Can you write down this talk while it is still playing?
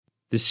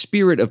The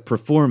spirit of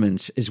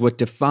performance is what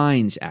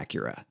defines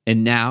Acura.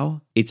 And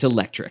now, it's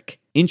electric.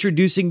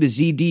 Introducing the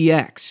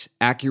ZDX,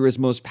 Acura's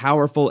most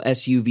powerful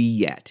SUV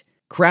yet.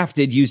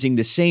 Crafted using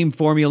the same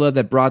formula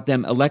that brought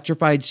them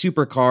electrified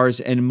supercars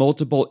and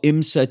multiple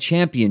IMSA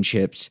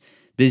championships,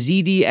 the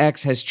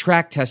ZDX has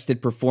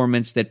track-tested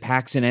performance that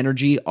packs an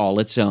energy all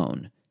its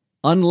own.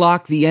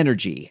 Unlock the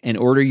energy and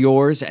order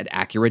yours at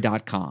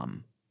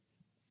Acura.com.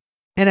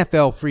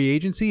 NFL free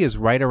agency is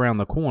right around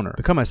the corner.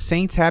 Become a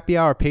Saints Happy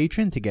Hour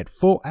patron to get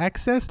full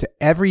access to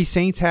every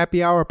Saints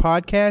Happy Hour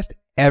podcast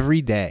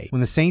every day.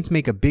 When the Saints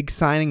make a big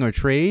signing or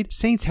trade,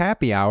 Saints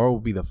Happy Hour will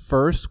be the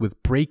first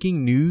with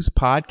breaking news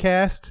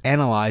podcast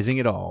analyzing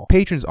it all.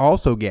 Patrons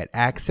also get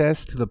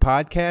access to the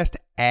podcast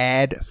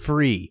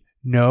ad-free.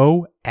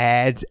 No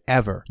ads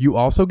ever. You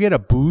also get a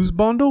booze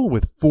bundle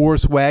with 4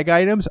 swag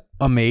items,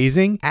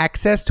 amazing,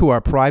 access to our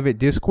private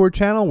Discord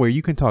channel where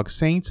you can talk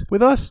Saints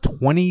with us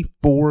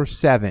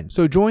 24/7.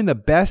 So join the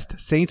best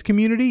Saints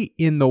community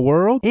in the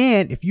world,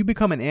 and if you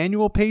become an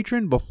annual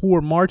patron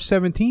before March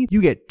 17th, you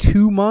get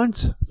 2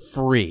 months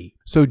free.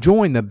 So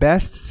join the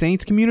best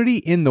Saints community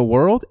in the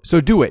world.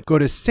 So do it. Go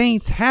to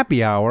Saints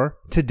Happy Hour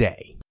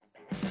today.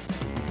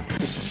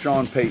 This is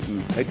Sean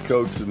Payton, head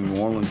coach of the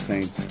New Orleans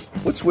Saints.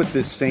 What's with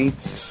this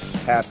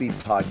Saints Happy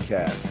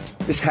podcast?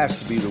 This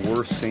has to be the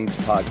worst Saints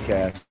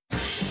podcast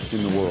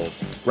in the world.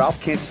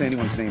 Ralph can't say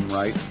anyone's name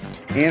right.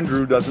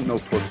 Andrew doesn't know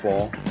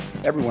football.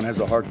 Everyone has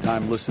a hard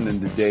time listening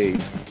to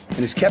Dave. And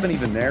is Kevin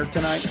even there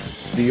tonight?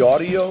 The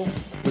audio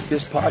with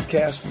this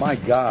podcast, my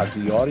God,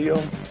 the audio,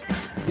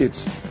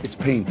 it's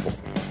painful.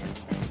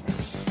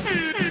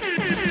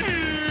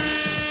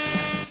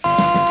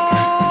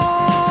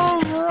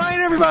 All right,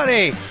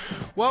 everybody.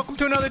 Welcome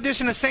to another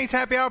edition of Saints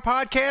Happy Hour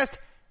podcast.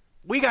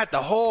 We got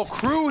the whole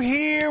crew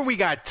here. We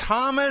got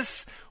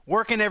Thomas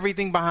working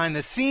everything behind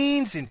the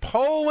scenes in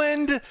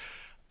Poland.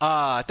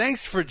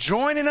 Thanks for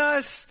joining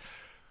us.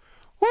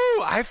 Woo!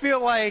 I feel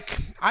like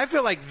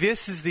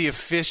this is the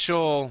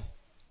official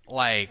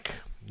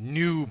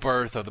new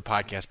birth of the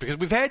podcast because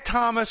we've had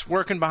Thomas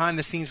working behind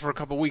the scenes for a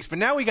couple weeks, but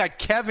now we got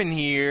Kevin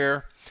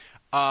here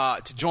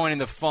to join in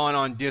the fun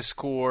on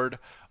Discord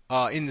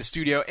in the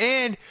studio,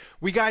 and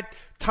we got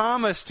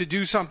Thomas to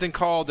do something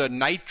called a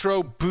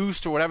nitro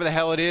boost or whatever the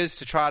hell it is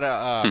to try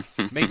to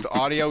make the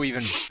audio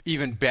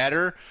even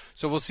better.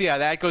 So we'll see how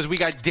that goes. We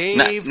got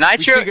Dave.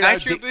 Nitro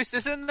boost,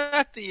 isn't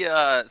that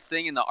the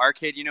thing in the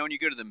arcade? You know, when you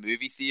go to the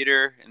movie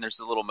theater and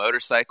there's a little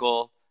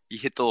motorcycle, you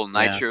hit the little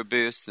nitro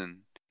boost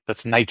and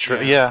that's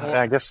nitro.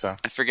 Yeah, I guess so.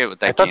 I forget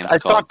what that game's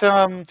called.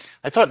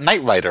 I thought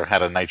Knight Rider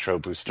had a nitro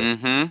booster.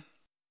 Mm-hmm.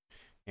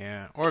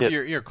 Yeah, or if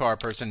you're a car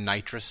person,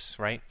 nitrous,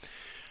 right?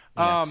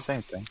 Yeah,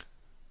 same thing.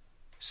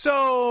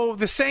 So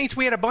the Saints,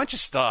 we had a bunch of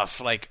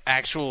stuff like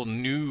actual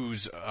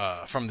news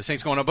from the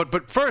Saints going on.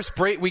 But first,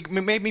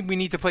 maybe we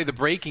need to play the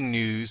breaking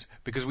news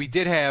because we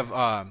did have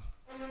some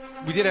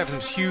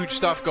huge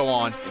stuff go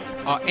on.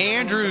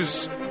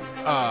 Andrew's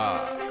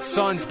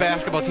son's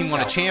basketball team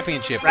won a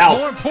championship. Ralph,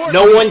 more importantly,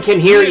 no one can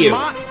hear you.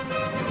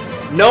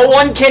 No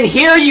one can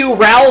hear you,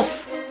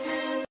 Ralph.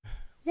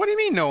 What do you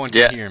mean no one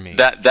can hear me?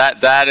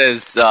 That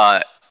is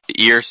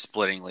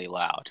ear-splittingly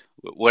loud.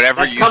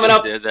 Whatever that's you coming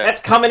just up, did there.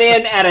 That's coming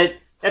in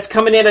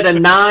at a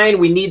 9.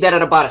 We need that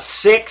at about a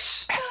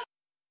 6,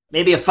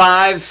 maybe a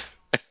 5.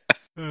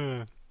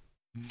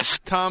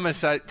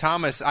 Thomas, I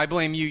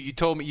blame you. You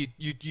told me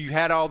you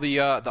had all the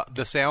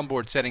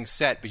soundboard settings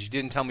set, but you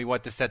didn't tell me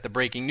what to set the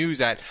breaking news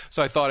at.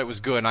 So I thought it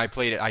was good, and I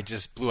played it. I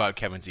just blew out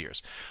Kevin's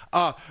ears.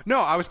 No,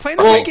 I was playing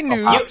the breaking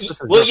news.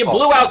 You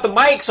blew out the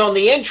mics on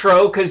the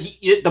intro because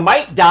the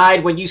mic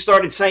died when you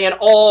started saying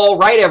 "all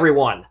right,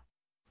 everyone."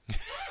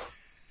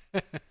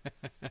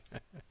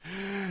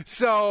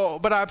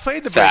 But I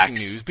played the breaking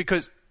news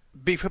because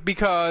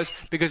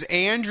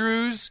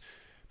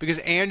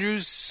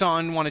Andrew's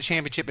son won a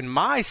championship and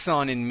my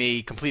son and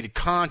me completed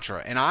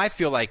Contra, and I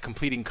feel like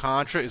completing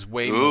Contra is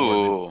way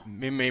more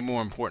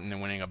important than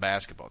winning a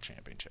basketball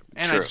championship.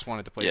 And True. I just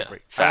wanted to play the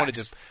break.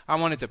 Facts. I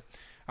wanted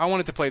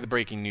to play the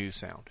breaking news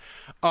sound.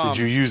 Did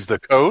you use the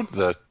code,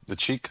 the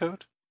cheat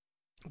code?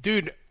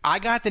 Dude, I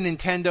got the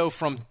Nintendo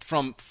from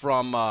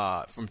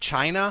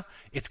China.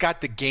 It's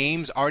got the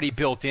games already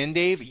built in,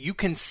 Dave. You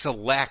can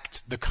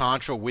select the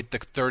Contra with the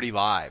 30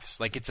 lives.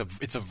 Like it's a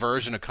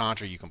version of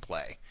Contra you can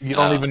play. You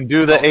don't even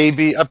do the A,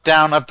 B, up,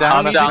 down, left,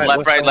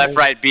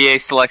 right, BA,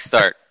 select,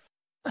 start.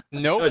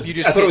 Nope, you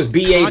just I thought it was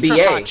BA, Contra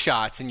BA. hot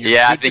shots and you're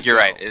Yeah, I good think to you're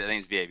go. right. I think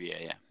it's BA,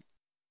 BA, yeah.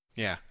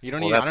 Yeah, you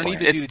don't Well, need. I don't need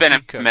to do It's the been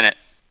cheat a code. minute.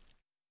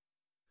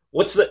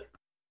 What's the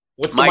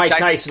Mike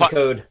Tyson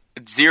code?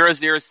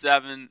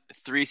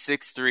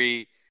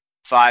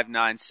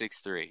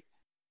 007-363-5963.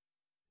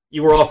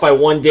 You were off by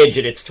 1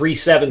 digit. It's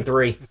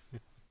 373.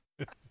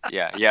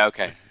 Yeah,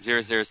 okay.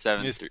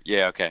 007.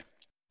 Yeah, okay.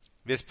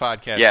 This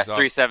podcast Yeah, is off.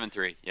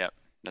 373. Yep.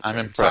 That's I'm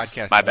right. impressed.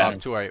 Podcast My is bad. off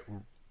to a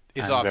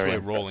very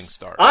rolling impressed.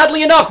 start.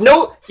 Oddly enough,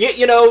 no,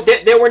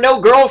 there were no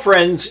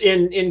girlfriends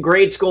in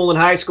grade school and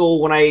high school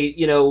when I,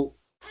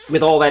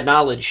 with all that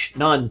knowledge,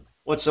 none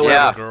whatsoever.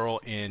 Yeah. Girl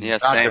in Yeah,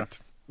 same.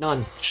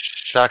 None.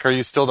 Shocker,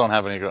 you still don't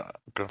have any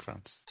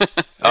girlfriends.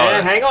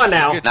 Hang on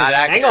now. Not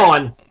accurate. Hang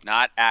on.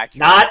 Not accurate.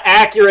 Not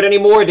accurate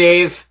anymore,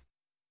 Dave.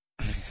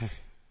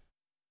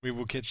 We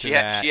will get to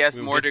that. She has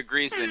more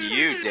degrees than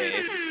you,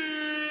 Dave.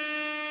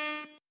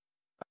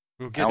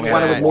 We'll get to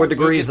One that. with more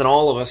degrees than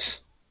all of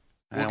us.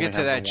 We'll get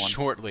to that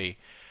shortly.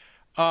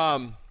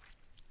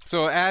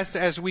 So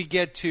as we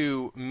get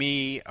to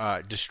me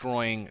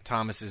destroying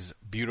Thomas's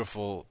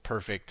beautiful,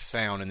 perfect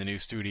sound in the new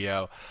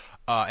studio,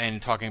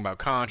 and talking about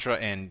Contra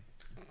and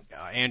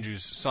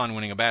Andrew's son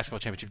winning a basketball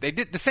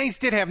championship, the Saints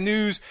did have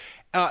news.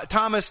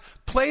 Thomas,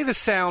 play the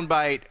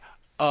soundbite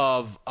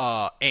of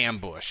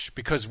Ambush,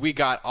 because we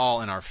got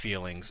all in our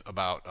feelings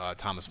about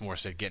Thomas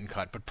Morstead getting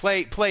cut. But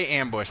play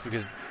Ambush,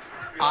 because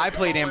I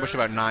played Ambush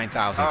about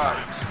 9,000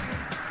 times.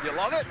 You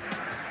love it?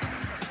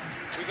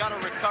 We got to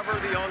recover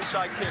the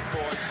onside kick,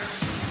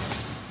 boys.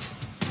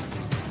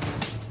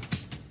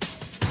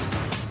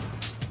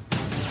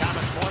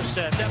 Thomas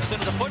Morstead steps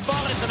into the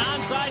football, and it's an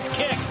onside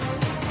kick.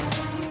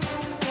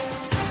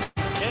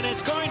 And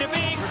it's going to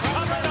be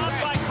covered up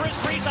by Chris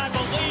Reese, I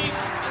believe.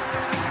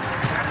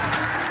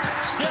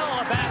 Still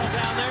a battle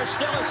down there,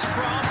 still a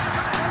scrum.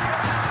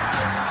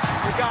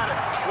 We got it.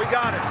 We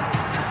got it.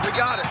 We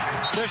got it.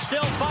 They're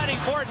still fighting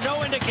for it,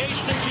 no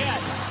indication as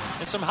yet.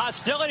 And some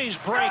hostilities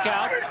break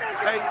out.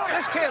 Hey,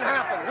 this can't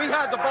happen. We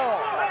had the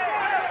ball.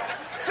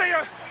 See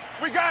ya.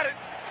 We got it.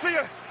 See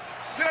ya.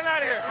 Get on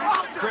out of here.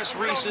 Chris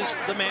Reese is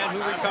the man who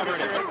recovered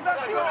it. I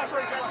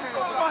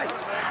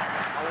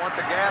want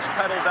the gas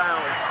pedal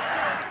down.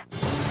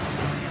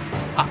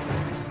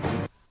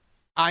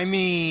 I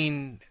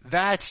mean,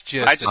 that's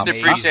just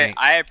amazing.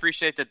 I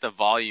appreciate that the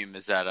volume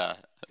is at a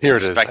Here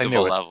it is.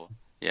 respectable level.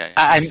 Yeah.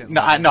 I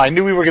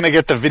knew we were going to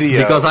get the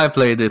video because I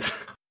played it.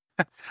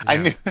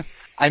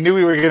 I knew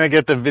we were going to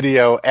get the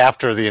video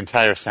after the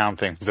entire sound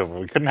thing was over.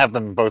 We couldn't have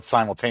them both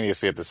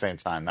simultaneously at the same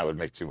time. That would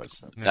make too much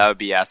sense. That would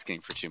be asking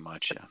for too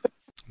much. Yeah.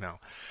 No.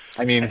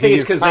 I mean, I think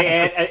it's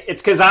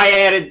because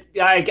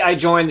I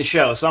joined the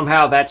show.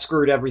 Somehow that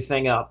screwed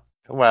everything up.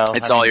 Well,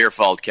 it's all your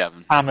fault,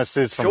 Kevin. Thomas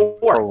is from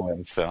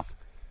Poland, so.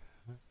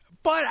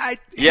 But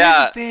here's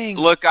the thing.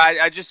 Look,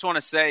 I just want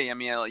to say, I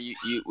mean,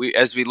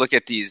 as we look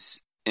at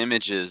these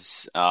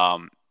images,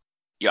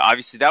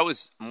 obviously that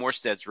was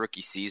Morstead's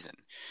rookie season,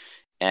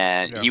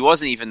 and he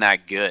wasn't even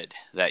that good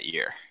that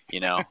year.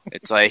 You know,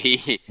 it's like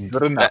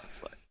good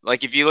enough.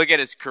 Like if you look at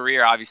his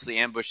career, obviously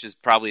Ambush is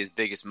probably his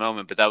biggest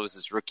moment, but that was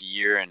his rookie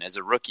year, and as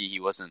a rookie, he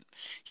wasn't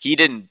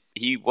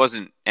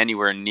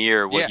anywhere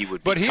near what he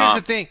would. But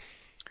become.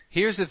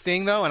 Here's the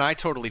thing, though, and I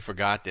totally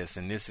forgot this,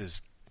 and this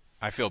is.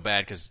 I feel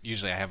bad because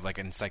usually I have like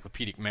an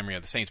encyclopedic memory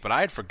of the Saints, but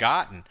I had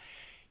forgotten.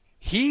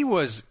 He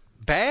was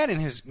bad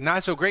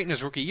not so great in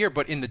his rookie year,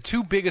 but in the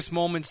two biggest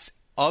moments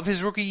of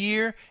his rookie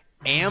year,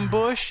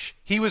 Ambush,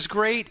 he was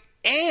great,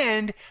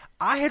 and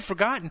I had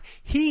forgotten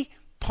he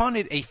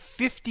punted a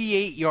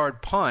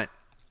 58-yard punt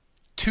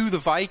to the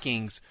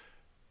Vikings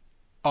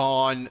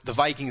on the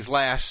Vikings'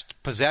 last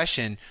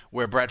possession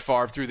where Brett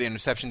Favre threw the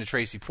interception to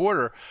Tracy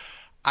Porter.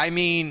 I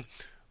mean,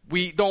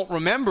 we don't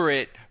remember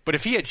it, but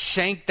if he had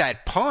shanked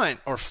that punt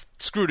or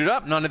screwed it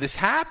up, none of this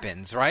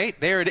happens, right?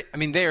 There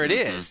it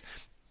is.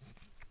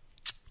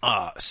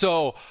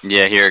 So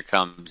yeah, here it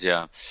comes.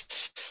 Yeah,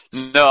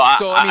 no,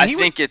 I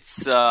think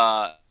it's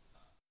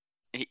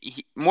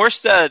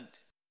Morstead.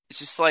 It's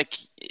just like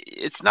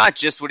it's not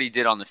just what he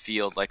did on the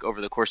field, like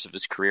over the course of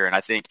his career. And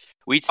I think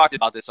we talked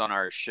about this on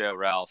our show,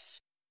 Ralph.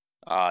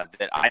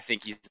 That I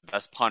think he's the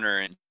best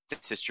punter in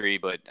history,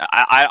 but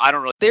I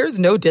don't really. There's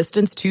no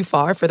distance too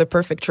far for the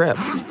perfect trip.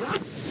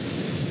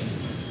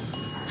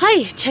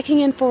 Hi, checking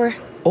in for...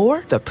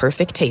 Or the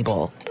perfect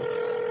table.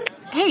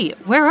 Hey,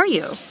 where are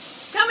you?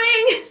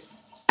 Coming!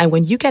 And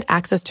when you get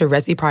access to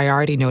Resi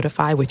Priority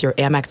Notify with your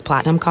Amex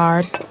Platinum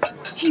card...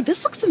 Hey,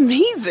 this looks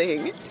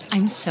amazing.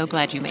 I'm so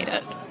glad you made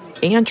it.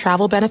 And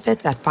travel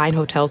benefits at fine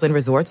hotels and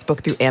resorts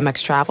booked through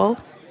Amex Travel,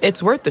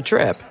 it's worth the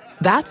trip.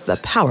 That's the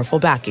powerful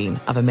backing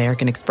of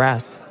American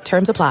Express.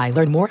 Terms apply.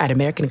 Learn more at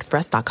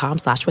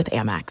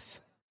americanexpress.com/withAmex.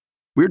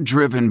 We're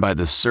driven by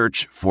the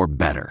search for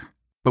better.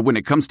 But when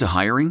it comes to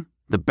hiring,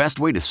 the best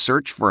way to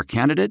search for a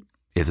candidate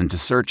isn't to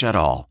search at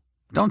all.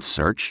 Don't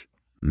search.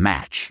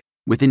 Match.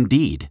 With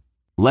Indeed.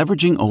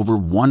 Leveraging over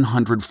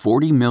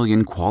 140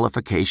 million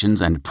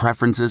qualifications and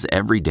preferences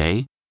every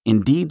day,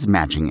 Indeed's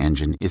matching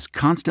engine is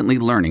constantly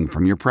learning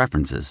from your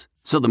preferences.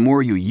 So the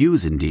more you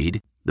use Indeed,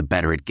 the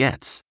better it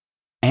gets.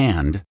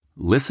 And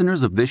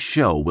listeners of this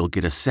show will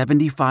get a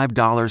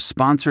 $75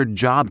 sponsored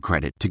job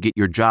credit to get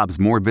your jobs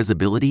more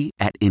visibility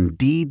at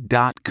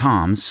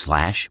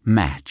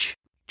Indeed.com/match.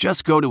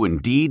 Just go to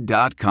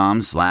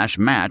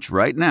Indeed.com/match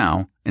right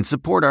now and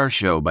support our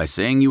show by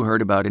saying you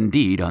heard about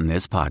Indeed on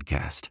this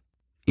podcast.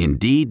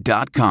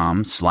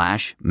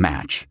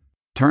 Indeed.com/match.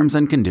 Terms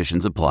and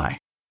conditions apply.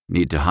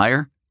 Need to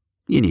hire?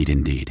 You need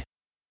Indeed.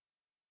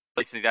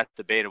 I think that's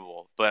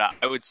debatable, but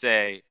I would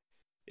say,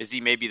 is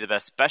he maybe the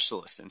best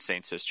specialist in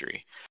Saints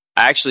history?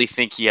 I actually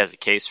think he has a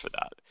case for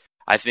that.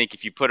 I think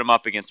if you put him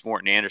up against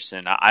Morten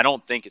Andersen, I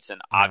don't think it's an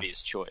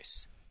obvious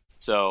choice.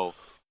 So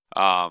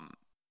I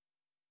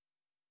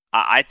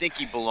think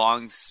he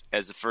belongs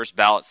as a first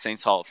ballot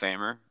Saints Hall of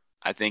Famer.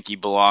 I think he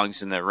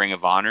belongs in the Ring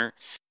of Honor.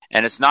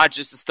 And it's not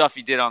just the stuff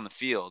he did on the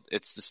field.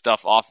 It's the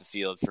stuff off the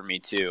field for me,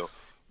 too.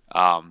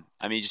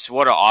 Just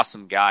what an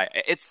awesome guy.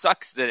 It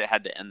sucks that it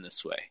had to end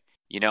this way,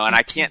 and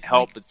I can't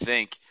help but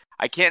think,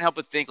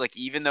 like,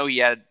 even though he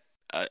had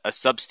a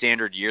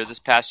substandard year this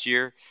past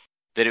year,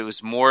 that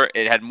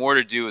it had more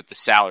to do with the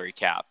salary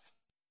cap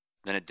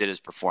than it did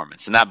his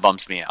performance. And that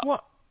bumps me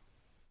out.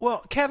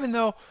 Well, Kevin,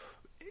 though,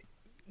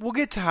 we'll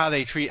get to how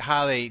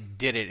they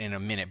did it in a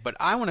minute, but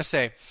I want to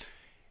say,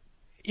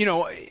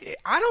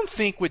 I don't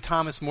think with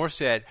Thomas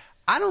Morstead,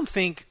 I don't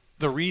think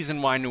the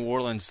reason why New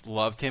Orleans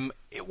loved him,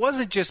 it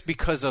wasn't just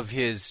because of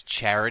his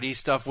charity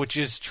stuff, which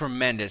is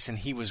tremendous, and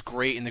he was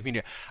great in the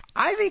community.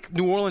 I think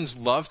New Orleans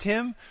loved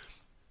him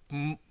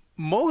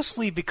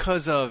mostly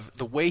because of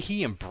the way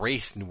he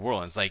embraced New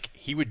Orleans. Like,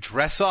 he would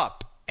dress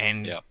up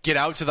and get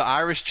out to the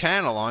Irish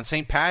Channel on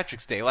St.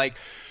 Patrick's Day. Like,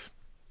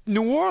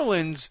 New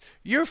Orleans,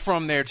 you're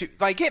from there too.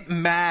 Like, it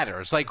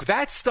matters. Like,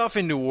 that stuff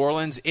in New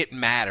Orleans, it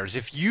matters.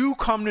 If you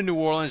come to New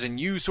Orleans and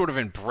you sort of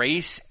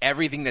embrace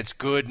everything that's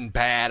good and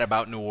bad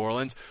about New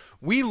Orleans,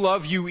 we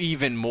love you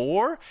even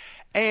more.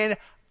 And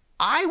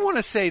I want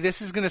to say,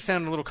 this is going to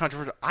sound a little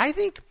controversial, I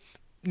think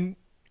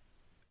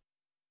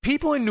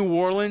people in New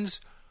Orleans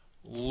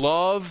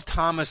love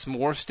Thomas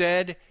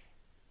Morstead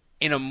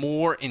in a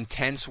more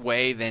intense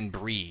way than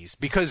Breeze.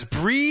 Because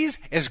Breeze,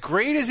 as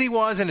great as he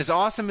was and as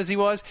awesome as he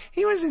was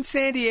in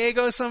San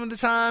Diego some of the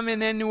time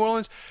and then New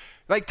Orleans.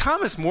 Like,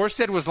 Thomas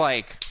Morstead was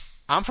like,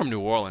 I'm from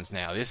New Orleans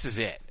now. This is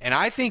it. And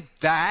I think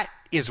that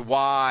is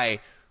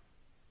why,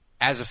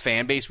 as a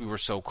fan base, we were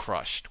so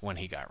crushed when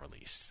he got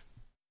released.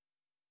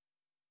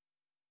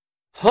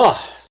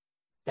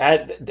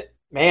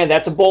 Man,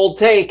 that's a bold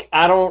take.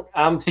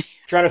 I'm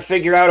trying to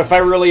figure out if I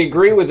really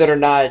agree with it or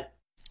not.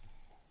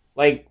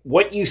 Like,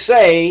 what you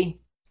say,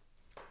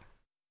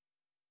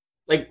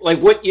 like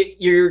what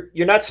you're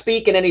not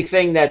speaking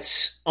anything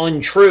that's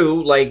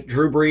untrue. Like,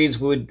 Drew Brees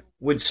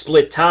would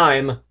split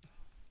time,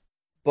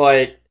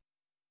 but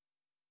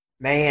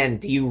man,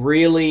 do you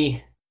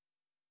really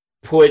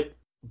put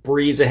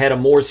Brees ahead of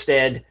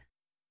Morstead?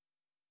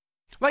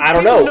 Like, I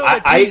don't know.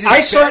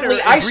 I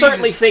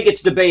certainly think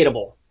it's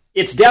debatable.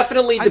 It's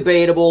definitely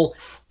debatable,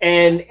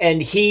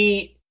 and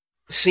he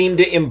seemed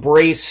to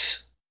embrace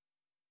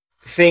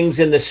things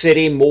in the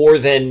city more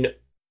than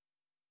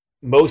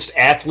most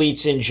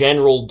athletes in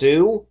general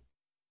do.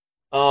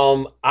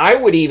 I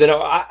would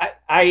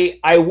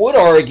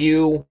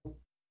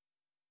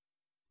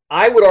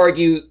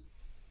argue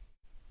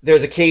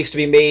there's a case to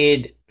be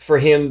made for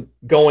him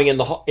going in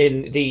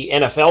the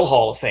NFL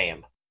Hall of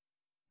Fame.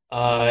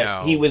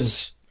 No. He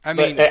was. I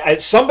mean,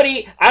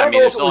 somebody. I don't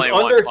know if it was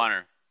under.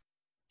 Punter.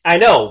 I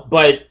know,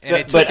 but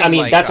I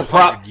mean, like, that's a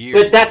problem.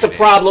 But that's a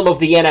problem of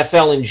the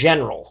NFL in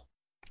general.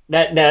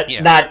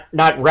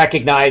 Not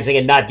recognizing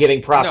and not giving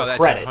proper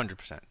credit.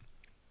 100%.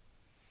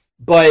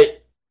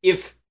 But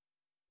if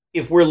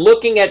we're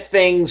looking at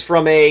things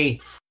from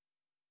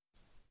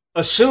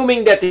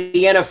assuming that the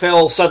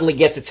NFL suddenly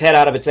gets its head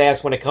out of its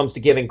ass when it comes to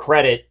giving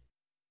credit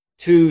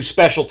to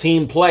special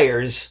team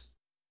players,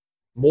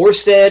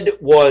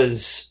 Morstead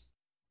was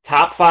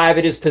top 5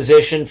 at his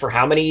position for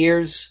how many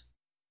years?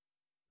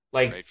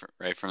 Like,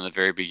 right from the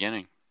very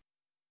beginning.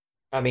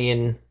 I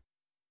mean,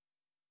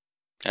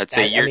 I'd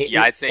say he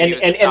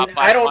was the top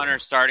 5 punter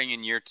starting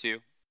in year 2.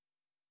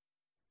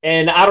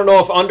 And I don't know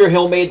if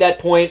Underhill made that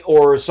point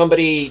or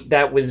somebody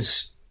that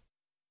was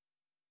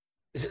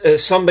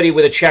somebody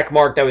with a check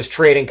mark that was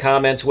trading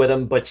comments with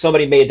him, but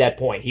somebody made that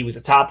point. He was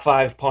a top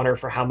 5 punter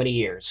for how many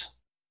years?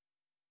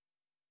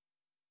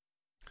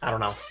 I don't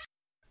know.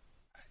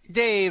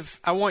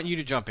 Dave, I want you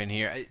to jump in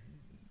here.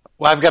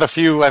 Well, I've got a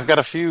few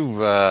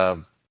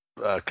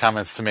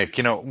comments to make.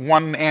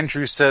 One,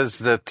 Andrew says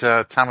that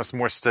Thomas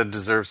Morstead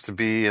deserves to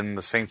be in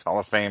the Saints Hall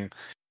of Fame,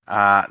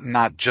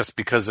 not just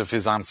because of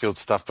his on-field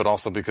stuff, but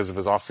also because of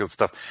his off-field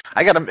stuff.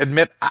 I got to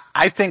admit,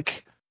 I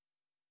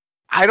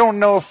don't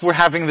know if we're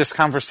having this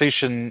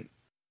conversation.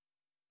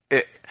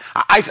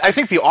 I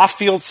think the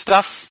off-field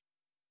stuff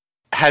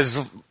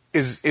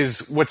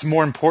is what's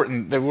more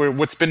important.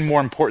 What's been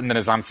more important than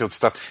his on-field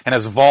stuff, and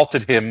has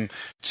vaulted him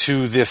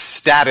to this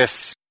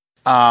status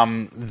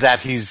that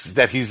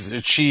he's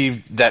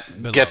achieved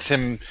that gets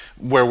him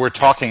where we're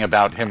talking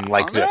about him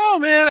like this. Oh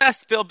man,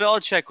 ask Bill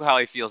Belichick how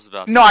he feels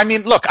about that. No, I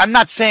mean, look, I'm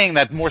not saying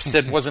that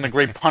Morstead wasn't a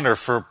great punter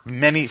for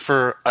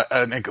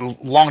a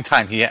long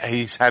time.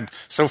 He's had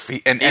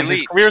and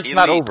his career's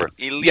not over.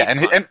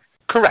 And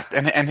correct,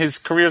 and his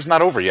career's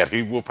not over yet.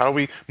 He will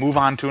probably move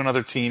on to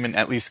another team and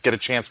at least get a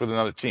chance with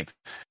another team.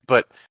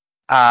 But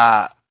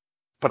I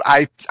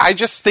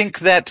just think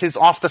that his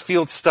off the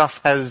field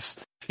stuff has,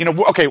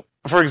 okay.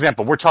 For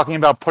example, we're talking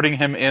about putting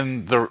him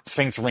in the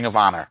Saints Ring of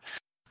Honor.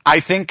 I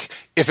think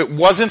if it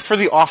wasn't for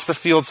the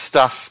off-the-field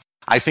stuff,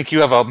 I think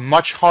you have a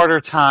much harder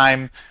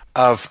time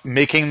of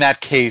making that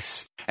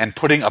case and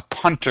putting a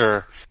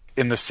punter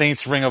in the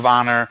Saints Ring of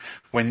Honor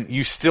when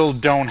you still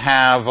don't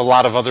have a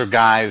lot of other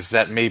guys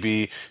that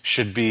maybe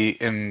should be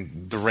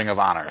in the Ring of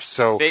Honor.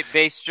 So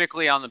based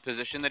strictly on the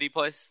position that he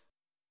plays?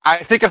 I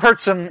think it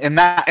hurts him in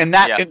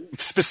that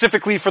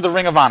specifically for the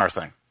Ring of Honor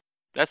thing.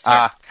 That's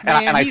fair.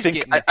 I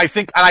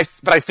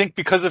think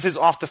because of his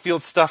off the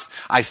field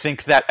stuff, I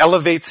think that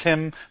elevates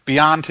him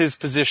beyond his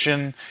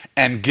position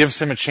and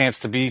gives him a chance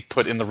to be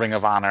put in the Ring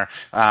of Honor.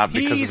 Because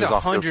he's of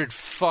his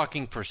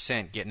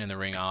 100% getting in the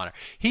Ring of Honor.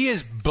 He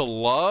is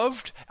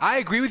beloved. I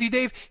agree with you,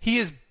 Dave. He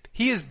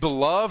is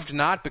beloved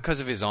not because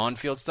of his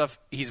on-field stuff.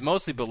 He's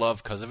mostly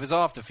beloved because of his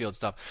off-the-field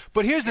stuff.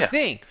 But here's the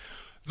thing: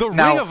 the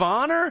Ring of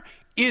Honor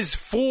is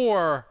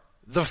for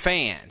the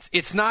fans.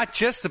 It's not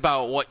just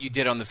about what you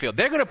did on the field.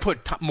 They're going to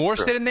put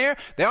Morstead in there.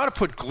 They ought to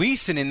put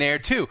Gleason in there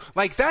too.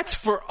 Like, that's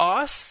for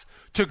us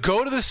to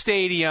go to the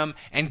stadium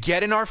and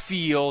get in our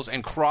feels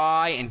and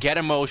cry and get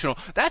emotional.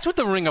 That's what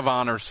the Ring of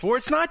Honor is for.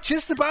 It's not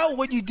just about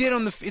what you did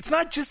on the. It's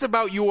not just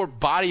about your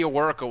body of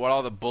work or what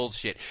all the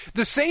bullshit.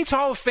 The Saints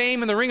Hall of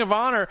Fame and the Ring of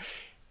Honor,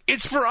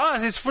 it's for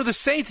us. It's for the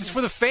Saints. It's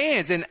for the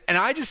fans. And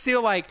I just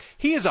feel like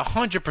he is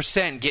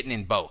 100% getting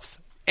in both.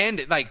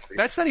 And like,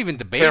 that's not even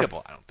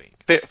debatable, I don't think.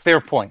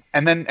 Fair point.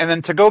 And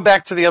then to go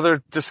back to the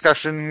other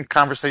discussion,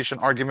 conversation,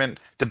 argument,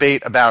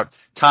 debate about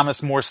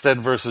Thomas Morstead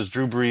versus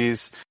Drew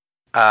Brees,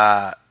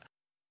 I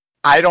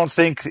don't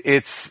think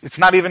it's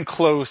not even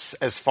close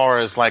as far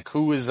as like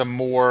who is a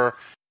more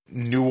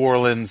New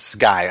Orleans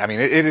guy. I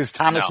mean, it is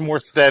Thomas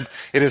Morstead.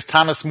 It is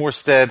Thomas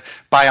Morstead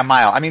by a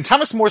mile. I mean,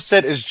 Thomas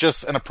Morstead is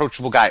just an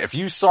approachable guy. If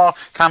you saw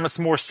Thomas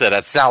Morstead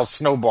at Sal's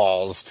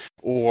Snowballs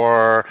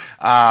or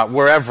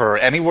wherever,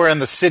 anywhere in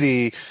the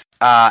city,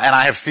 and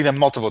I have seen him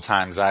multiple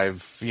times.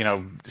 I've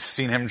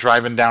seen him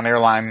driving down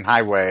Airline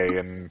Highway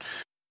and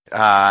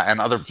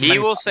other. He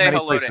will say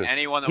hello to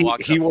anyone that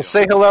walks up to him. He will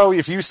say hello.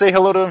 If you say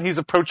hello to him, he's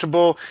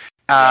approachable.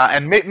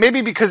 And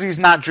maybe because he's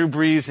not Drew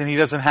Brees and he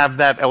doesn't have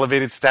that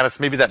elevated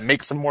status, maybe that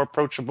makes him more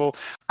approachable.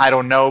 I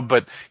don't know,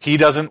 but he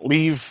doesn't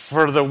leave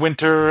for the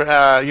winter,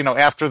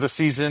 after the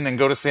season and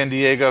go to San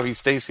Diego. He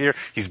stays here.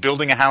 He's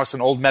building a house in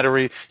Old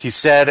Metairie. He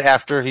said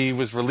after he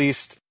was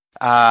released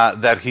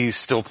that he's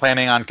still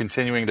planning on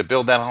continuing to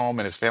build that home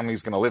and his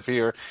family's going to live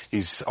here.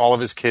 All of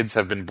his kids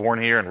have been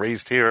born here and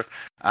raised here.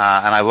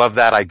 And I love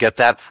that. I get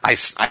that. I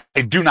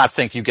do not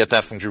think you get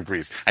that from Drew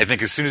Brees. I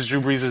think as soon as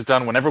Drew Brees is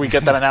done, whenever we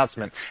get that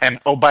announcement, and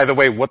oh, by the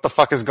way, what the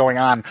fuck is going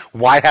on?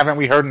 Why haven't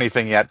we heard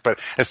anything yet?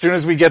 But as soon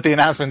as we get the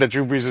announcement that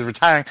Drew Brees is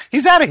retiring,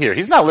 he's out of here.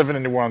 He's not living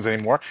in New Orleans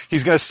anymore.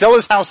 He's going to sell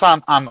his house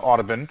on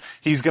Audubon.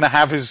 He's going to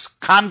have his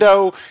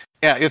condo.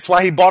 Yeah, it's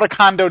why he bought a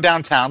condo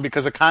downtown,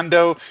 because a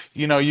condo,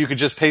 you could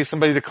just pay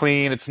somebody to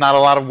clean. It's not a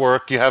lot of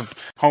work. You have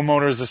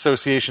homeowners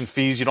association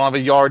fees. You don't have a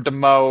yard to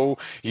mow.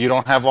 You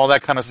don't have all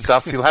that kind of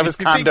stuff. He'll have his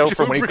condo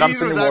for when he comes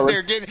to New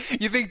Orleans.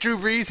 You think Drew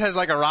Brees has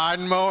like a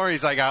riding mower?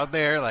 He's like out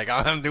there, like,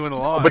 I'm doing the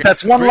lawn. But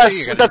that's one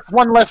less. But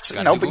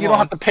you don't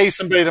have to pay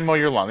somebody to mow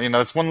your lawn.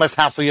 That's one less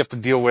hassle you have to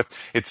deal with.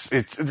 It's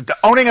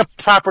owning a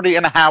property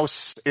in a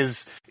house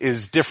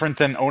is different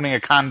than owning a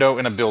condo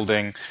in a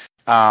building.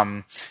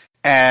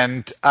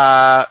 And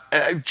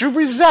Drew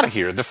Brees is out of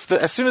here.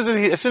 As soon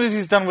as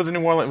he's done with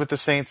the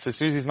Saints, as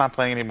soon as he's not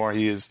playing anymore,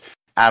 he is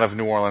out of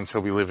New Orleans.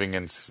 He'll be living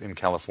in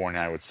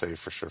California, I would say,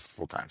 for sure,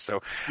 full time.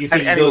 So you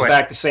think he goes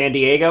back to San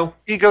Diego?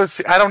 He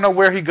goes. I don't know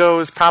where he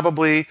goes,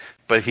 probably,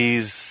 but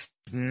he's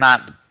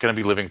not going to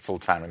be living full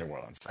time in New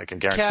Orleans. I can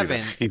guarantee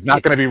that. He's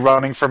not going to be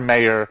running for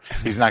mayor.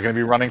 He's not going to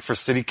be running for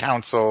city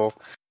council.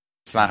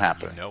 It's not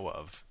happening. You know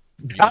of.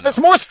 Thomas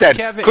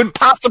Morstead could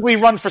possibly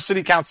run for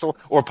city council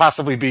or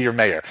possibly be your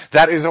mayor.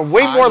 That is a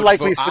way more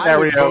likely scenario. I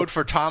would vote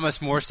for Thomas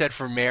Morstead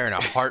for mayor in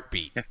a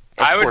heartbeat.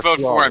 I would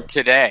vote for him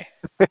today.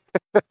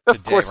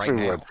 Of course we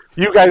would.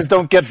 You guys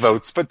don't get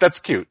votes, but that's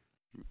cute.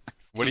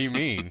 What do you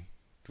mean?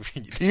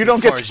 You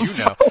don't get to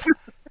vote.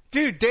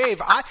 Dude,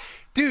 Dave, I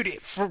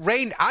voted for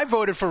Ray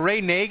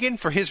Nagin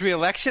for his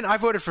reelection. I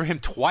voted for him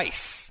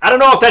twice. I don't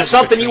know if that's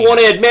something you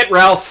want to admit,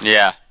 Ralph.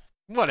 Yeah.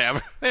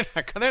 Whatever. They're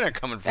not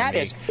coming for me. That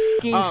is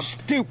f***ing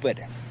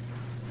stupid.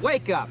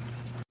 Wake up.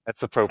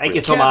 That's appropriate. Thank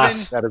you,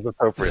 Tomas. That is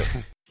appropriate.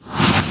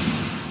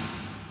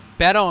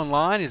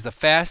 BetOnline is the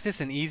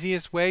fastest and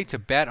easiest way to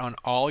bet on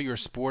all your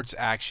sports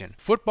action.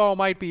 Football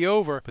might be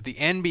over, but the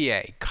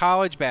NBA,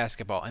 college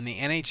basketball, and the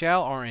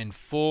NHL are in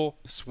full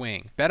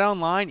swing.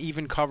 BetOnline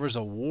even covers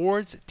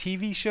awards,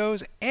 TV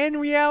shows,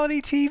 and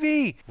reality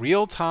TV.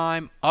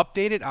 Real-time,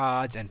 updated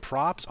odds and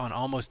props on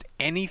almost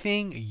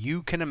anything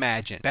you can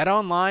imagine.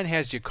 BetOnline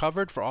has you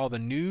covered for all the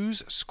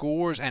news,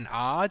 scores, and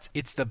odds.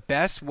 It's the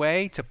best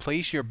way to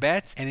place your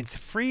bets, and it's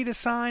free to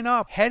sign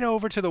up. Head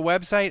over to the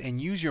website and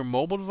use your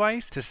mobile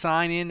device to sign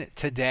in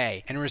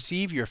today and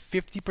receive your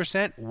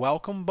 50%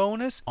 welcome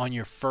bonus on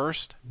your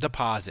first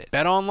deposit.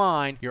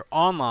 BetOnline, your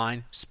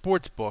online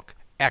sportsbook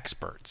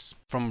experts.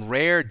 From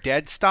rare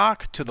dead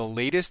stock to the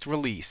latest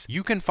release,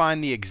 you can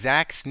find the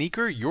exact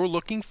sneaker you're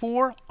looking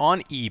for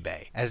on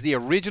eBay. As the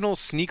original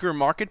sneaker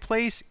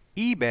marketplace,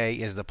 eBay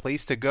is the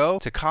place to go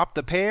to cop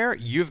the pair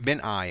you've been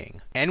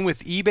eyeing. And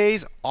with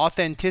eBay's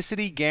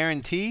Authenticity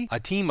Guarantee, a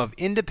team of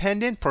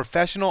independent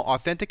professional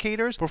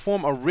authenticators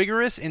perform a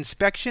rigorous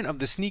inspection of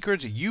the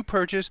sneakers you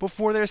purchase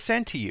before they're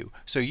sent to you,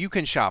 so you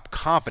can shop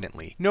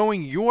confidently,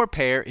 knowing your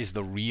pair is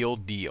the real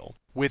deal.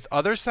 With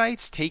other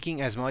sites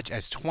taking as much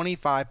as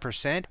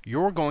 25%,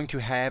 you're going to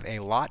have a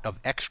lot of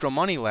extra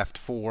money left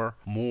for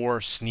more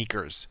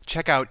sneakers.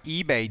 Check out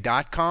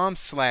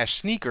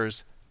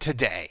ebay.com/sneakers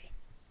today.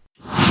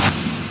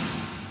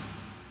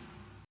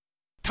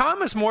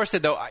 Thomas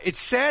Morstead, though,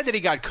 it's sad that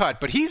he got cut,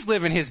 but he's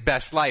living his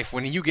best life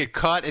when you get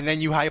cut and then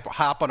you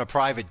hop on a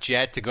private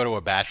jet to go to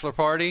a bachelor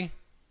party.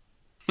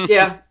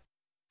 Yeah.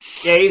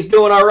 Yeah, he's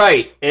doing all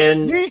right.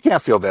 And you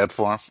can't feel bad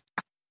for him.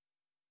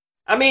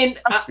 I mean,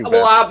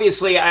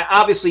 obviously,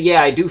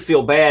 yeah, I do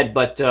feel bad,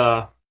 but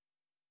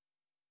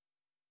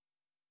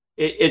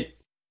it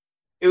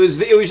was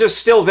just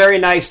still very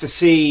nice to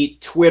see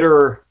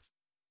Twitter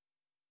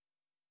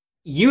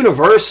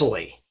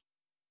universally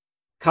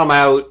come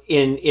out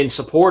in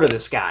support of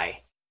this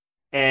guy,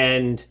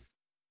 and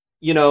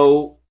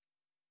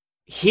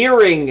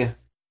hearing,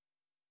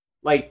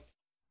 like,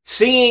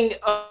 seeing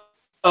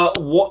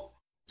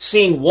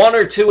one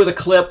or two of the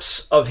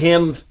clips of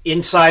him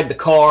inside the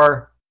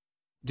car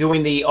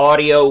doing the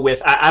audio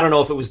with, I don't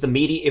know if it was the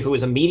media, if it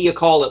was a media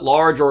call at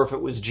large, or if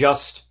it was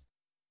just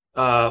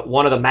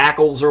one of the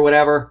Mackles or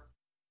whatever.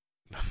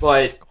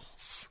 But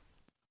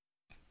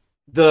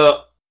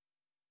the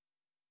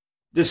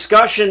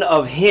discussion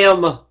of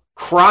him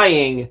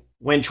crying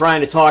when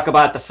trying to talk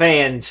about the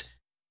fans,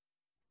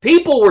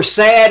 people were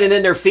sad and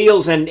in their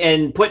feels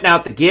and putting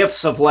out the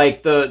gifs of,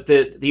 like,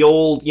 the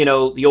old, the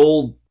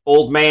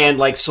old man,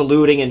 like,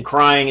 saluting and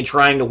crying and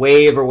trying to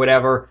wave or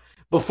whatever,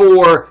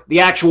 before the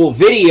actual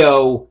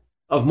video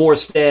of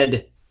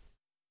Morstead,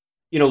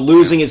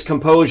 losing his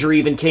composure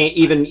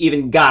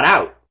even got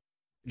out.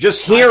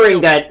 Just hearing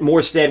that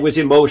Morstead was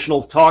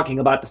emotional, talking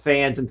about the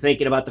fans and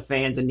thinking about the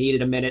fans and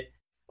needed a minute,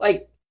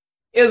 like,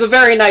 it was a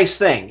very nice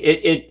thing.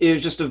 It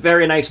was just a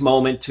very nice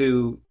moment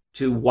to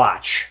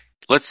watch.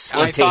 Let's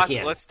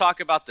talk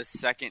about the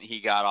second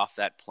he got off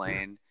that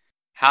plane.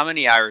 How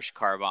many Irish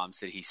car bombs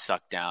did he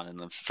suck down in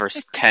the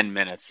first 10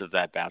 minutes of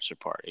that bachelor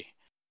party?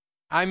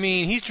 I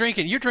mean,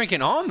 you're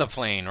drinking on the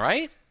plane,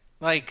 right?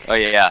 Like, oh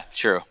yeah,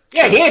 true.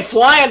 Yeah, he ain't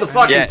flying the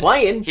fucking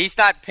plane. He's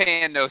not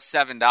paying no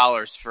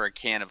 $7 for a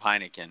can of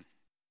Heineken.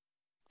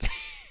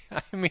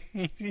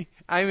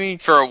 I mean,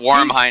 for a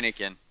warm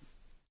Heineken.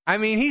 I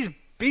mean, he's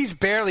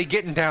barely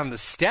getting down the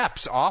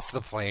steps off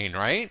the plane,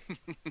 right?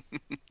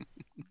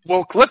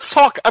 Well, let's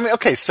talk. I mean,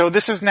 okay, so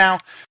this is now.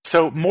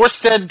 So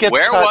Morstead gets.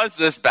 Where cut. was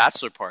this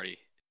bachelor party?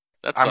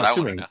 That's what I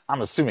want to know.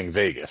 I'm assuming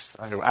Vegas.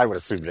 I would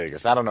assume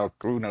Vegas. I don't know.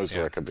 Who knows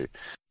where it could be.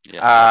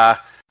 Yeah.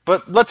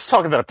 But let's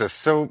talk about this.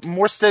 So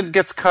Morstead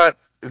gets cut.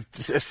 It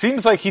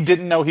seems like he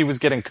didn't know he was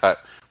getting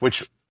cut,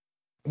 which,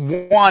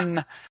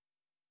 one,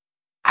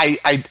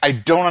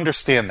 I don't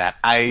understand that.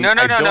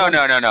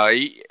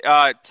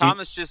 No.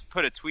 Thomas just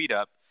put a tweet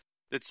up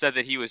that said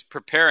that he was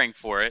preparing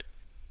for it,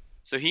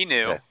 so he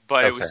knew,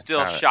 but it was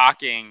still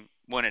shocking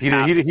when it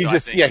happened.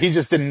 He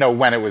just didn't know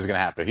when it was going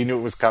to happen. He knew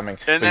it was coming.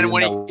 And then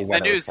when the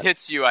news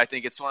hits you, I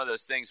think it's one of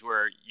those things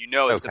where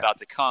it's about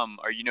to come,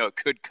 or it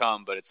could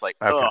come, but it's like,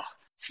 ugh.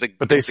 It's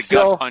the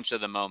gut punch of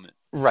the moment.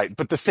 Right,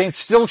 but the Saints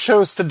still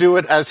chose to do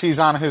it as he's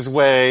on his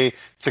way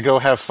to go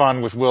have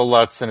fun with Will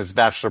Lutz and his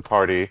bachelor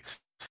party,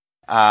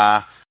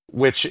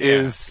 which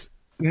is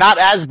not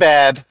as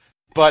bad,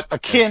 but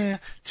akin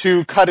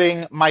to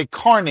cutting Mike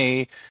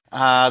Carney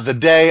the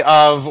day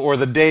of or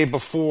the day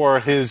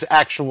before his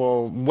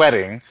actual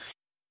wedding.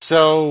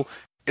 So,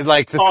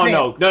 like,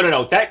 no.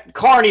 That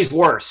Carney's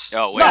worse.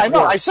 Oh, wait,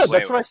 no, I said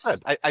that's what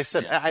I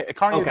said.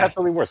 Carney is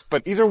definitely worse.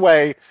 But either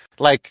way,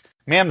 like,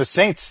 man, the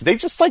Saints, they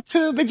just like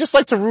to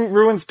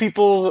ruin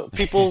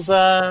people's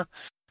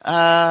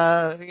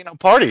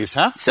parties,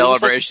 huh?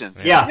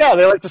 Celebrations. Yeah,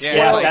 they like to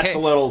spoil. That's a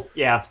little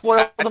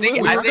Spoil I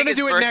think we were going to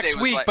do it next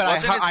week, but I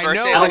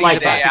know that he's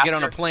about to get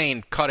on a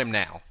plane. Cut him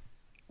now.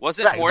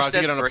 Wasn't Morstead's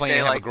get on a plane birthday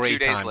and have like a great 2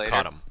 days time? later?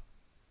 Cut him.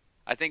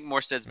 I think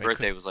Morstead's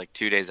birthday was like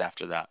 2 days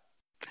after that.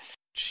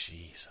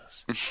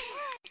 Jesus.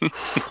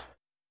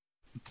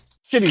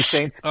 Shitty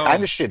Saints,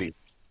 kind of shitty.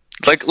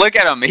 Like, look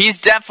at him. He's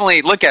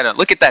definitely look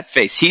at that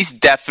face. He's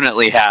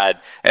definitely had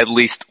at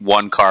least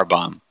one car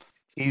bomb.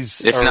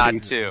 If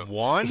not two.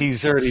 One?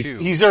 He's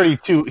already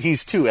two.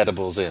 He's 2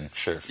 edibles in.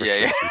 Sure.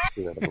 Yeah.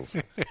 He's 2 edibles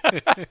in.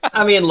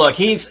 I mean, look,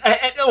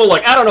 I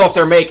don't know if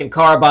they're making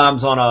car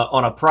bombs on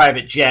a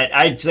private jet.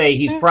 I'd say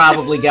he's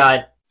probably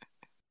got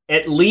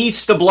at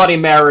least a Bloody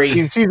Mary.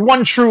 He's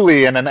one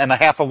Truly and a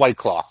half a White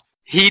Claw.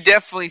 He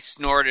definitely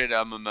snorted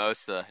a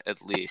mimosa,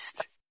 at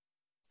least.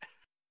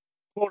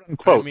 Quote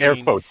unquote, air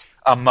quotes,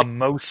 a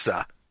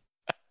mimosa.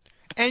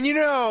 And you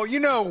know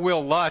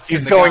Will Lutz.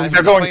 They're going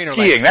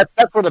skiing.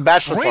 That's where the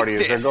bachelor party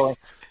is. They're going.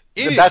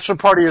 The bachelor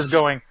party is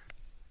going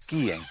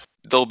skiing.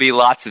 There'll be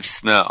lots of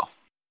snow.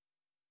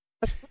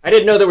 I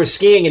didn't know there was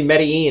skiing in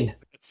Medellin.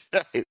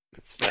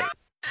 That's right.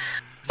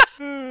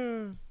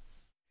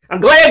 I I'm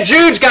glad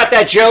Juge got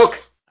that joke.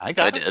 I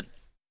did.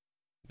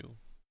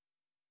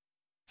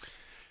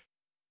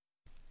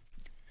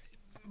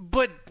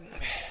 But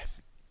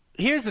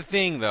here's the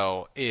thing,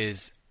 though,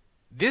 is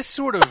this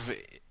sort of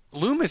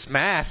Loomis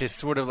math is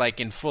sort of like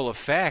in full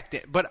effect.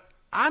 But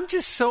I'm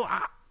just so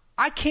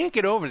I can't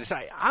get over this.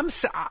 I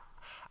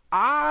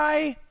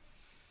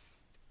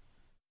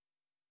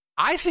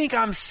think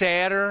I'm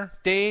sadder,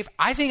 Dave.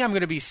 I think I'm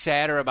going to be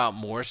sadder about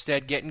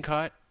Morstead getting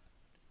cut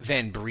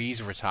than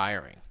Breeze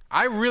retiring.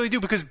 I really do,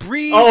 because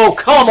Breeze... Oh,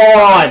 come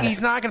on! He's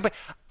not going to play.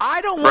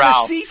 I don't want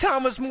to see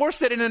Thomas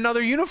Morstead in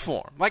another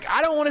uniform. Like,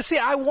 I don't want to see...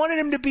 I wanted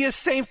him to be a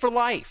Saint for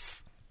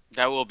life.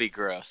 That will be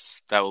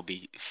gross. That will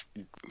be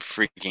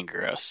freaking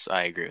gross.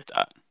 I agree with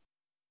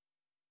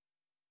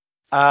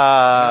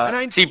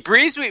that. See,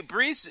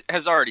 Breeze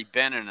has already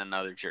been in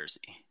another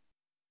jersey.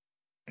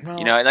 Well,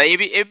 you know, like,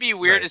 it'd be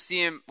weird to see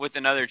him with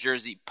another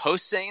jersey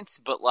post-Saints,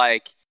 but,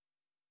 like,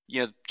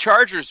 you know,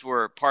 Chargers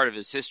were part of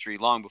his history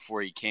long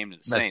before he came to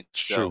the Saints.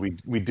 That's true.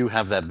 We do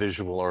have that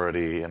visual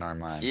already in our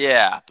mind.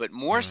 Yeah, but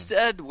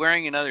Morstead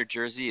wearing another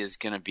jersey is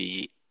going to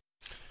be,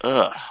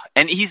 ugh.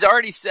 And he's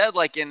already said,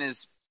 like, in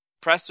his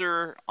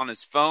presser on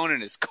his phone in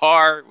his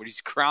car when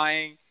he's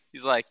crying,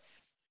 he's like,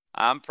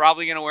 I'm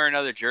probably going to wear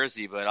another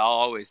jersey, but I'll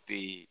always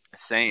be a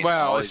Saint.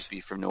 Well, I'll always be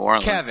from New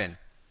Orleans.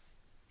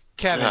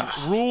 Kevin,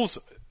 rules...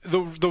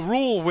 The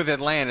rule with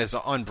Atlanta is an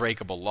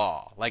unbreakable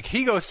law. Like,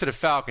 he goes to the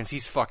Falcons,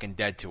 he's fucking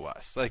dead to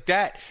us. Like,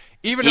 that,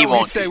 even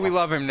though we say we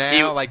love him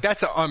now, like,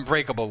 that's an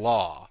unbreakable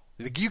law.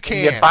 Like, you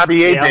can't.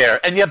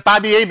 And yet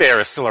Bobby Hebert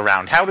is still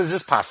around. How is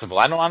this possible?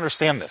 I don't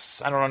understand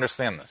this.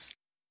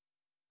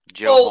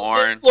 Joe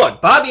Horn.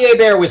 Look, Bobby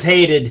Hebert was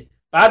hated.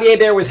 Bobby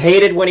Hebert was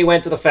hated when he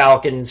went to the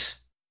Falcons,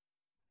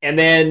 and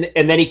then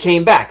he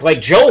came back. Like,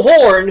 Joe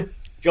Horn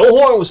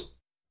was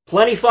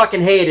plenty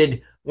fucking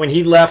hated when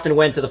he left and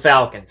went to the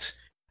Falcons.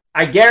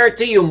 I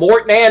guarantee you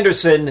Morten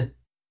Anderson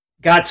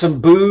got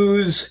some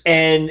boos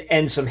and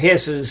some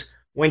hisses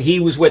when he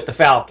was with the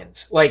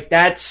Falcons. Like,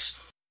 that's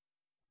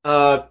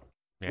I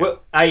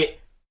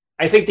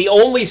think the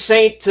only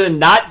Saint to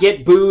not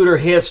get booed or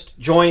hissed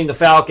joining the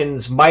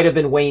Falcons might have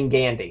been Wayne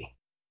Gandy.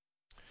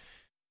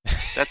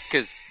 That's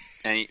because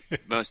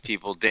most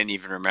people didn't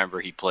even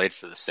remember he played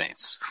for the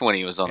Saints when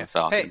he was on the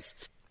Falcons.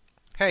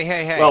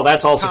 Hey. Well,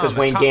 that's also because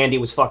Wayne Gandy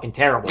was fucking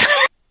terrible.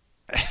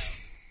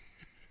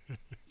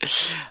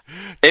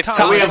 We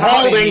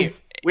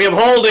have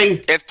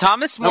Holding. If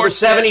Thomas Morstead, number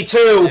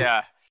 72.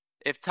 Yeah.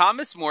 If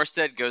Thomas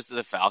Morstead goes to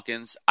the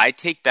Falcons, I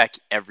take back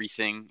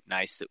everything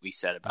nice that we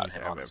said about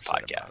him on this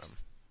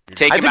podcast.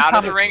 Take him out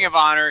of the Ring of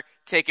Honor.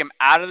 Take him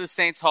out of the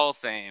Saints Hall of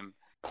Fame.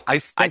 I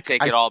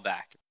take it all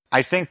back.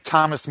 I think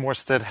Thomas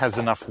Morstead has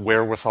enough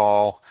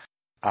wherewithal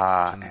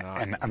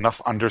and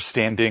enough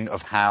understanding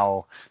of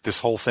how this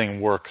whole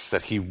thing works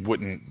that he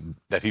wouldn't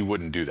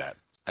do that.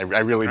 I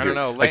really do. I don't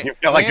know. Like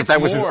if that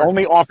was his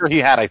only offer he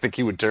had, I think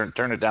he would turn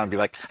it down and be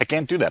like, I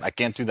can't do that. I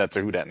can't do that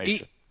to Who Dat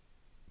Nation.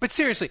 But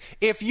seriously,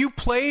 if you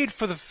played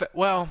for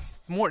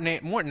Morten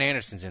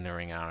Anderson's in the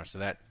Ring of Honor, so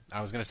that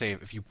I was going to say,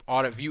 if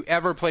you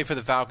ever play for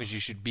the Falcons, you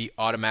should be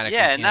automatically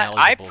ineligible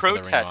I for the Ring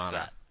of protest Honor.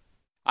 that.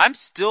 I'm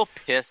still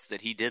pissed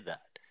that he did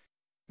that.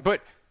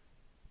 But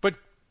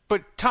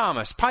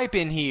Thomas, pipe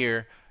in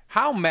here.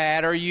 How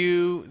mad are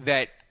you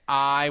that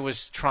I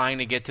was trying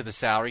to get to the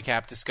salary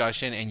cap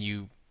discussion and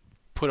you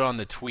put on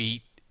the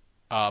tweet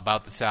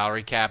about the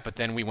salary cap, but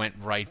then we went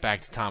right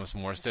back to Thomas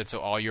Morstead, so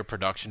all your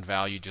production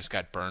value just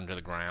got burned to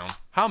the ground?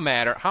 How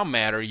mad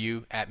are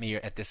you at me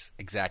at this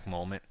exact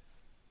moment?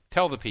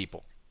 Tell the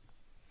people.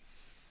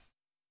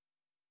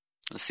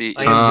 Let's see.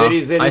 I am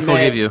very, very mad.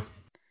 forgive you.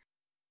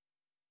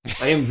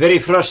 I am very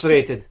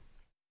frustrated.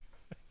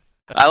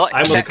 I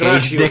will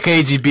crush you. The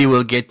KGB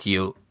will get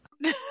you.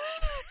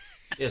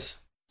 Yes.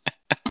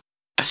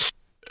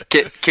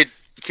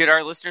 Could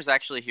our listeners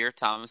actually hear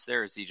Thomas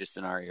there, or is he just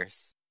in our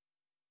ears?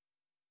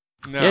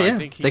 No, yeah. I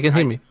think they can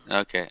hear me.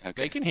 Okay.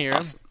 They can hear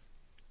awesome. him.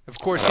 Of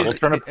course,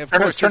 turn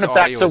it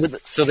back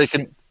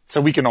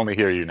so we can only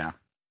hear you now.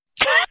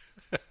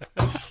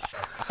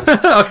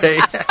 Okay.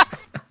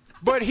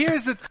 But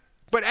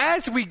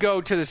as we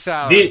go to the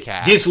salary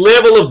cap, this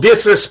level of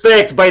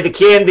disrespect by the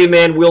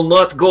Candyman will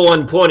not go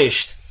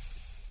unpunished.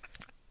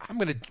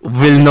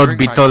 Will not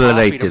be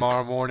tolerated.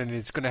 Tomorrow morning,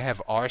 it's going to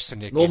have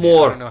arsenic. No in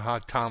more. I don't know how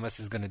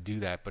Thomas is going to do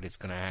that, but it's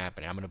going to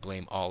happen. I'm going to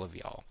blame all of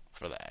y'all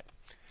for that.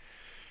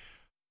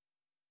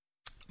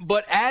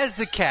 But as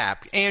the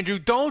cap, Andrew,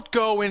 don't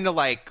go into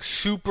like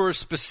super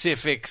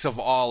specifics of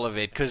all of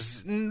it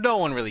because no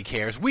one really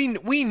cares. We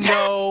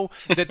know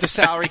that the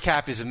salary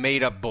cap is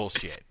made up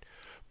bullshit.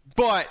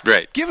 But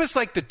give us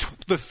like the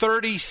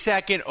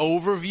 30-second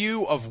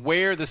overview of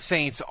where the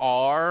Saints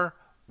are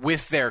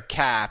with their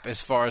cap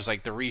as far as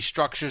like the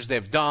restructures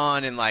they've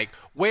done and like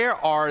where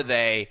are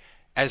they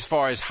as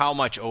far as how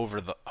much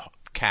over the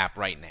cap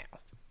right now?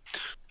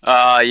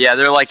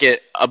 They're like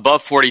at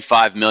above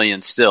 $45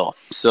 million still.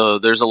 So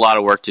there's a lot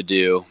of work to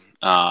do.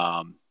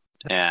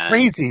 That's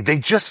crazy. They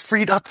just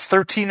freed up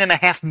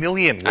 $13.5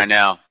 million. I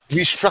know.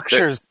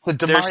 restructures to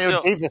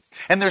DeMario Davis,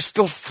 and they're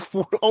still.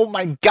 Oh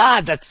my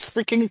God, that's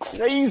freaking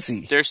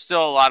crazy. There's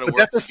still a lot of work.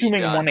 But that's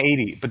assuming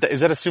 180. But is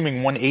that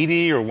assuming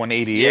 180 or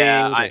 188?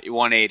 Yeah,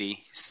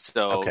 180.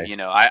 So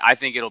I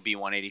think it'll be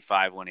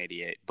 185,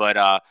 188.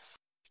 But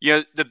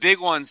the big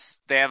ones,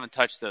 they haven't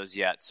touched those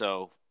yet.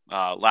 So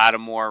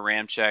Lattimore,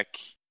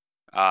 Ramczyk,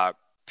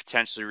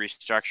 potentially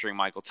restructuring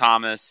Michael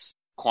Thomas,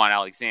 Quan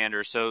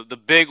Alexander. So the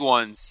big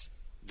ones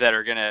that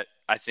are gonna,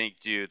 I think,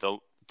 do the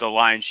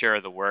lion's share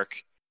of the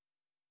work.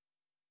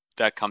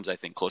 That comes, I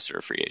think, closer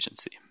to free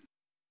agency.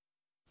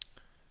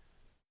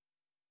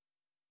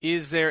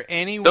 Is there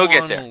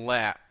anyone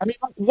left? I mean,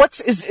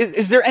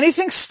 is there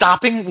anything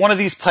stopping one of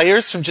these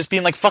players from just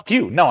being like, "Fuck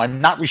you"? No,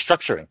 I'm not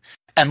restructuring,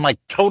 and like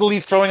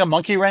totally throwing a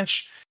monkey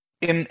wrench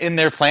in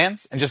their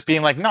plans, and just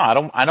being like, "No,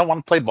 I don't want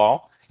to play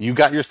ball. You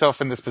got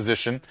yourself in this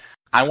position.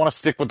 I want to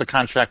stick with the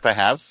contract I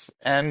have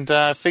and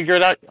figure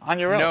it out on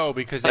your own." No,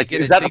 because they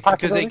get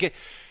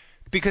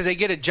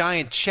a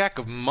giant check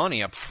of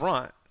money up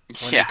front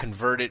when they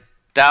convert it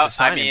to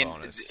signing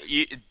bonus.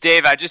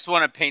 Dave, I just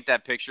want to paint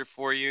that picture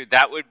for you.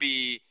 That would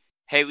be,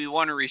 hey, we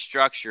want to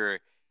restructure.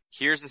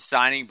 Here's a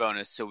signing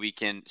bonus so we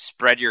can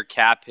spread your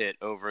cap hit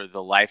over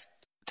the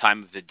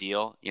lifetime of the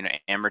deal,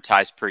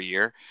 amortized per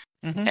year.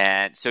 Mm-hmm.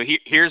 And so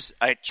here's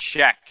a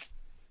check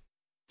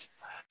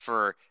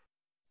for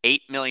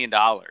 $8 million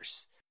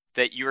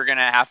that you're going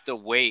to have to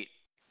wait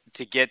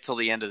to get till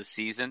the end of the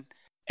season.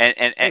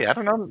 And hey, I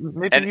don't know.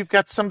 Maybe you've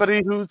got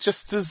somebody who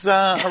just is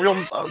got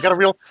a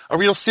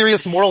real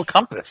serious moral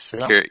compass.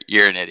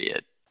 You're an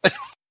idiot.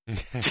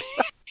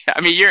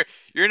 I mean,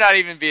 you're not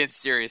even being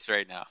serious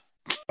right now.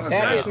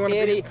 That is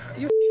idiot.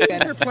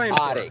 You're playing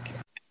idiotic.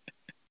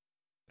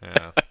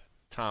 Yeah,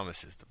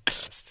 Thomas is the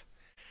best.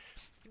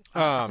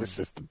 This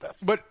is the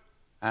best. But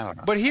I don't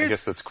know. But I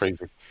guess that's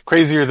crazy.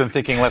 Crazier than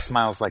thinking Les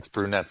Miles likes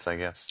brunettes, I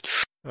guess.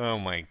 Oh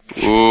my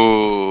God.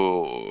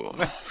 Ooh.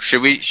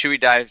 Should we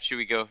dive? Should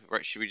we go?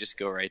 Should we just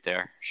go right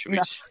there? Should we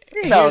just?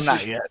 No,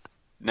 not yet.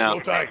 No.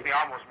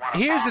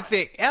 Here's the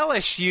thing,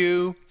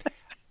 LSU.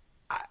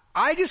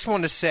 I just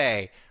want to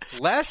say,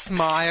 Les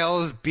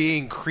Miles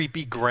being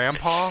creepy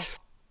grandpa.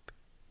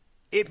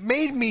 It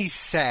made me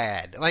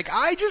sad. Like,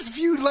 I just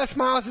viewed Les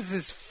Miles as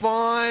this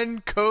fun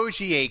coach.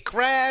 He ate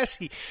grass.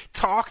 He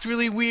talked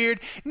really weird.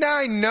 Now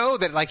I know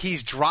that, like,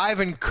 he's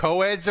driving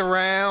co-eds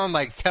around,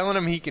 like, telling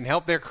them he can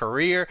help their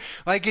career.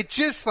 Like, it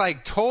just,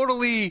 like,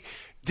 totally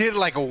did,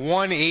 like, a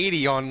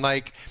 180 on,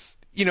 like,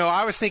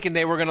 I was thinking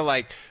they were going to,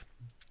 like,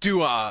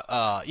 do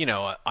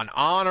an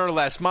honor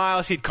Les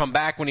Miles. He'd come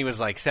back when he was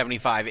like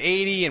 75,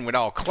 80 and would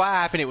all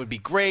clap and it would be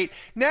great.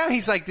 Now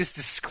he's like this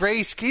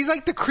disgrace. He's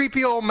like the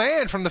creepy old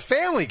man from the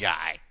Family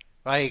Guy.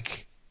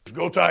 Like,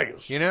 go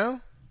Tigers.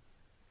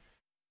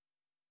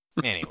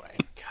 Anyway.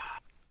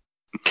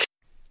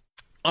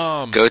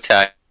 Go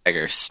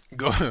Tigers.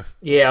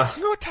 Yeah.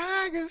 Go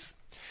Tigers.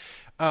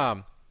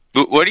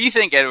 What do you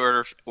think Ed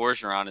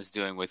Orgeron is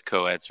doing with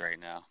co-eds right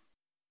now?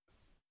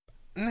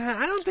 Nah,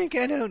 I don't think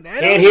I don't.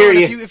 Can't hear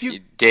you. If you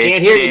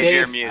can't hear you, Dave.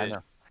 You're muted.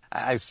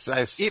 I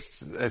said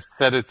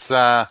it's.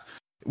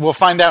 We'll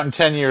find out in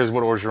 10 years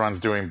what Orgeron's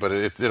doing, but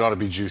it ought to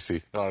be juicy.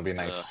 It ought to be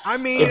nice. I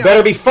mean, it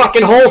better be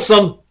fucking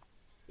wholesome.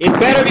 It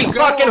better be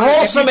fucking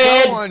wholesome,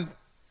 Ed.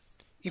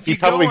 He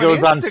probably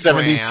goes on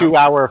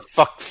 72-hour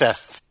fuck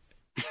fests.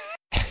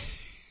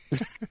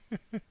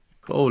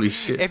 Holy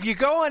shit! If you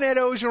go on Ed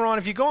Orgeron,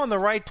 if you go on the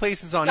right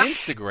places on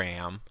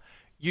Instagram.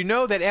 You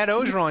know that Ed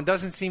Orgeron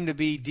doesn't seem to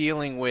be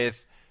dealing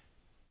with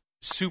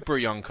super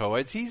young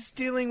co-eds. He's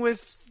dealing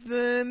with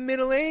the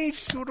middle-aged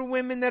sort of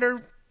women that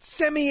are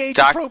semi-age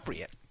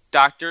appropriate.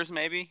 Doctors,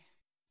 maybe?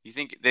 You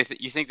think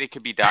they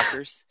could be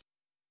doctors?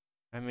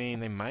 I mean,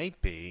 they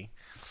might be.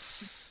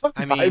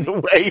 By the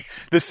way,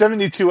 the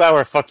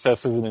 72-hour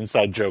fuckfest is an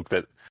inside joke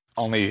that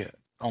only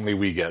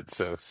we get.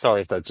 So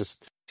sorry if that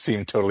just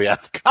seemed totally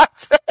out of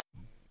context.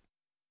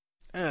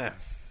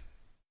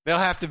 They'll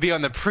have to be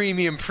on the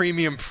premium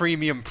Patreon.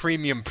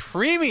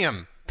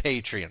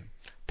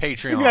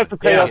 You have to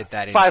pay us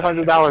 $500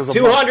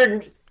 a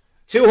month.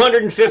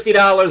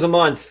 $250 a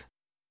month.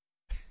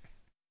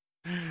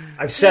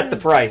 I've set the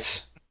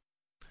price.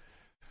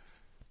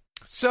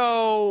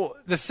 So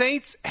the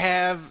Saints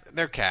have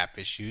their cap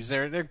issues.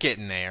 They're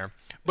getting there.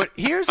 But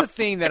here's the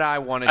thing that I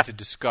wanted to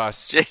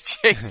discuss.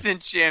 Jason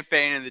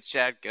Champagne in the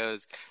chat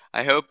goes,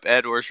 I hope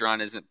Ed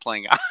Orgeron isn't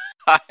playing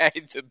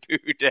Hide the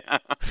Boo Down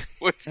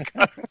with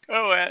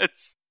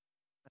co-eds.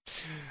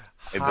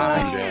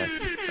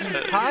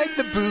 Hide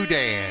the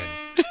Boudin.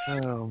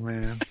 Oh,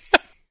 man.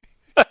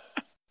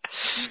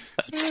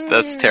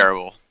 That's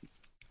terrible.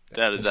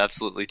 That is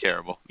absolutely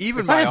terrible.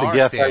 Even by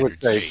our standards,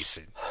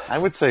 Jason. I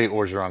would say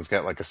Orgeron's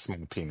got like a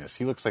small penis.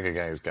 He looks like a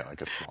guy who's got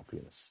like a small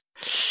penis.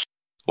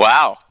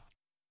 Wow.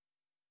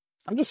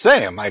 I'm just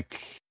saying,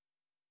 like,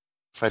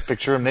 if I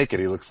picture him naked,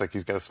 he looks like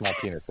he's got a small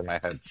penis in my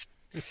head.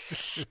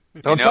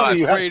 Don't tell me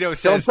you haven't tried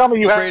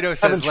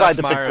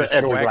to picture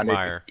Ed Orgeron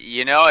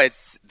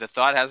naked. The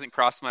thought hasn't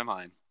crossed my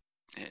mind.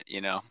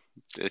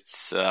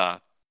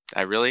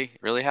 I really,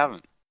 really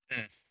haven't.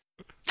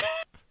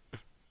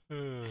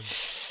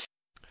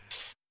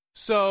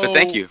 So, but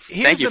thank you for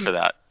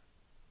that.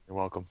 You're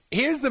welcome.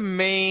 Here's the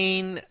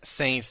main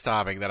Saints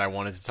topic that I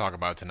wanted to talk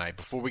about tonight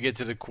before we get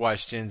to the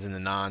questions and the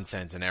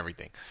nonsense and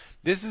everything.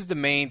 This is the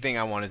main thing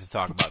I wanted to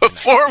talk about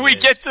before we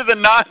get to the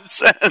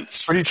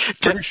nonsense. Pretty sure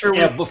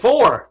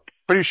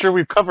Pretty sure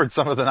we've covered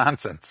some of the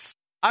nonsense.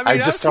 I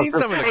mean, I've seen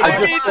some of the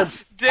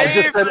comments.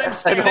 Dave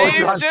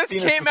just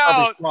came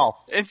out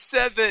and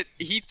said that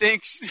he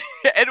thinks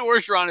Ed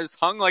Orgeron is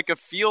hung like a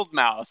field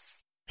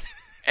mouse.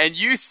 And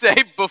you say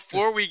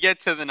before we get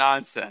to the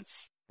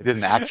nonsense. I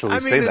didn't actually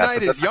say that. The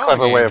night is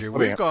young, Andrew.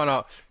 We've gone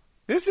off.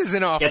 This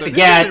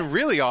isn't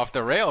really off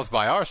the rails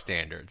by our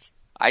standards.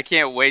 I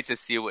can't wait to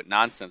see what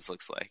nonsense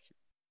looks like.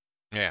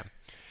 Yeah.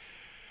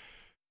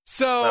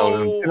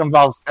 So it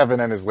involves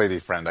Kevin and his lady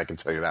friend. I can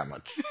tell you that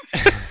much.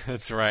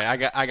 That's right.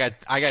 I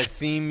got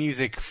theme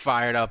music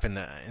fired up in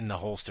the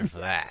holster for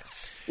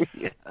that.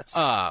 Yes.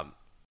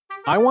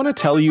 I want to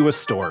tell you a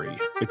story.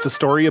 It's a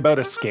story about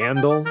a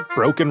scandal,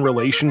 broken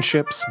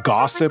relationships,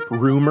 gossip,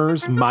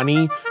 rumors,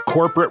 money,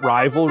 corporate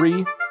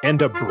rivalry,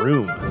 and a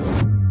broom.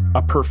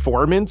 A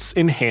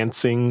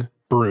performance-enhancing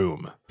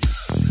broom.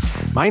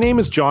 My name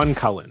is John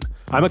Cullen.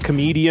 I'm a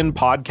comedian,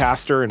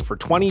 podcaster, and for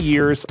 20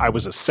 years, I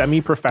was a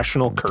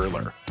semi-professional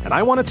curler. And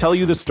I want to tell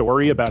you the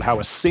story about how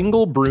a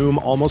single broom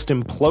almost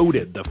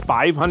imploded the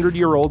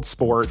 500-year-old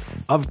sport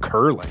of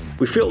curling.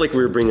 We felt like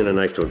we were bringing a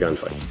knife to a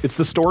gunfight. It's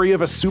the story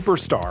of a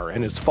superstar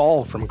and his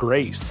fall from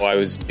grace. Well, I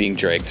was being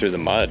dragged through the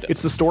mud.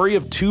 It's the story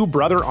of two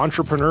brother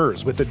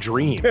entrepreneurs with a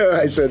dream.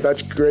 I said,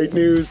 that's great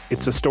news.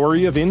 It's a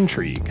story of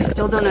intrigue. I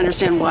still don't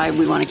understand why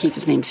we want to keep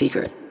his name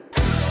secret.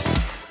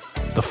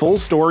 The full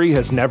story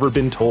has never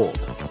been told,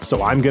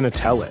 so I'm going to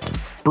tell it.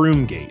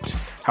 Broomgate,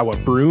 how a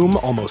broom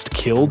almost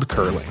killed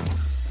curling.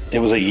 It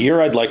was a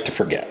year I'd like to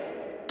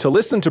forget. To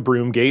listen to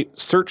Broomgate,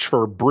 search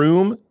for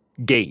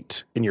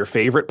Broomgate in your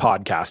favorite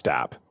podcast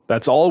app.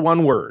 That's all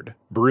one word,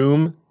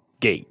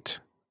 Broomgate.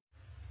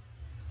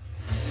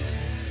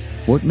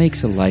 What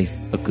makes a life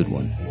a good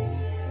one?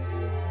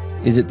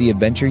 Is it the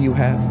adventure you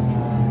have?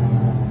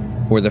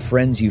 Or the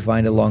friends you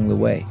find along the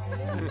way?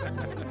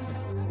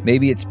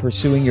 Maybe it's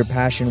pursuing your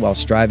passion while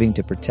striving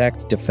to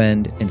protect,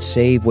 defend, and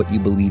save what you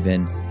believe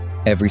in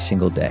every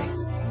single day.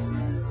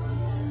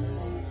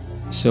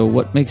 So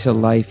what makes a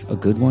life a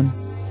good one?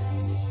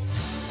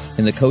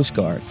 In the Coast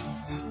Guard,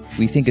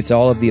 we think it's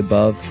all of the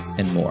above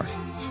and more.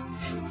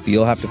 But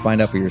you'll have to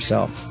find out for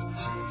yourself.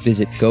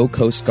 Visit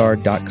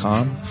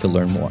gocoastguard.com to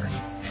learn more.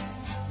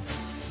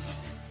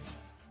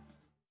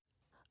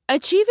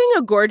 Achieving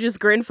a gorgeous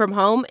grin from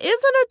home isn't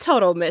a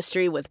total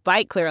mystery with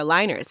Byte Clear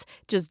aligners.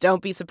 Just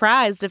don't be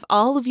surprised if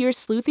all of your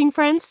sleuthing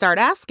friends start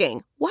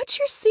asking, "What's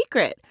your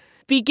secret?"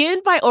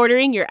 Begin by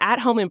ordering your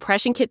at-home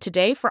impression kit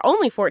today for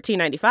only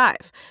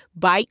 $14.95.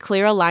 Byte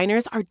Clear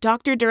aligners are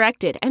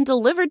doctor-directed and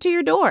delivered to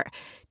your door.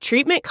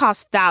 Treatment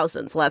costs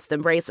thousands less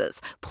than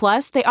braces.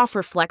 Plus, they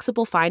offer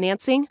flexible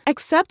financing,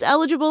 accept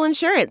eligible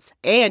insurance,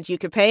 and you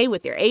can pay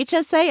with your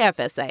HSA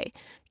FSA.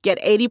 Get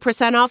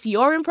 80% off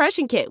your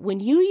impression kit when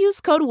you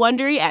use code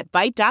WONDERY at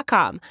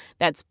Byte.com.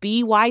 That's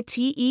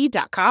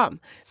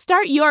BYTE.com.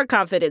 Start your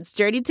confidence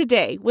journey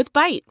today with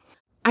Byte.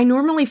 I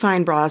normally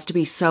find bras to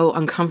be so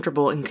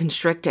uncomfortable and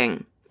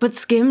constricting, but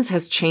Skims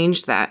has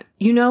changed that.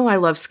 You know I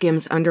love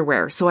Skims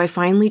underwear, so I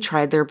finally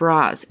tried their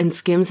bras, and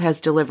Skims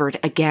has delivered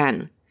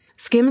again.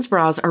 Skims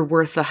bras are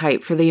worth the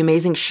hype for the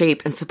amazing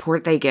shape and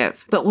support they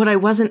give, but what I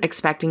wasn't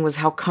expecting was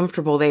how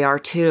comfortable they are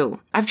too.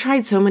 I've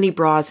tried so many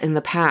bras in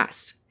the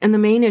past, and the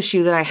main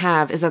issue that I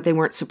have is that they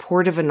weren't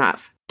supportive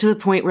enough, to the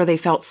point where they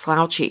felt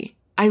slouchy.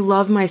 I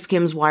love my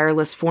Skims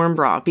wireless form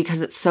bra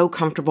because it's so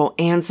comfortable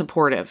and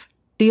supportive.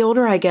 The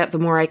older I get, the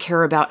more I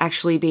care about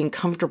actually being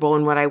comfortable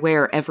in what I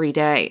wear every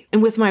day.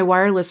 And with my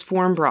wireless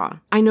form bra,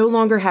 I no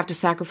longer have to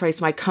sacrifice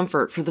my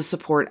comfort for the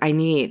support I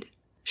need.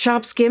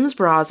 Shop Skims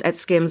bras at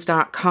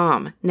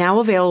skims.com, now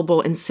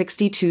available in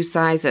 62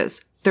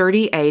 sizes,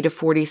 30A to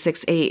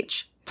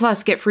 46H.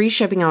 Plus, get free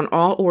shipping on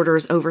all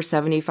orders over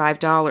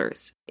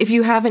 $75. If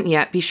you haven't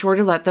yet, be sure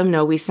to let them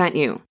know we sent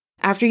you.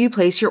 After you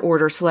place your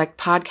order, select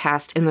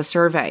podcast in the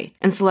survey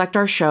and select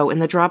our show in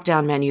the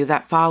drop-down menu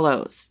that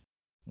follows.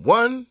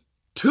 1,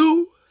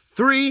 2,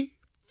 3,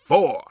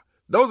 4.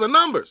 Those are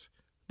numbers,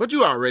 but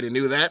you already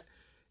knew that.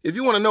 If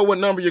you want to know what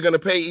number you're going to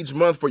pay each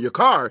month for your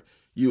car,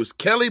 use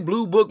Kelley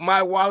Blue Book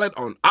My Wallet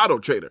on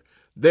AutoTrader.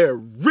 They're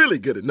really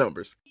good at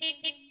numbers.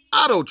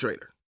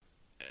 AutoTrader.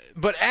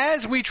 But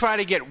as we try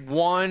to get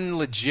one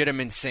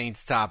legitimate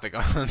Saints topic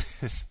on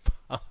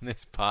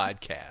this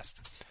podcast,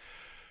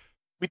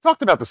 we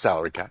talked about the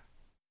salary cap.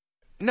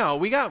 No,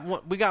 we got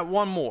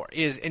one more.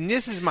 And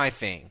this is my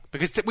thing,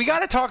 because we got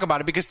to talk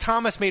about it, because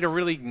Thomas made a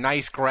really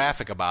nice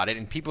graphic about it,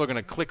 and people are going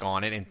to click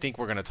on it and think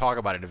we're going to talk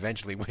about it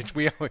eventually. Which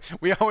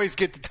we always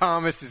get to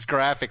Thomas's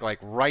graphic like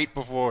right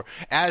before,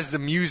 as the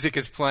music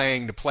is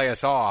playing to play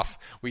us off.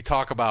 We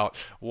talk about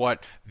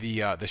what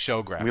the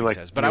show graphic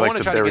says, but I want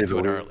to try to get to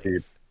it early.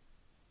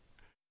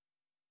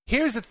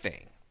 Here's the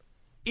thing.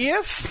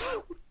 If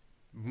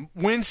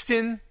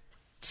Winston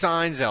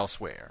signs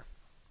elsewhere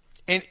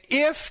And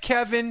if,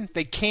 Kevin,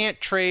 they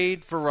can't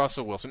trade for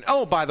Russell Wilson.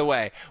 Oh, by the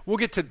way, we'll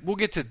get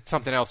to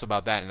something else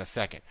about that in a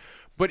second.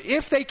 But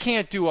if they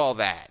can't do all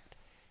that,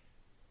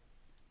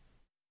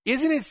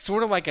 isn't it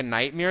sort of like a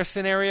nightmare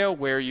scenario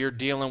where you're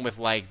dealing with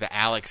like the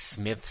Alex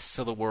Smiths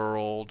of the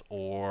world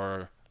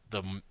or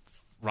the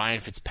Ryan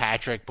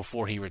Fitzpatrick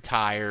before he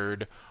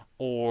retired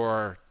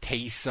or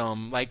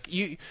Taysom? Like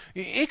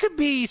it could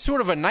be sort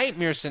of a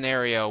nightmare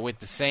scenario with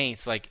the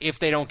Saints. Like if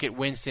they don't get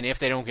Winston, if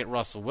they don't get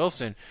Russell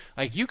Wilson,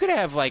 like you could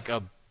have like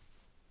a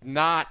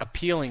not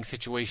appealing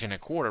situation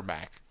at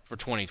quarterback for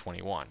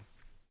 2021.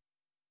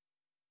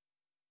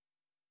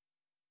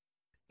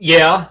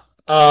 Yeah.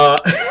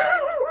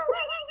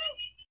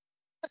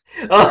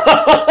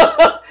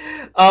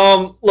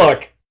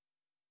 Look,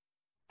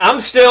 I'm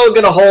still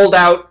gonna hold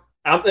out.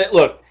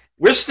 Look,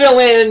 we're still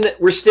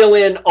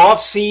in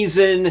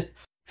off-season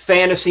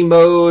fantasy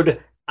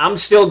mode. I'm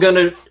still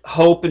gonna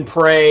hope and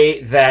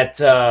pray that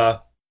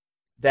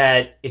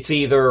that it's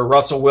either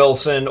Russell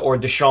Wilson or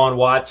Deshaun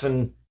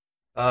Watson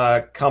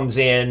comes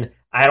in.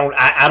 I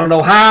don't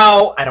know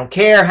how. I don't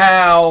care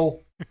how.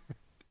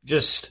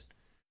 Just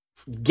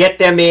get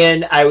them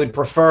in. I would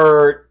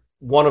prefer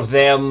one of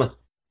them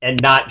and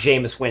not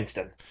Jameis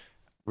Winston.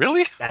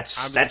 Really?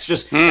 That's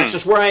just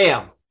where I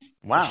am.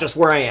 Wow. That's just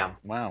where I am.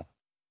 Wow.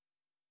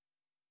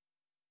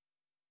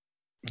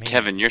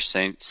 Kevin, your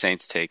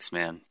Saints takes,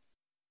 man.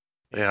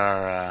 They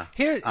are.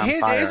 Here's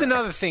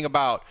another thing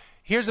about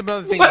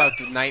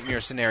the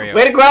nightmare scenario.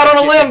 Way to go out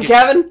on a limb,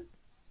 Kevin.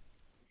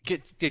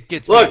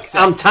 Look,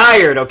 I'm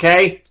tired.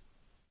 Okay.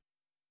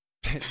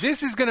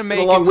 This is going to make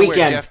it to where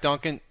Jeff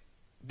Duncan.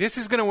 This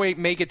is going to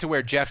make it to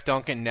where Jeff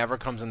Duncan never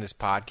comes on this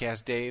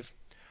podcast, Dave.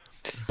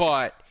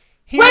 But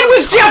when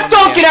was Jeff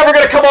Duncan ever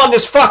going to come on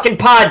this fucking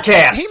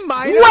podcast? He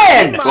might.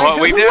 When? Well,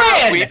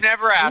 we've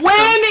never asked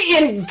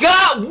him.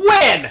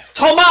 When?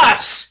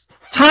 Tomas,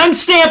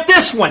 timestamp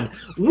this one.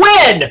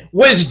 When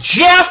was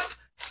Jeff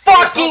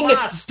fucking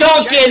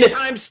Duncan?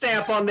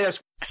 Timestamp on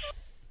this.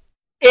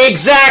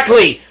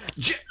 Exactly.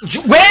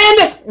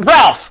 When,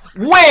 Ralph?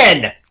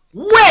 When?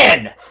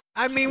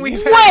 I mean, when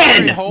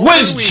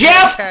was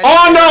Jeff?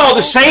 Oh no,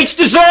 the Saints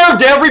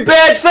deserved every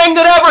bad thing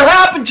that ever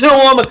happened to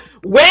them.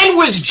 When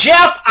was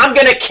Jeff? I'm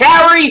gonna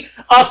carry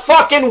a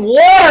fucking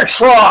water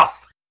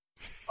trough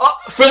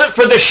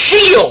for the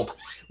shield.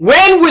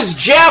 When was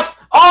Jeff?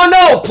 Oh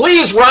no,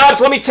 please, Rod,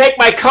 let me take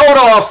my coat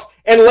off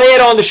and lay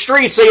it on the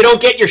street so you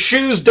don't get your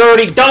shoes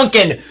dirty,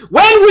 Duncan.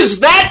 When was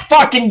that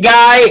fucking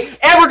guy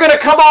ever gonna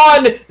come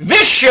on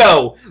this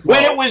show?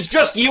 When it was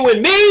just you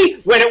and me?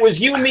 When it was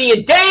you, me,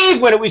 and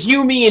Dave? When it was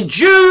you, me, and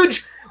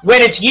Juge?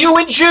 When it's you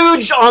and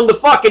Juge on the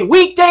fucking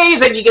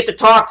weekdays and you get to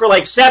talk for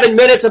like 7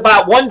 minutes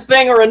about one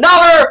thing or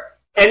another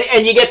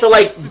and you get to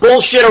like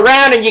bullshit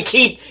around and you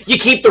keep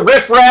the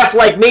riffraff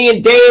like me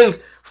and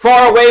Dave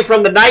far away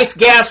from the nice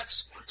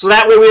guests so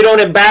that way we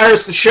don't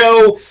embarrass the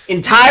show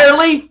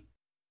entirely?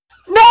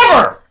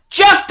 Never!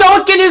 Jeff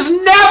Duncan is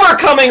never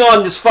coming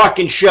on this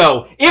fucking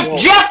show.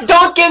 If Jeff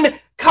Duncan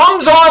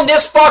comes on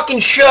this fucking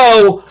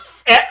show,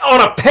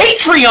 on a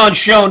Patreon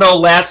show no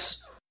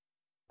less,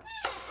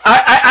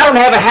 I don't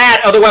have a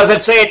hat, otherwise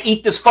I'd say I'd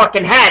eat this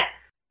fucking hat,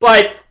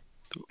 but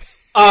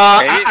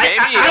I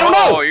don't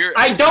know.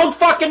 I don't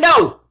fucking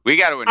know. We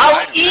got to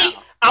invite him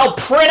now. I'll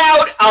print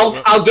out,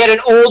 I'll get an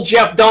old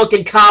Jeff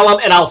Duncan column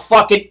and I'll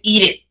fucking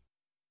eat it.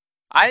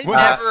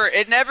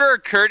 It never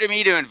occurred to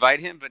me to invite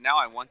him, but now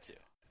I want to.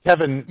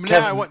 Kevin.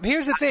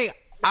 Here's the thing.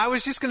 I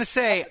was just going to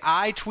say,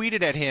 I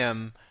tweeted at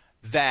him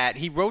that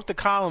he wrote the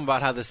column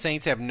about how the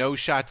Saints have no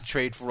shot to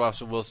trade for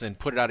Russell Wilson.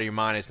 Put it out of your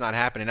mind. It's not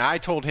happening. And I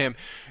told him,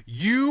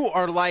 you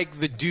are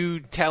like the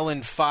dude telling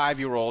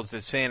 5-year-olds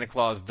that Santa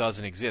Claus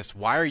doesn't exist.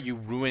 Why are you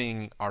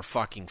ruining our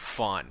fucking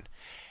fun?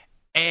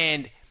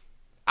 And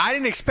I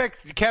didn't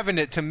expect Kevin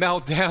to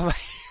melt down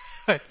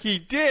like he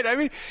did. I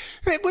mean,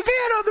 we've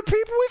had other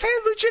people. We've had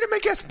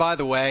legitimate guests. By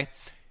the way,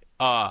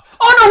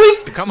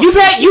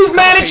 you've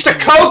managed to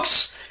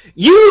coax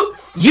you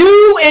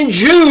and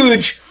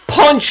Juge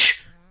punch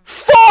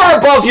far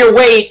above your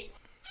weight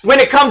when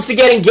it comes to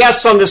getting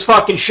guests on this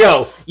fucking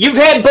show. You've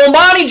had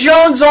Bomani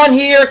Jones on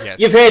here. Yes.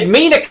 You've had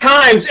Mina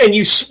Kimes, and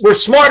you were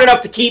smart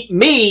enough to keep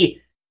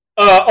me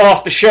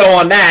off the show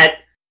on that.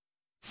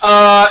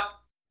 And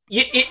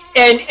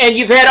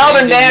you've had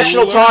other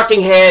national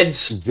talking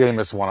heads.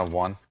 Jameis 1 of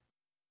 1.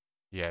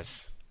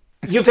 Yes.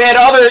 You've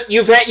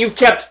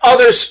kept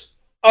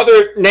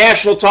other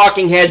national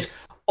talking heads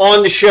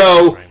on the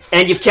show,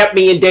 and you've kept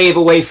me and Dave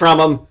away from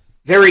them.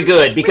 Very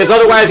good, because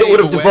otherwise it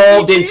would have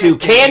devolved into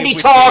candy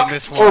talk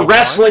or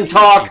wrestling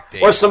talk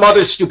or some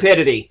other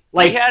stupidity.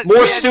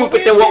 More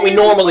stupid than what we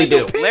normally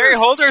do. Larry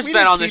Holder's been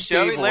on the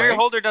show. Larry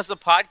Holder does a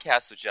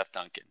podcast with Jeff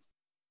Duncan.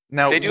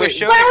 Now, they do a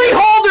show. Larry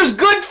Holder's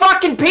good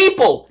fucking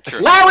people. True.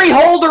 Larry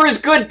Holder is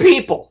good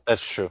people.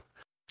 That's true.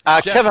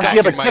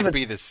 Kevin might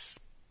be this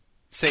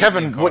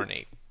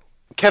incarnate.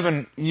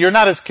 Kevin, you're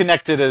not as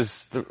connected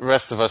as the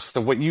rest of us,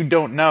 so what you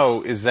don't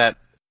know is that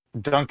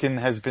Duncan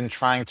has been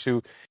trying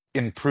to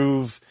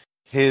improve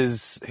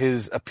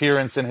his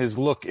appearance and his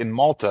look in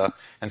Malta,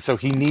 and so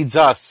he needs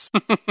us.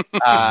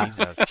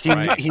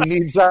 He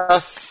needs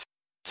us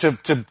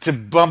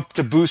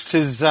to boost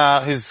his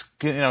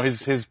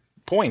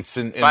points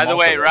in By the Malta.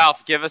 way,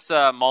 Ralph, give us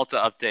a Malta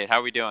update. How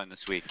are we doing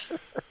this week?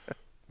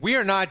 We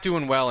are not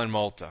doing well in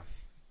Malta.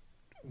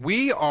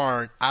 We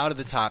are out of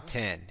the top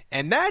 10.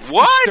 And that's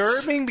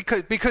disturbing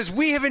because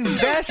we have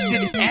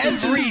invested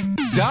every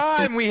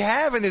dime we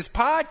have in this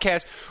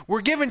podcast.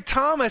 We're giving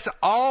Thomas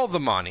all the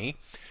money.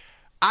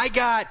 I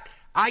got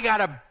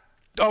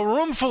a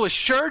room full of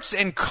shirts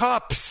and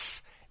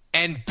cups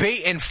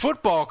and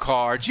football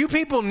cards. You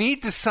people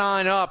need to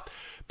sign up,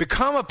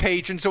 become a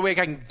patron so I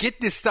can get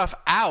this stuff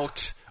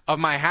out of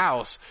my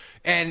house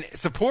and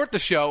support the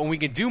show, and we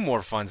can do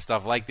more fun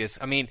stuff like this.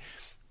 I mean,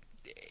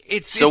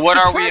 it's what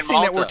depressing are we in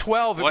Malta? that we're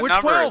 12. What we're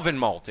number 12 in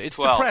Malta. It's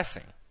 12.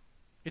 depressing.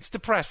 It's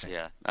depressing.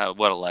 Yeah,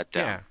 what a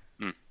letdown.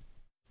 Yeah.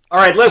 All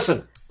right,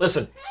 listen.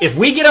 If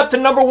we get up to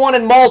number 1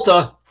 in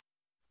Malta,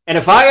 and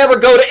if I ever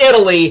go to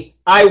Italy,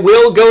 I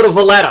will go to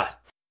Valletta.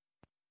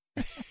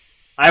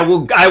 I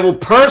will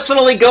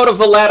personally go to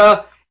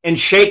Valletta and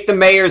shake the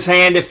mayor's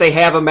hand if they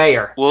have a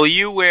mayor. Will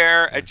you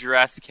wear a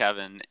dress,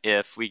 Kevin,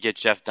 if we get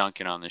Jeff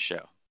Duncan on the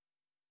show?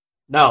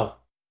 No.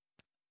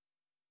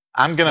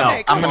 I'm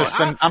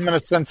gonna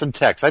send some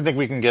texts. I think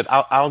we can get.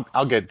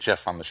 I'll get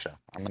Jeff on the show.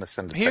 I'm gonna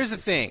send. Here's the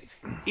thing: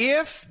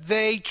 if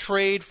they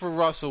trade for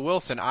Russell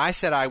Wilson, I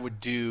said I would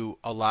do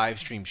a live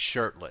stream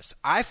shirtless.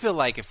 I feel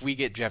like if we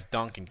get Jeff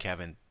Duncan,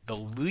 Kevin, the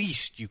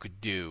least you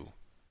could do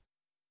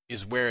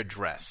is wear a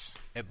dress.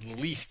 At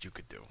least you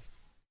could do.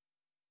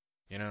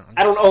 You know,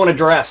 I don't own a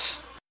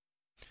dress.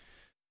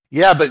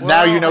 Yeah, but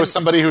now you know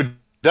somebody who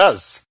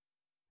does.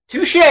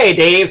 Touche,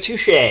 Dave.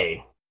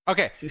 Touche.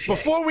 Okay,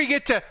 before we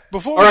get to...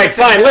 All right,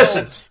 fine,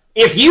 listen.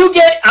 If you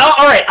get...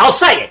 All right, I'll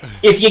say it.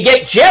 If you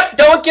get Jeff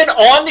Duncan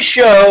on the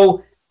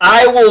show,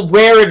 I will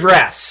wear a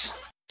dress.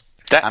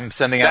 I'm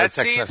sending out a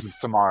text message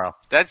tomorrow.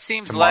 That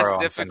seems less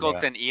difficult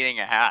than eating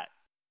a hat.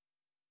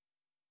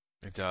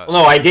 It does.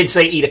 Well, no, I did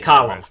say eat a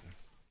column.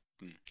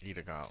 Eat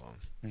a column.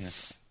 Yeah.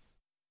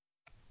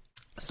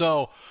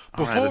 So,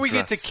 before we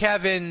get to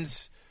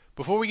Kevin's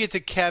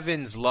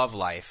love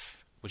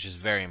life, which is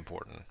very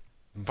important,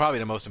 probably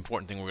the most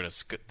important thing we're going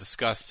to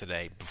discuss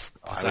today,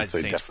 besides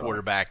Saints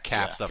quarterback,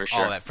 cap stuff,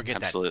 all that.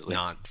 Forget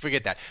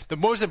that. The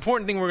most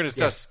important thing we're going to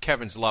discuss is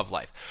Kevin's love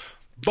life.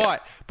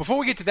 But before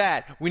we get to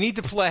that, we need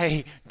to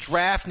play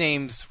draft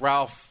names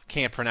Ralph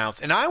can't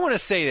pronounce. And I want to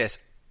say this.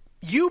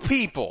 You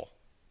people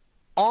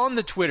on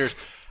the Twitters,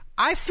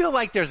 I feel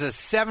like there's a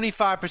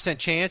 75%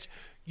 chance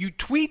you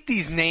tweet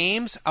these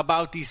names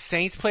about these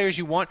Saints players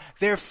you want.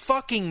 They're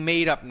fucking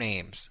made-up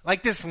names.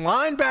 Like this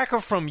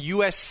linebacker from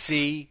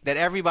USC that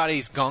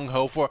everybody's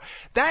gung-ho for.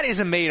 That is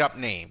a made-up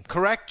name.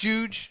 Correct,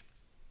 Juge?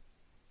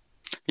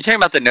 You talking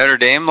about the Notre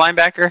Dame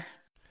linebacker?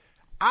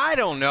 I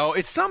don't know.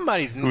 It's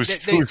somebody's...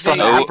 Who's from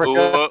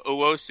Africa?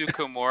 Uwosu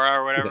Komora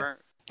or whatever?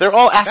 They're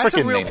all African That's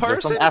a real names.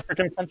 person? They're from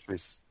African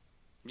countries.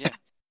 Yeah.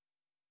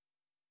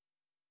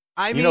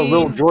 I mean...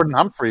 Little Jordan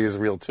Humphrey is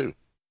real, too.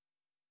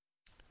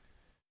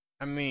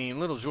 I mean,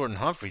 little Jordan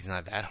Humphrey's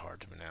not that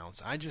hard to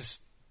pronounce. I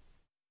just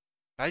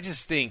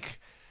think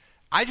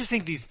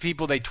these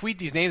people, they tweet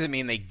these names at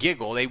me and they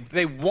giggle.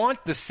 They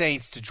want the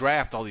Saints to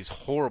draft all these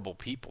horrible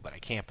people that I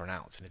can't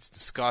pronounce, and it's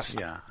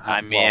disgusting. Yeah,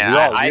 I mean,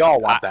 we all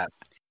want that.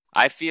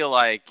 I feel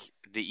like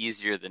the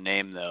easier the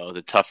name, though,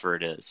 the tougher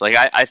it is. Like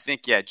I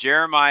think,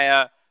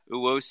 Jeremiah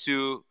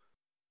Uwosu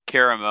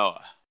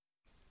Karamoa.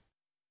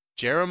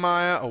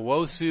 Jeremiah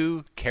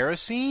Uwosu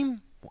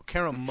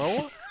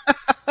Karamoa?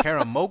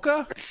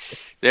 Karamoka?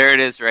 There it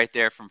is right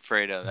there from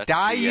Fredo. That's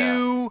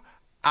Dayu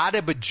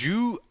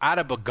Adabagumbo?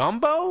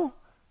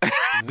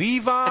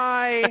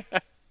 Levi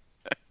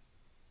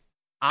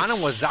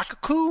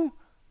Anawazakaku?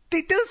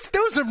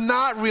 Those are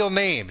not real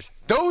names.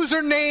 Those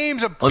are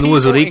names of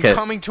people in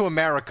Coming to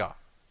America.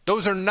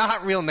 Those are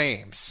not real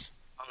names.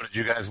 Oh, did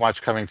you guys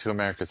watch Coming to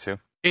America too?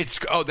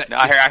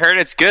 I heard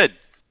it's good.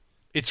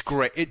 It's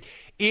great.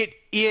 It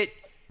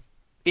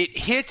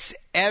hits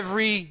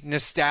every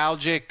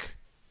nostalgic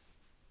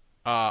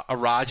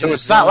erogenous. So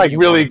it's not like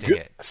really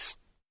good.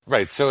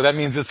 Right. So that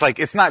means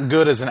it's not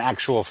good as an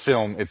actual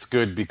film. It's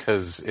good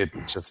because it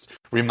just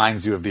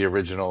reminds you of the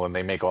original, and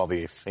they make all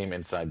the same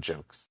inside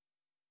jokes.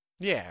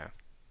 Yeah,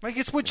 like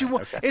it's what you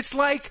want. Okay. It's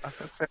like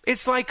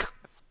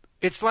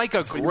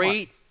a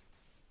great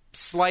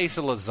slice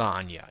of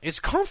lasagna.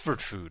 It's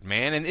comfort food,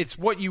 man, and it's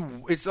what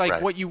you. It's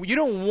like what you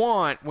don't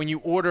want when you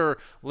order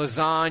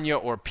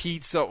lasagna or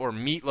pizza or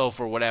meatloaf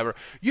or whatever.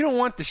 You don't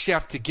want the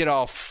chef to get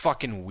all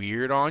fucking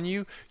weird on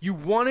you. You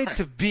want it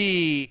to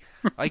be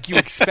like you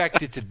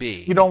expect it to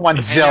be. You don't want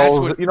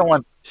gels. You don't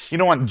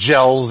want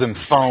gels and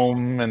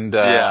foam and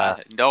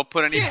Don't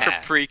put any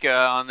paprika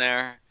on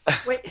there.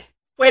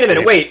 Wait a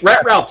minute. Wait,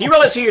 Ralph, do you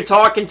realize who you're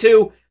talking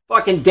to?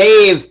 Fucking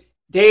Dave.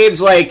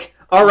 Dave's like,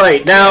 all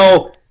right,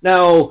 now,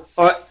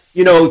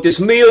 this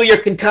meal you're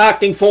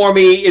concocting for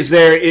me, is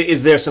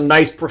there some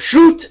nice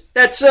prosciutto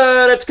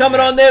that's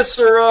coming on this,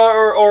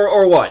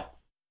 or what?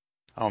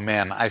 Oh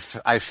man, I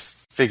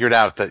figured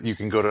out that you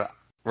can go to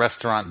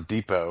Restaurant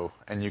Depot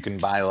and you can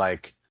buy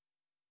like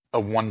a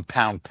 1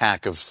 pound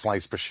pack of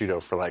sliced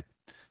prosciutto for like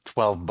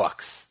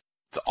 $12.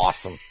 It's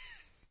awesome.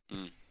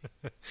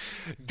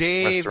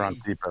 Dave,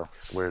 Restaurant Depot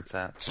is where it's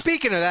at.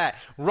 Speaking of that,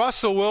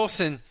 Russell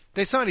Wilson,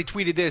 somebody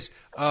tweeted this,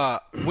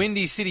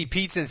 Windy City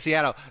Pizza in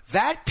Seattle.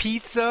 That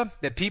pizza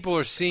that people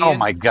are seeing. Oh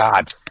my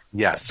God.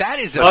 Yes. That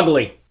is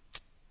ugly.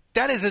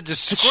 That is a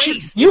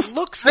disgrace. They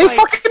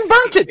fucking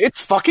burnt it.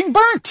 It's fucking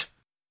burnt.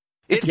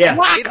 It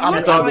black. It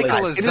looks ugly. like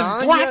a It is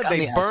black lasagna.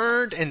 They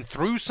burned and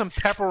threw some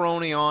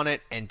pepperoni on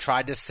it and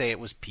tried to say it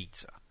was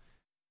pizza.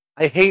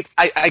 I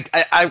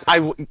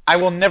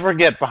will never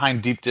get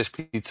behind deep dish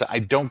pizza. I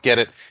don't get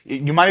it.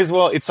 You might as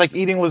well. It's like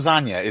eating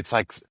lasagna. It's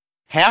like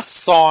half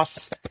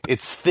sauce.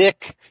 It's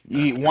thick.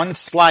 You eat one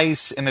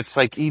slice, and it's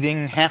like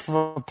eating half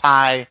of a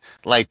pie.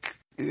 Like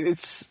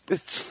it's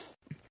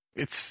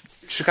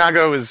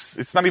Chicago is.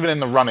 It's not even in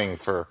the running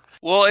for.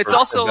 Well, it's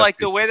also like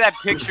the way that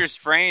picture's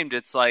framed.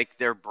 It's like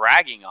they're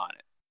bragging on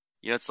it.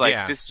 You know, it's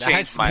like this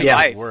changed my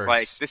life. Worse.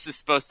 Like this is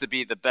supposed to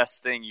be the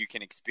best thing you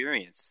can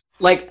experience.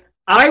 Like,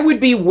 I would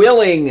be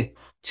willing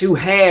to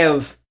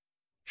have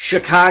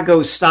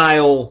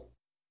Chicago-style,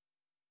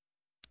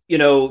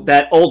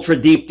 that ultra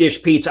deep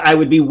dish pizza. I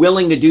would be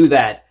willing to do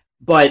that.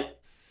 But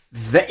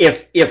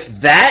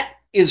if that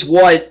is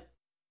what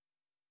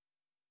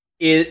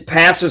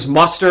passes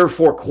muster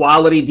for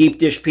quality deep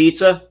dish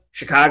pizza,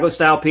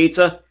 Chicago-style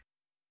pizza,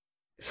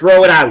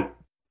 throw it out.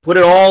 Put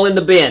it all in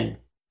the bin.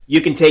 You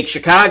can take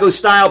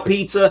Chicago-style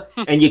pizza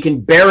and you can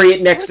bury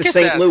it next to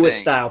St.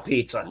 Louis-style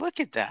pizza.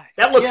 Look at that.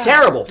 That looks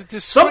terrible.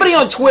 Somebody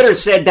on Twitter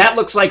said that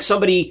looks like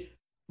somebody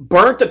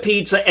burnt a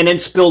pizza and then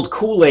spilled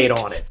Kool-Aid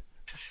on it.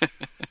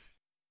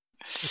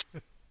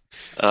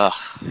 Ugh,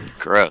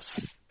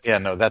 gross. Yeah,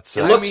 no, that's.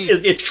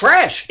 It's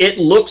trash. It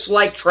looks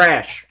like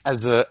trash.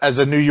 As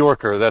a New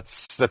Yorker,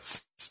 that's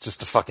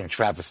just a fucking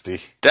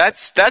travesty.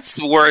 That's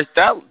worse.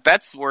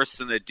 That's worse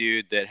than the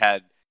dude that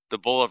had the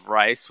bowl of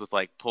rice with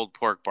like pulled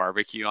pork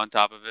barbecue on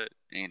top of it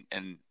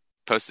and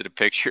posted a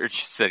picture that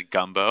just said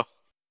gumbo.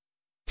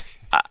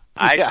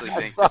 I actually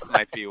think this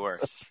might be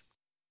worse.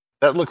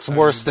 That looks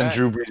worse than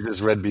Drew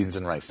Brees' red beans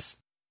and rice.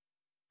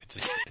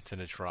 It's an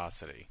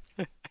atrocity.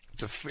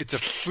 It's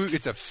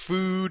a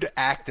food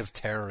act of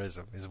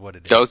terrorism, is what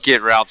it is. Don't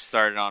get Ralph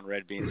started on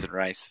red beans and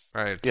rice.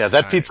 Right. Yeah,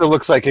 that pizza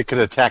looks like it could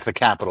attack the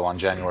Capitol on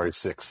January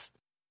 6th.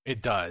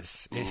 It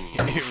does. It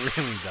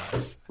really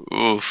does.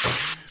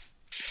 Oof.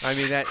 I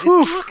mean,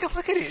 look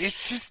at it.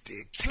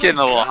 It's getting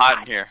a little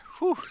hot in here.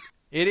 Whew.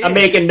 I'm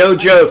making no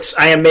jokes.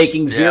 I am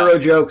making zero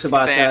jokes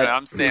about that.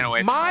 I'm staying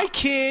away from my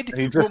kid.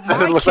 He just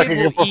said it looked like he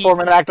could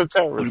perform an act of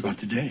terrorism. What about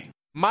today?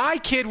 My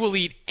kid will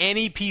eat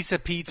any piece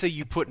of pizza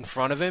you put in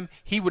front of him.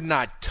 He would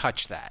not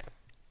touch that.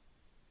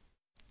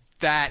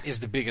 That is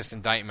the biggest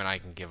indictment I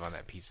can give on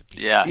that piece of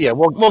pizza. Yeah. Yeah.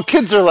 Well,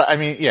 kids are. I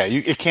mean, yeah.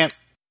 You can't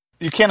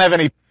have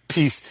any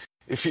piece.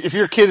 If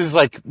your kid is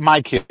like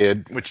my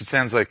kid, which it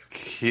sounds like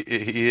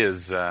he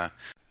is,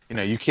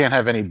 you can't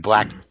have any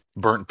black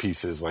burnt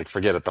pieces. Like,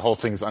 forget it. The whole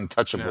thing's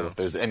untouchable. No. If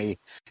there's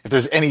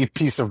any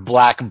piece of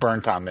black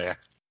burnt on there,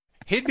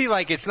 he'd be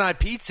like, "It's not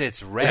pizza.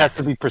 It's red. It has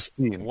to be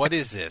pristine. What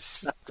is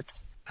this?"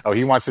 Oh,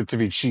 he wants it to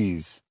be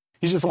cheese.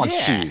 He just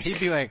wants cheese.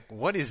 He'd be like,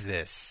 "What is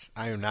this?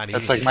 I am not eating."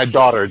 That's like my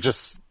daughter.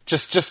 Just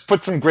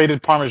put some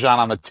grated Parmesan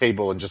on the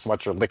table and just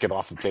watch her lick it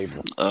off the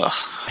table. Ugh.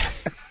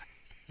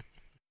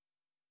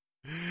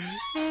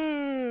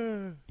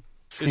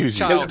 Excuse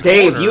you.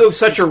 Dave, you have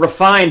such a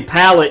refined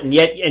palate, and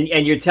yet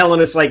and you're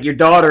telling us like your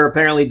daughter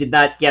apparently did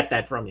not get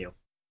that from you.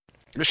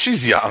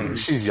 She's young.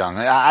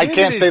 I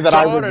can't say that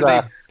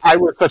I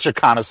was such a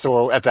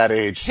connoisseur at that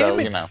age.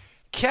 So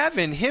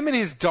Kevin, him and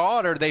his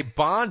daughter, they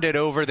bonded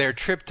over their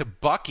trip to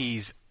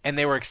Buc-ee's, and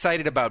they were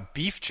excited about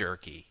beef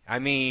jerky. I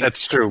mean,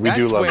 that's true. We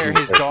do love where beef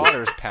his jerky.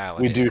 daughter's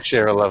palate. We do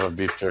share a love of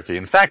beef jerky.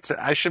 In fact,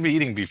 I should be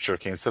eating beef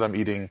jerky instead. I'm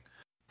eating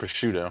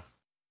prosciutto.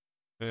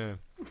 Yeah.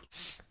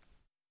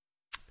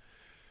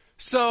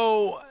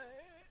 So,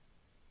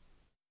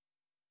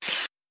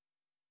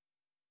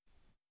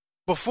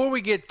 before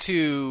we get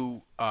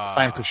to... I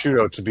find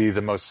prosciutto to be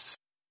the most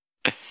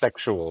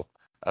sexual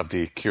of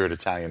the cured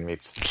Italian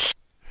meats.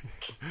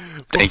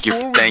 Thank you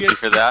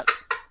for that.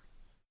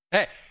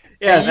 Hey,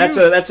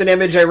 that's an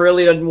image I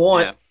really didn't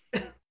want.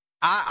 Yeah.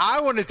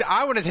 I want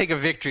to take a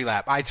victory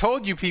lap. I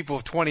told you people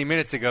 20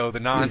 minutes ago the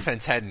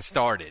nonsense hadn't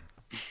started,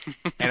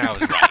 and I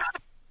was right.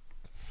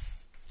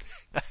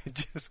 I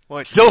just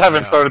want Still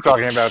haven't started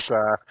talking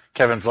about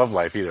Kevin's love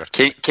life either.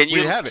 Can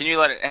you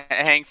let it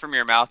hang from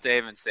your mouth,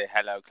 Dave, and say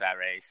hello,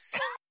 Clarice?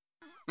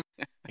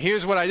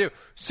 Here's what I do.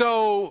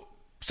 So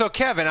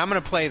Kevin, I'm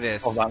going to play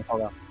this. Hold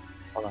on.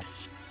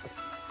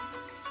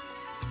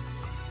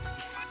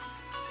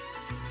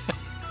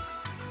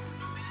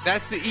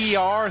 That's the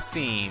ER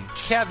theme.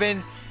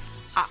 Kevin,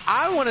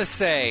 I want to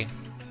say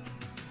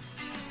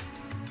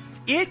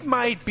it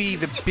might be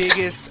the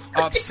biggest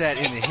upset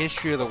in the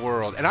history of the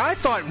world. And I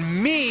thought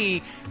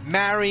me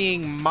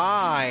marrying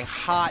my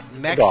hot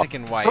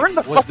Mexican wife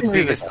was the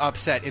biggest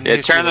upset in the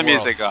history of the world. Turn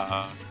the music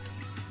off.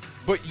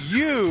 But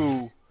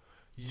you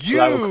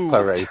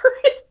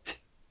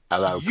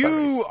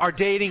are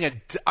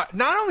dating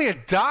not only a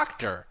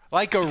doctor,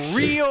 like a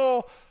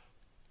real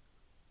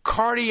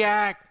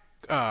cardiac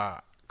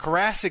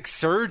thoracic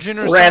surgeon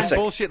or some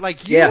bullshit.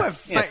 Like you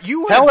have.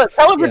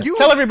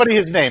 Tell everybody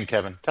his name,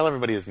 Kevin. Tell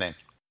everybody his name.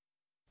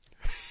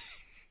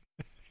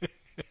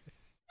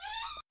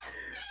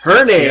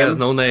 Her name. She has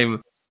no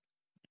name.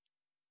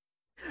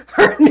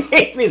 Her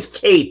name is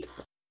Kate.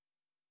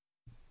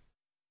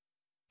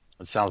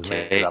 It sounds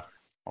made up.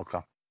 Okay.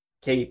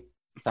 Kate.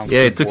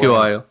 It took you a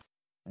while.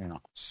 Yeah.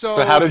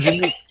 So how did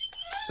you meet?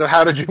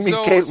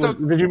 Kate?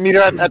 Did you meet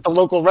her at the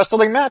local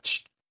wrestling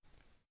match?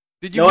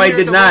 Did you meet her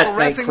at the local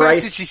wrestling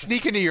match? Did she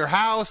sneak into your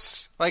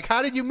house? Like,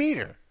 how did you meet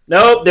her?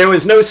 No, there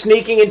was no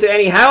sneaking into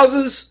any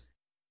houses.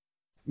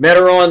 Met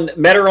her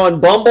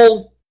on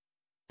Bumble.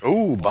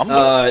 Ooh,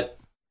 Bumble.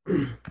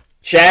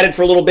 Chatted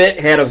for a little bit.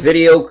 Had a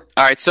video. All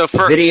right, so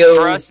for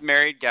us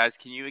married guys,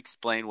 can you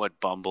explain what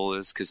Bumble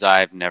is? Because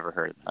I've never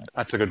heard of that.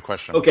 That's a good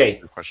question. Okay.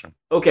 Good question.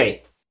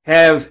 Okay.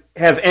 Have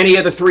any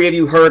of the three of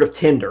you heard of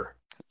Tinder?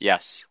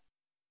 Yes.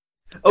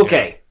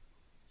 Okay.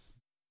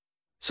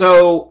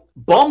 So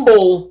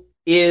Bumble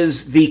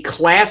is the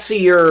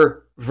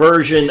classier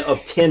version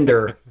of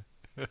Tinder.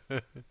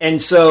 And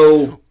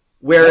so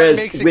whereas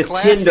with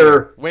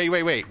Tinder...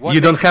 Wait.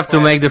 You don't have to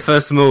make the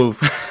first move.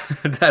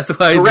 That's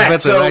why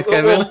it's better, right,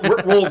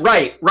 Kevin?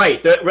 Right.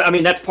 I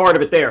mean, that's part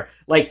of it there.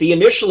 Like, the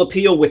initial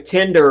appeal with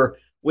Tinder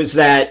was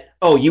that,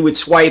 you would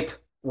swipe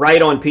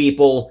right on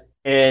people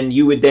and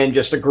you would then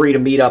just agree to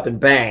meet up and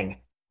bang.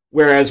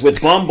 Whereas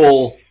with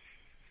Bumble,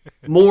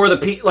 more of the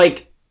people...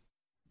 Like,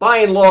 by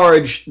and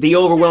large, the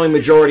overwhelming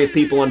majority of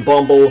people on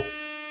Bumble...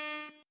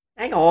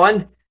 Hang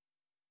on.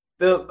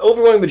 The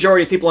overwhelming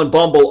majority of people on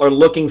Bumble are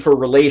looking for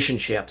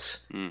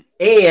relationships.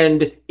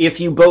 And if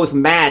you both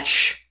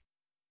match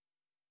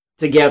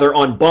together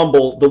on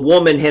Bumble, the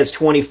woman has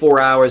 24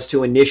 hours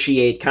to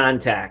initiate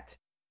contact.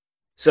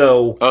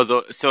 So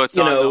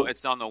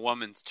it's on the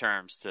woman's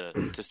terms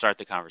to start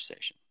the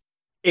conversation.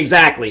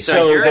 Exactly.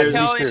 So you're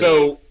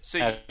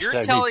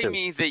telling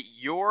me that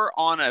you're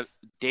on a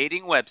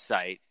dating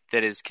website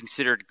that is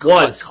considered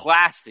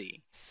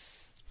classy.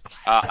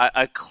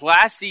 A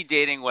classy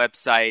dating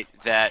website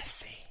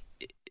that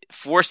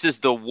forces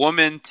the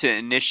woman to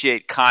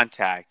initiate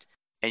contact,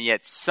 and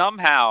yet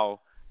somehow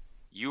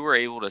you were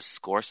able to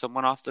score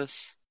someone off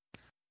this?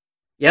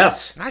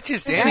 Yes. Not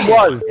just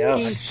anyone.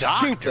 Yes.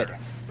 Doctor.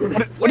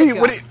 What do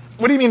you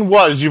mean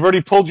was? You've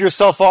already pulled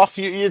yourself off?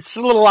 It's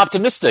a little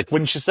optimistic,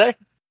 wouldn't you say?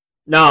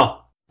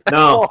 No, it's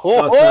not.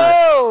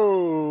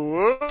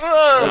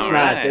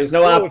 There's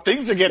no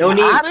things are getting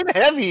hot and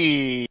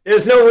heavy.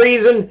 There's no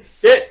reason.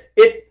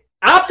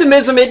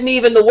 Optimism isn't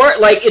even the word.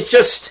 Like, it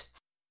just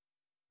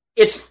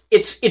is.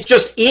 It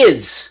just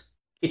is.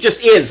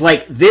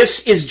 Like,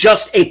 this is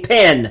just a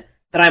pen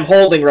that I'm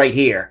holding right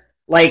here.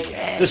 Like,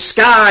 the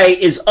sky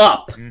is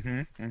up.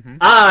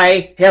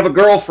 I have a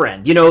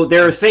girlfriend.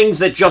 There are things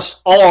that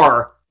just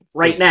are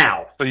right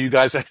now. So you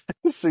guys have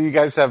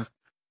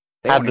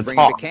had the bring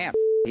talk. him to camp.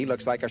 He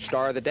looks like a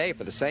star of the day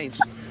for the Saints.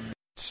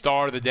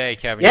 Star of the day,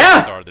 Kevin.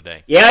 Yeah. Star of the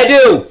day. Yeah, I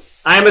do.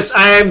 I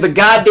am the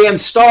goddamn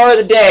star of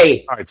the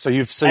day. All right, so I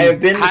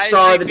have been the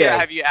star of the day.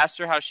 Have you asked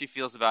her how she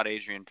feels about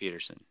Adrian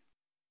Peterson?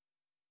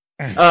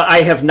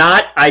 I have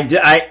not.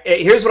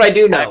 Here's what I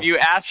do know. Have you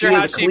asked her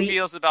how she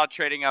feels about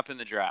trading up in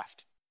the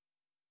draft?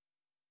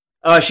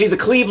 She's a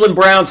Cleveland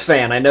Browns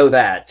fan. I know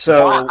that.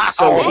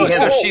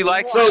 She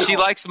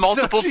likes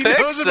multiple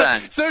picks.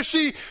 Then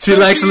she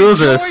likes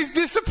losers. Enjoys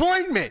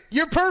disappointment.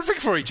 You're perfect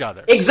for each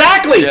other.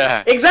 Exactly.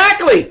 Yeah.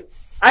 Exactly.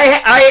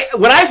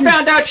 When I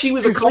found out she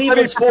was a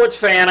Cleveland sports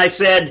fan, I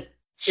said,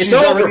 "It's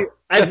over.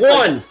 I've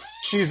won."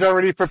 She's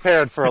already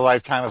prepared for a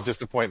lifetime of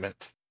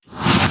disappointment.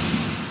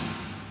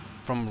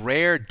 From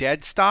rare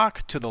dead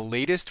stock to the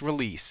latest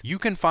release, you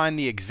can find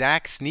the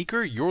exact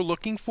sneaker you're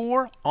looking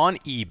for on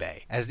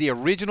eBay. As the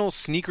original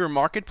sneaker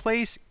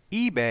marketplace,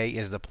 eBay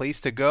is the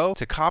place to go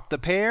to cop the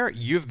pair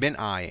you've been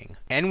eyeing.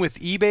 And with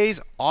eBay's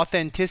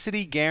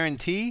authenticity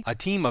guarantee, a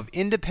team of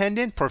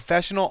independent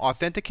professional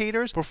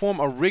authenticators perform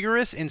a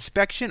rigorous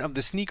inspection of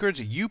the sneakers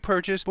you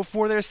purchase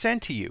before they're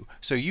sent to you,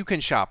 so you can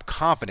shop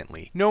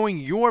confidently, knowing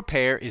your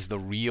pair is the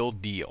real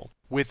deal.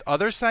 With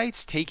other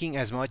sites taking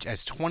as much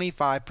as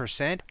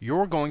 25%,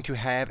 you're going to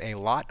have a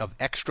lot of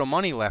extra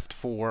money left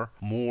for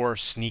more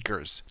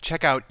sneakers.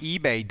 Check out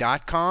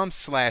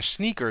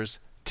ebay.com/sneakers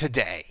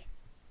today.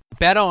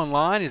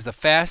 BetOnline is the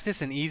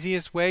fastest and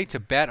easiest way to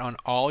bet on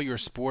all your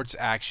sports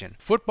action.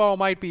 Football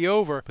might be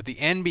over, but the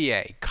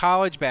NBA,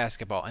 college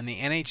basketball, and the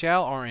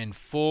NHL are in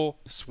full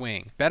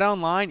swing.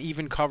 BetOnline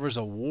even covers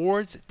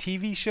awards,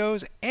 TV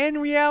shows,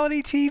 and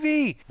reality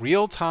TV.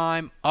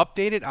 Real-time,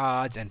 updated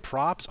odds and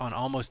props on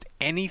almost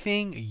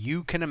anything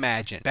you can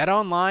imagine.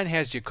 BetOnline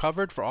has you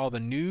covered for all the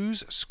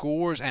news,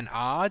 scores, and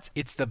odds.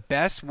 It's the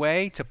best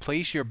way to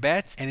place your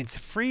bets, and it's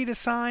free to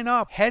sign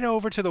up. Head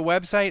over to the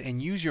website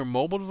and use your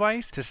mobile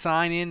device to sign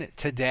sign in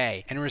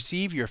today and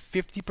receive your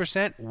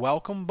 50%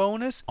 welcome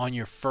bonus on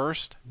your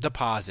first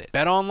deposit.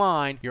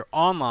 BetOnline, your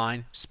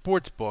online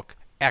sportsbook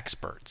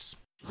experts.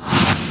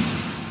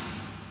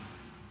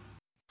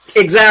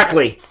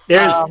 Exactly.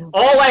 There's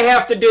all I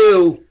have to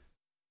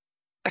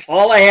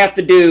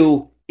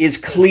do is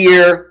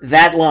clear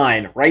that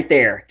line right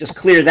there. Just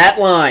clear that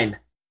line,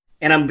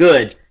 and I'm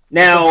good.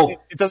 Now,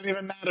 it doesn't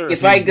even matter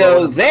if I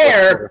go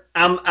there.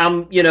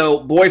 I'm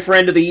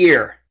boyfriend of the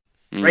year,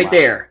 right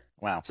there.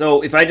 Wow.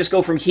 So if I just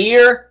go from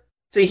here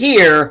to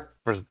here,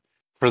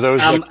 for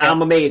those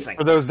I'm amazing.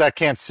 For those that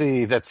can't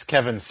see, that's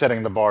Kevin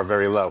setting the bar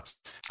very low.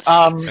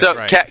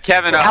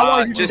 Kevin, how long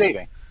have you been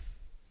dating?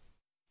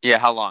 Yeah,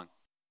 how long?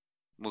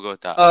 We'll go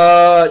with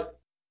that.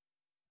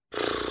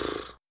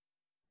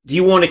 Do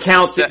you want to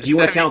count? Do you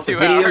want to count the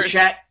video hours?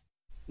 chat?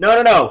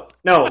 No. A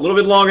little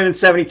bit longer than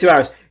 72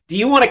 hours. Do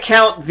you want to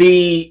count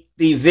the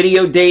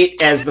video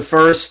date as the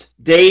first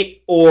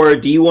date, or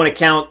do you want to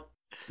count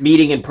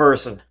meeting in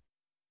person?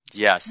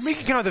 Yes. We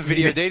can count the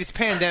video date. It's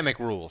pandemic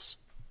rules.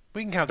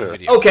 We can count the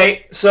video.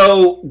 Okay,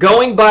 so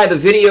going by the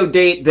video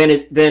date, then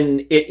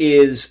it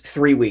is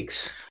 3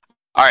 weeks.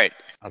 All right,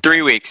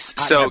 3 weeks.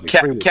 So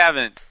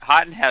Kevin,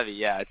 hot and heavy.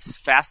 Yeah, it's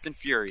Fast and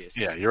Furious.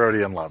 Yeah, you're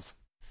already in love.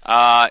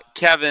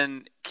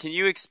 Kevin, can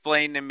you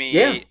explain to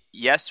me,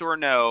 yes or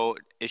no,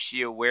 is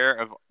she aware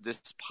of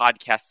this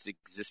podcast's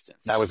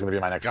existence? That was going to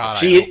be my next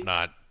question. I hope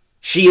not.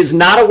 She is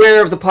not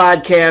aware of the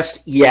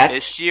podcast yet.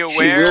 Is she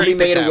aware? She will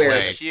be made aware.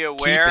 Is she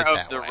aware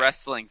of the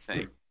wrestling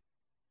thing?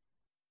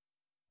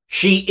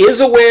 She is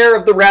aware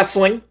of the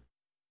wrestling.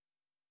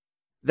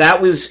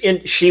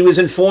 She was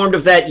informed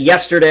of that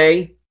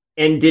yesterday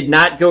and did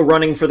not go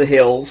running for the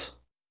hills.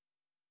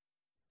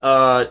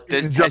 Has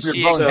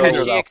she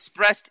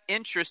expressed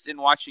interest in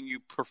watching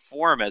you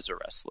perform as a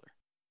wrestler?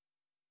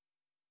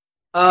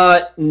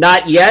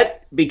 Not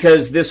yet,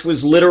 because this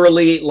was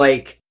literally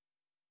like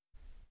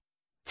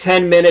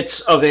 10 minutes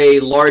of a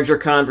larger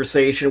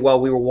conversation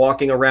while we were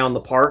walking around the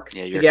park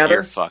together.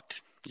 You're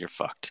fucked. You're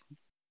fucked.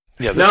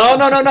 Yeah,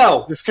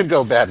 No. This could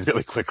go bad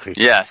really quickly.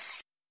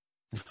 Yes.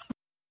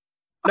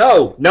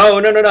 No.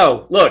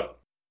 Look.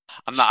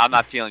 I'm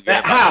not feeling good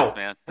about this,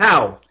 man.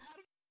 How?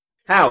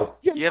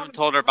 You haven't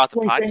told her about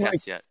the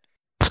podcast yet.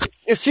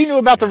 If she knew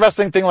about the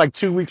wrestling thing like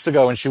 2 weeks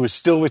ago and she was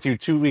still with you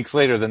 2 weeks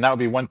later, then that would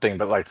be one thing.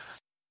 But like,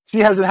 she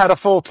hasn't had a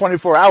full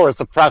 24 hours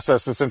to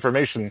process this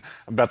information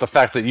about the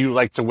fact that you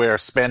like to wear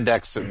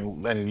spandex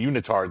and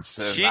unitards.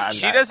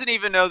 She doesn't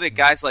even know that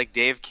guys like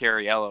Dave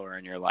Cariello are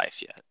in your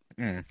life yet.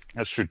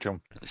 That's true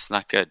too. It's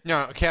not good.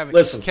 No, Kevin.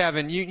 Listen,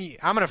 Kevin.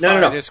 I'm going to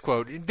fire this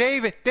quote.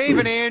 Dave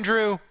and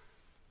Andrew.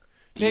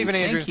 You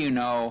think you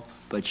know,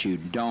 but you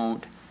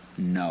don't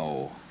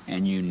know,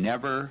 and you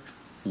never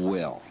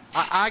will.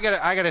 I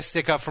gotta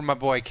stick up for my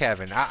boy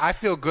Kevin. I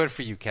feel good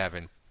for you,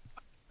 Kevin.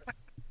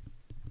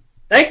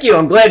 Thank you.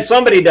 I'm glad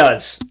somebody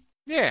does.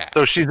 Yeah.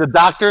 So she's a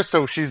doctor.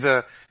 So she's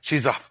a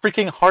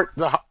freaking heart.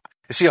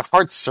 Is she a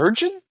heart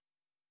surgeon?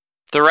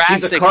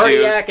 Thoracic. She's a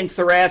cardiac and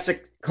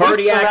thoracic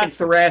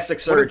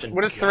surgeon.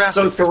 What is thoracic?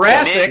 So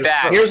thoracic.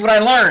 Here's what I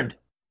learned.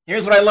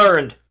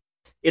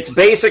 It's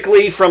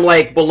basically from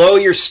like below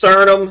your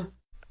sternum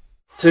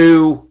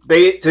to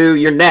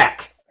your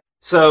neck.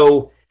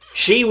 So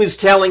she was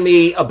telling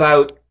me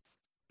about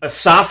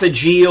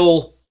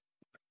esophageal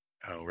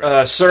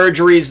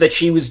surgeries that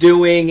she was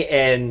doing,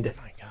 and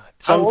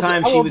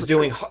sometimes she was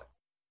doing.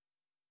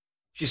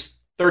 She's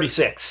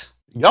 36.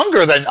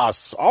 Younger than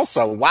us,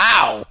 also.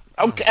 Wow.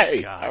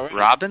 Okay.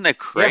 Robbing the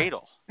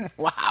cradle. Yeah.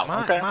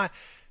 Wow. Okay.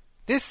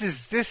 This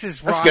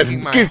is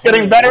rocking my. Keeps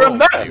getting better and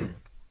better.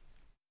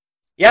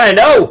 Yeah, I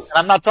know. And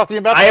I'm not talking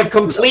about. I have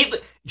completely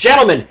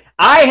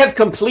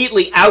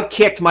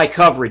outkicked my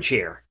coverage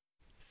here.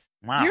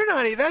 Wow.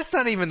 That's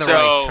not even the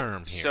right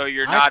term here. So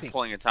you're not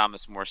pulling a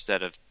Thomas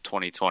Morstead of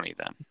 2020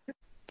 then?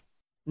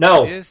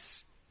 No.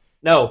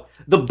 No.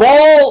 The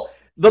ball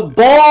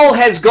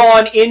has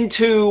gone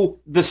into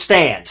the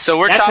stands. So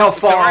we're how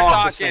far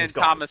off talking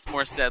Thomas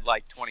Morstead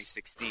like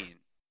 2016.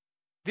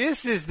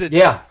 This is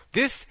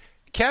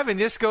Kevin,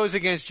 this goes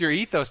against your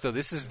ethos though.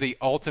 This is the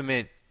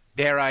ultimate,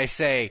 dare I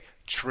say,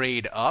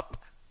 trade up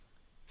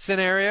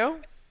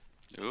scenario.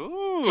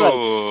 Ooh.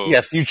 So,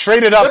 yes, you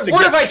traded up.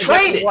 What have I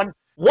traded?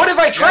 What have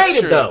I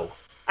traded, though?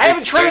 I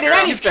haven't traded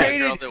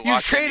anything.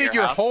 You've traded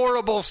your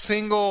horrible,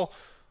 single,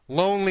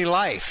 lonely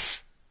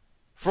life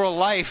for a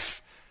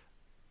life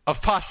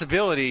of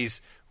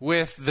possibilities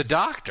with the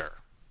doctor.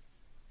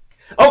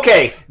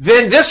 Okay,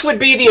 then this would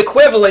be the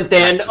equivalent,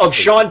 then, of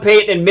Sean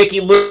Payton and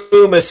Mickey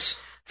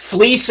Loomis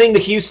fleecing the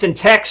Houston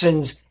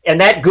Texans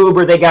and that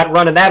goober they got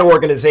running that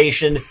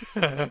organization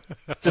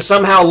to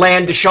somehow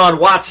land Deshaun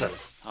Watson.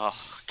 Oh,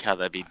 God,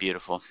 that'd be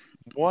beautiful.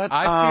 What?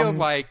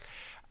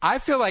 I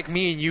feel like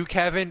me and you,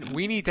 Kevin,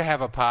 we need to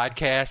have a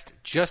podcast,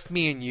 just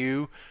me and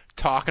you,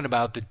 talking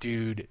about the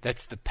dude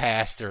that's the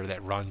pastor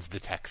that runs the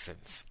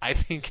Texans. I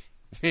think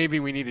maybe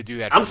we need to do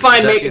that. I'm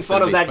fine making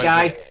fun of that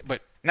guy.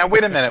 But now,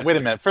 wait a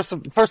minute. First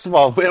of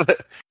all,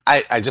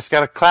 I just got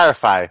to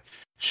clarify.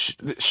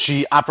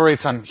 she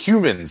operates on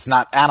humans,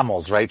 not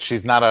animals, right?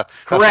 She's not a...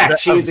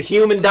 Correct. She is a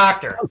human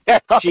doctor. Okay.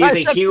 She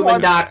is a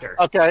human doctor.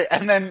 Okay,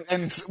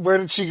 and where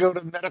did she go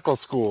to medical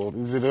school?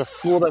 Is it a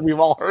school that we've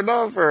all heard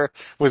of, or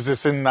was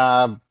this in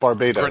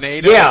Barbados?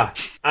 Grenada? Yeah,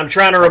 I'm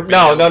trying to...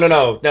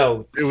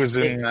 No. It was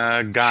in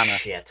Ghana.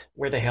 Shit.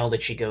 Where the hell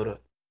did she go to?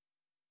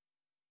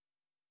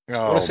 Oh,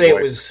 I want to say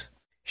it was...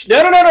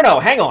 No.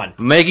 Hang on.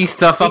 Making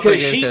stuff up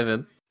again,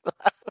 Kevin.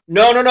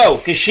 No.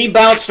 Because she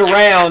bounced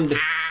around...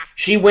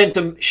 She went.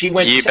 She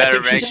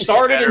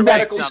started in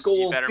medical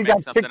school. She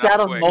got kicked out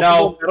of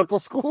multiple medical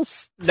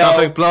schools.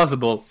 Something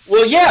plausible.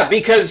 Well, yeah,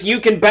 because you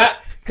can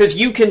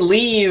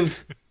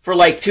leave for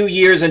like 2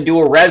 years and do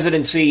a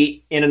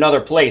residency in another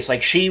place.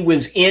 Like she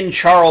was in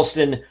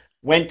Charleston,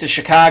 went to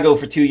Chicago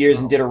for 2 years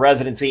and did a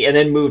residency, and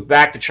then moved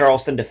back to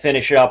Charleston to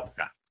finish up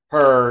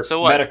her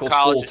medical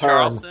school term.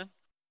 Charleston?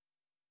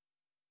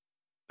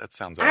 That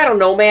sounds. I don't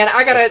know, man.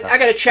 I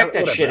gotta check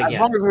that shit again.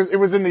 As long as it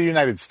was in the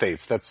United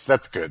States, that's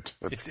good.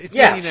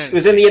 Yes, it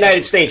was in the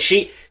United States.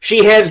 She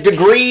has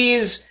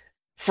degrees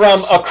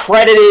from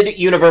accredited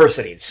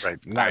universities.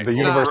 Right, the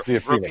University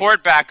of Phoenix.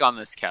 Report back on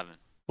this, Kevin.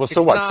 Well,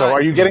 so what? So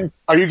are you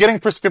getting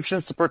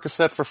prescriptions to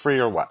Percocet for free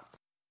or what?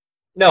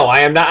 No, I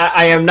am not.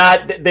 I am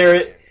not.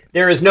 There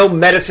is no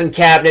medicine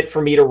cabinet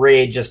for me to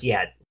raid just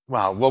yet.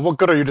 Wow. Well, what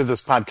good are you to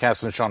this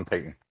podcast and Sean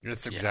Payton?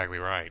 That's exactly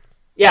right.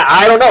 Yeah,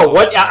 I don't know.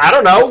 I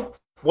don't know.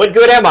 What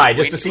good am I?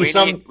 Just to see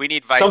some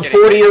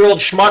 40-year-old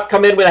schmuck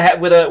come in with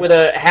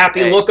a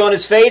happy look on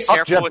his face?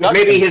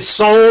 Maybe his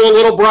soul a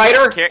little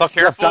brighter?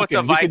 Careful with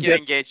the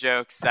Vicodin gay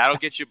jokes. That'll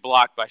get you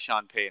blocked by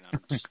Sean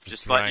Payton.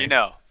 Just letting you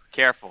know.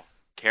 Careful.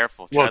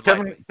 Well,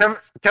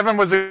 Kevin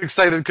was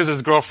excited because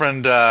his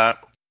girlfriend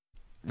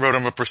wrote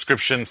him a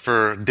prescription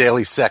for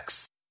daily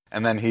sex,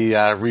 and then he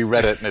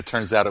reread it, and it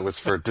turns out it was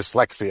for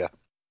dyslexia.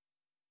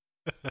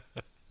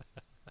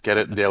 Get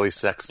it? Daily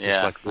sex,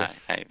 dyslexia.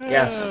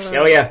 Yes.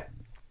 Oh, yeah.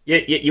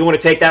 You want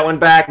to take that one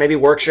back? Maybe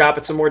workshop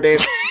it some more,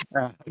 Dave?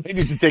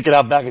 Maybe you can take it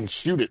out back and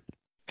shoot it.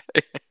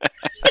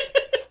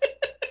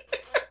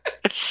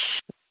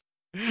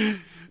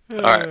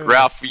 All right,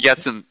 Ralph, you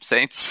got some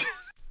Saints?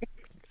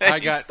 I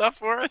got stuff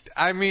for us.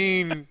 I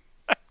mean,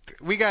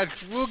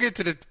 we'll get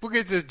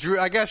to Drew.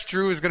 I guess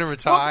Drew is going to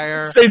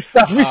retire. Saints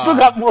stuff. We still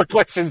got more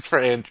questions for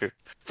Andrew.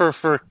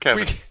 For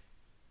Kevin.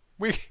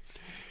 We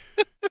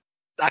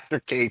Dr.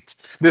 Kate.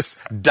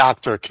 This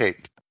Dr.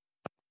 Kate.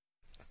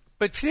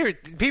 But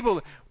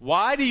people,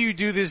 why do you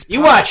do this?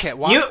 You watch.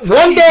 One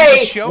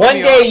day,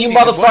 you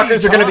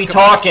motherfuckers are going to be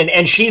talking,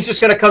 and she's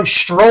just going to come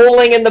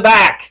strolling in the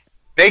back,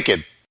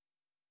 naked.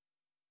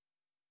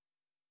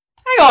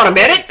 Hang on a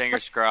minute.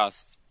 Fingers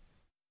crossed.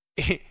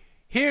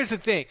 Here's the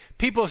thing: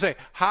 people say,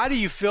 "How do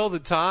you fill the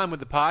time with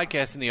the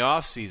podcast in the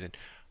off season?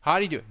 How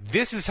do you do it?"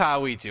 This is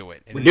how we do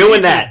it. And we're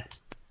doing that.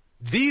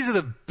 These are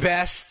the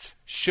best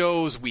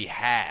shows we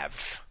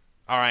have.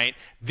 All right,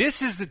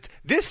 this is the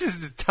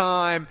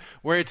time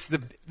where it's the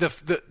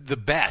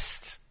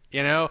best,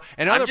 you know.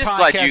 And I'm just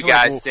glad you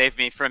guys saved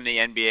me from the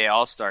NBA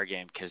All-Star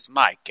game because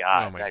my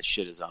God, that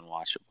shit is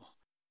unwatchable.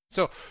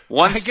 So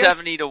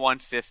 170 to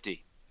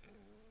 150.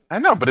 I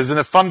know, but isn't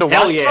it fun to watch?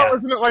 Hell yeah! Oh,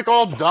 isn't it like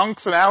all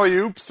dunks and alley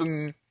oops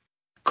and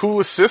cool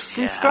assists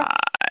and stuff?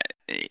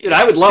 Dude,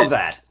 I would love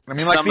that. I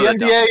mean, like the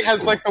NBA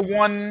has like the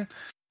one.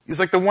 It's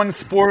like the one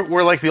sport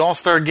where like the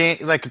All-Star game,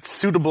 like it's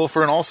suitable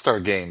for an All-Star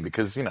game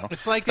because, you know.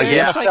 It's like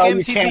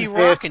MTV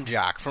Rock and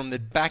Jock from the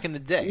back in the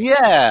day.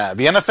 Yeah,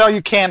 the NFL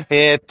you can't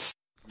hit,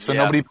 so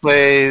nobody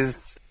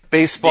plays.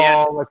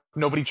 Baseball, like,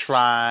 nobody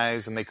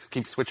tries, and they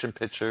keep switching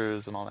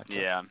pitchers and all that.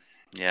 Yeah.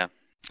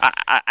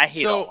 I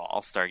hate all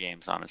All-Star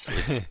games,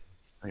 honestly.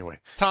 Anyway,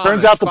 Thomas,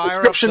 turns out the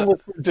prescription was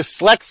for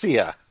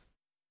dyslexia.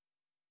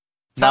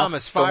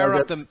 Thomas, fire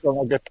up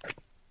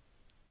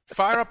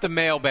the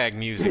mailbag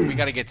music. We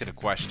got to get to the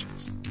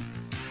questions.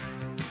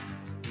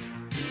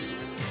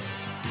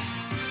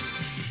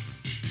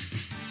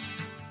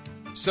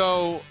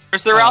 So,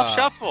 where's the Ralph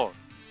Shuffle?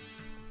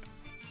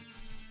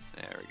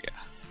 There we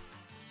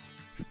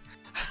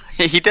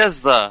go. He does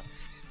the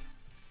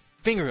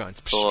finger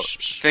guns.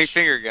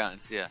 Finger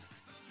guns, yeah.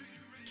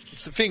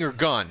 It's a finger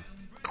gun.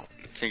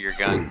 Finger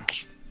gun.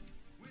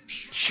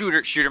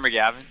 Shooter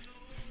McGavin.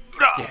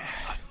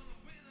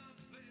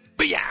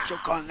 Yeah.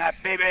 Choke on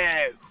that,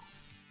 baby.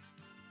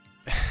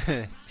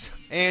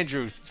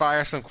 Andrew,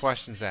 fire some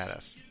questions at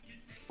us.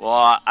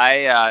 Well,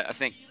 I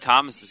think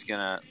Thomas is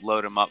gonna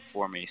load them up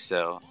for me,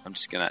 so I'm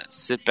just gonna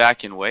sit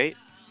back and wait,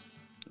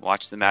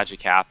 watch the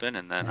magic happen,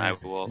 and then I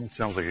will. It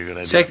sounds like a good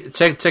idea.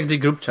 Check the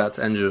group chat,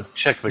 Andrew.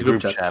 Check the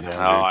group chat. Andrew. Oh,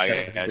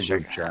 I gotta check the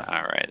group chat.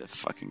 All right, the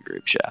fucking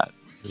group chat.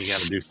 You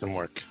gotta do some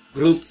work.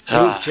 Group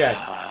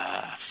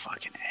chat.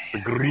 Fucking A.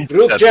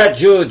 Group chat,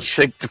 Judge.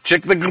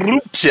 Check the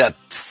group chat.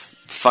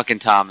 Fucking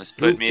Thomas,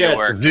 put me to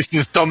work. This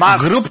is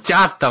Thomas. Group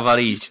chat,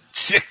 товарищ.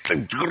 Check the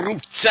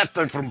group chat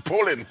from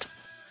Poland.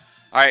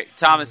 All right,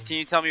 Thomas, can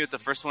you tell me what the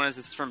first one is?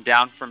 This is from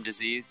Down with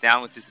Disease?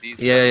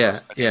 Yeah.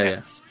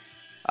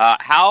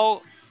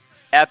 How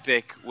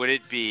epic would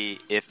it be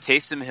if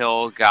Taysom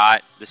Hill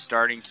got the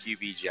starting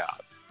QB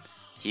job?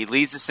 He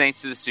leads the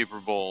Saints to the Super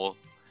Bowl.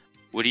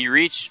 Would he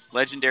reach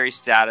legendary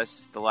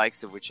status, the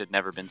likes of which had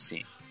never been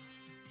seen?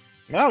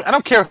 No, I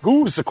don't care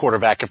who's the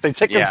quarterback. If they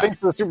take the Saints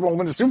to the Super Bowl and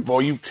win the Super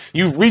Bowl,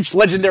 you've reached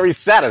legendary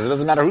status. It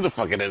doesn't matter who the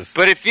fuck it is.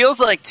 But it feels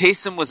like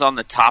Taysom was on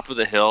the top of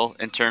the hill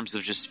in terms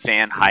of just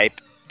fan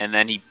hype, and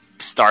then he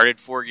started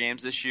 4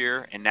 games this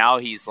year, and now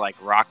he's like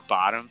rock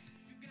bottom.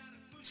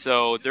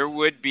 So there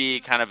would be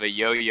kind of a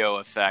yo-yo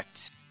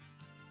effect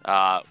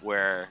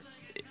where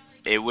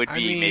it would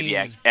be maybe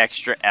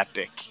extra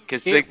epic.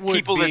 Because the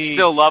people that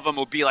still love him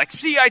will be like,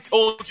 see, I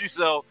told you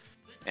so.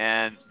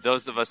 And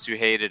those of us who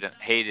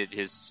hated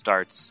his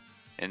starts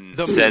and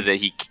said that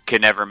he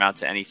could never amount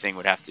to anything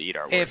would have to eat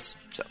our words.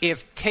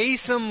 If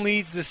Taysom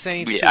leads the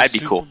Saints to a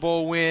Super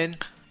Bowl win,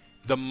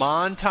 the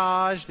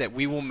montage that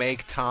we will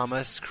make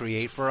Thomas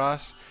create for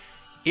us,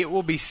 it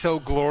will be so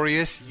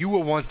glorious, you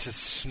will want to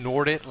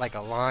snort it like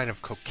a line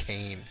of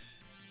cocaine.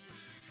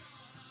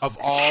 Of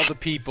all the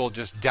people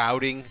just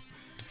doubting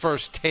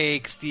First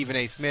Take, Stephen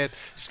A. Smith,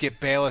 Skip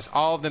Bayless,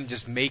 all of them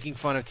just making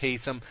fun of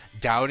Taysom,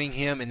 doubting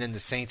him, and then the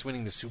Saints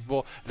winning the Super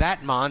Bowl.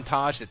 That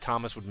montage that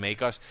Thomas would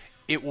make us,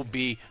 it will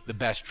be the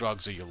best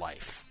drugs of your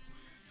life.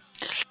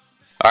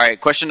 All right,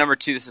 question number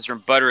 2. This is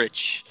from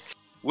Butteridge.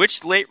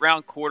 Which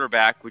late-round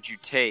quarterback would you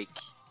take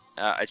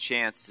a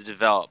chance to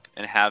develop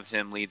and have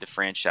him lead the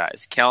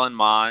franchise? Kellen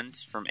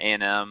Mond from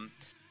A&M,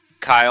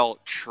 Kyle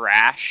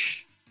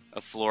Trash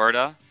of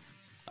Florida,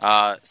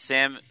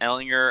 Sam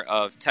Ehlinger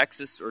of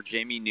Texas, or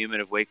Jamie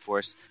Newman of Wake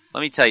Forest.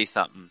 Let me tell you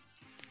something.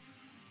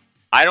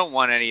 I don't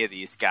want any of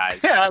these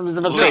guys. Yeah, I was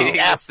going to say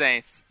the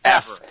Saints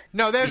ever.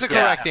 No, there's a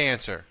correct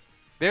answer.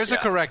 There's a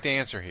correct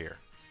answer here.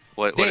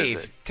 What Dave,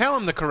 is it? Tell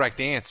him the correct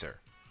answer.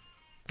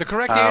 The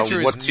correct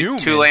answer is Newman.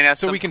 Tulane has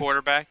some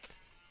quarterback?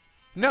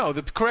 No,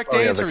 the correct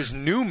answer is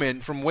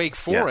Newman from Wake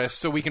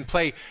Forest, so we can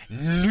play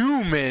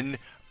Newman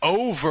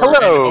over and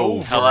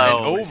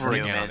over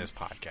again on this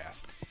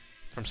podcast.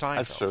 From Seinfeld.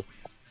 That's true.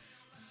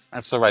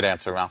 That's the right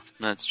answer, Ralph.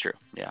 That's true.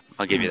 Yeah,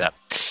 I'll give you that.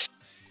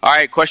 All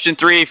right, question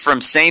 3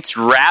 from Saints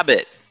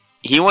Rabbit.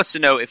 He wants to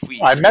know if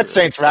we... I met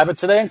Saints Rabbit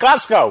today in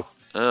Costco.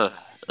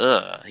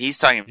 He's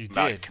talking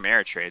about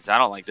Kamara trades. I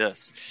don't like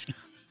this.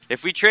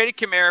 If we traded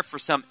Kamara for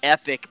some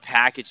epic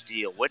package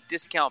deal, what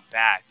discount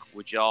back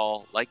would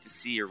y'all like to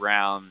see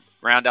round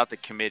out the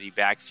committee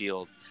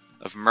backfield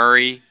of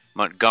Murray,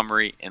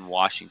 Montgomery, and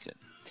Washington?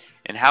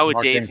 And how would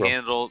Dave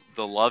handle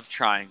the love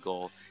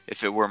triangle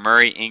if it were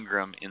Murray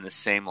Ingram in the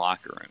same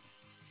locker room?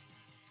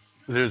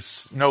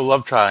 There's no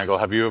love triangle.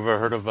 Have you ever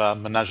heard of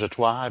Menage a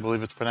Trois, I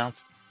believe it's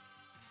pronounced?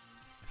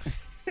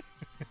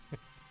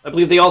 I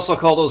believe they also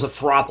call those a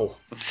throuple.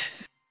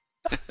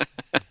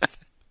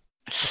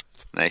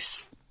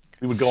 Nice.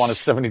 We would go on a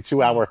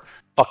 72-hour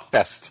fuck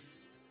fest.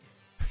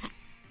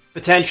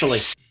 Potentially.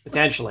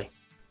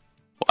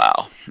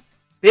 Wow.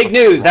 Big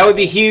news. That would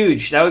be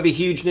huge. That would be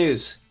huge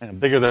news. Yeah,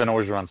 bigger than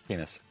Orgeron's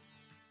penis.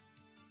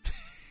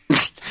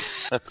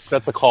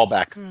 That's a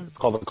callback. It's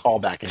called a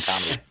callback in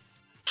comedy.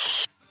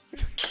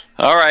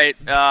 All right.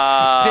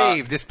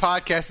 Dave, this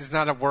podcast is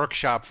not a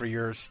workshop for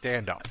your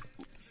stand-up.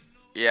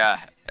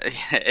 Yeah.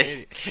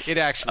 It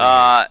actually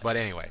is. But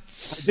anyway.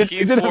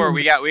 Q4,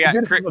 we got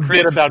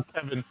Chris about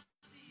Kevin.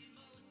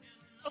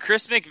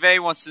 Chris McVay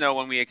wants to know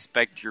when we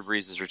expect Drew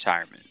Brees'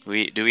 retirement.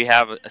 Do we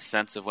have a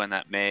sense of when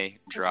that may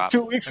drop?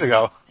 2 weeks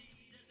ago.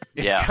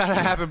 It's got to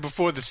happen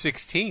before the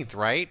 16th,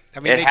 right? I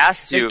mean, it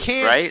has to,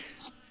 right?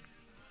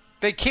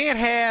 They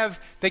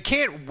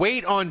can't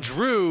wait on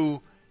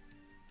Drew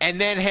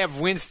and then have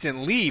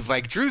Winston leave.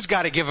 Like, Drew's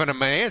got to give him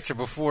an answer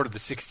before the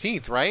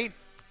 16th, right?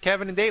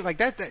 Kevin and Dave, like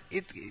that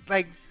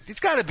it's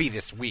got to be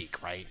this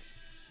week, right?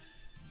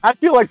 I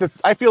feel like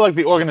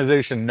the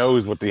organization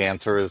knows what the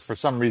answer is. For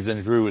some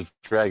reason, Drew is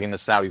dragging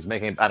this out. He's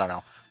making, I don't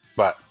know,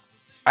 but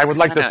I would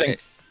like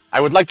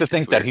to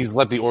think that he's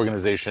let the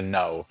organization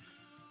know,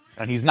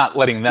 and he's not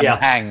letting them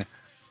hang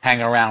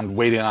around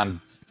waiting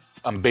on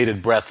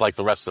bated breath like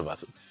the rest of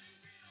us,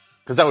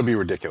 because that would be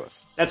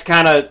ridiculous. That's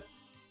kind of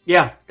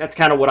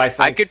what I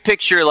think. I could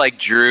picture like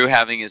Drew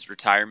having his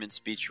retirement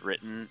speech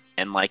written,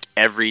 and like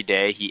every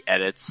day he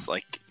edits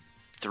like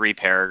 3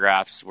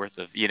 paragraphs worth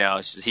of, he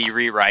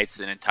rewrites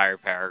an entire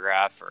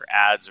paragraph or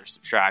adds or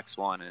subtracts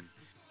one, and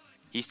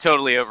he's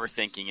totally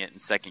overthinking it and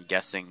second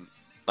guessing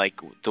like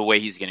the way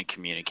he's going to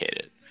communicate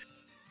it.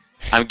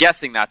 I'm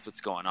guessing that's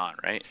what's going on,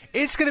 right?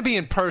 It's going to be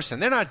in person.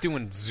 They're not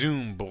doing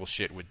Zoom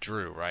bullshit with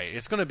Drew, right?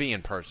 It's going to be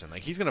in person.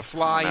 Like, he's going to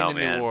fly into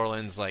New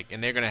Orleans,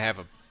 and they're going to have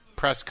a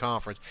press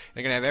conference.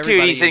 They're going to have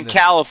everybody. Dude, he's in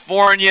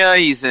California.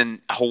 He's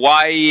in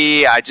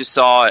Hawaii. I just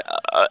saw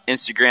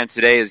Instagram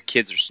today. His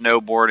kids are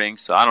snowboarding,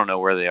 so I don't know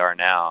where they are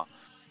now.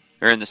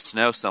 They're in the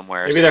snow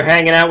somewhere. Maybe they're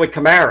hanging out with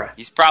Kamara.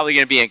 He's probably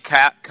going to be in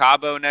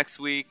Cabo next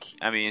week.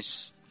 I mean,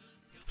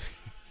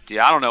 dude,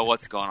 I don't know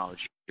what's going on with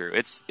Drew.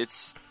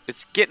 It's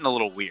getting a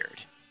little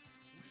weird.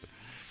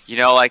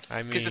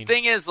 Because the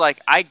thing is,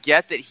 like, I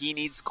get that he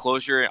needs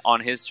closure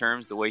on his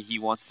terms the way he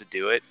wants to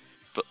do it,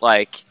 but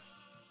like,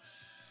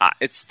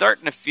 it's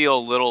starting to feel a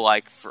little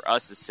like, for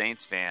us as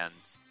Saints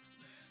fans,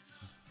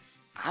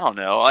 I don't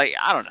know. I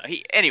don't know.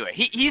 He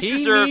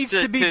needs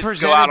to be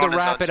presented the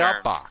wrap it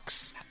up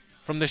box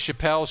from the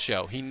Chappelle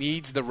Show. He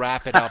needs the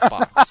wrap it up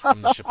box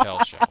from the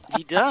Chappelle Show.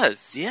 He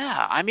does.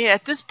 Yeah. I mean,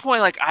 at this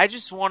point, like, I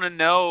just want to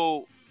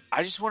know.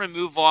 I just want to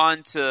move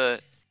on to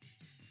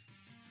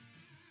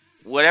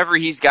whatever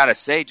he's got to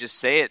say. Just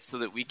say it so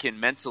that we can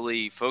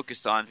mentally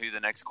focus on who the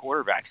next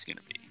quarterback's going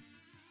to be.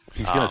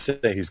 He's going to say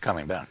he's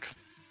coming back.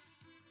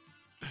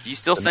 Do you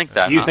still think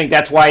that? Do you think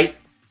that's why?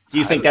 Do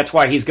you think that's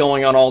why he's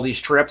going on all these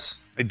trips?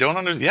 I don't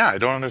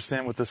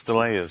understand what this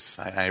delay is.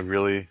 I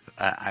really,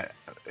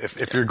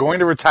 if you're going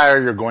to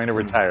retire, you're going to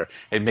retire.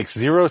 It makes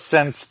zero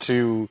sense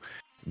to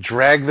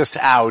drag this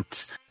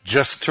out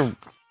just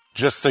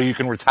so you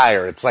can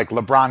retire. It's like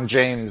LeBron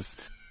James,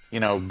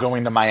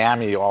 going to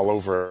Miami all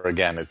over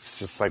again. It's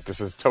just like, this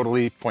is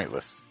totally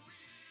pointless.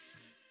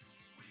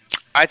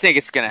 I think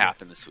it's going to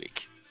happen this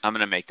week. I'm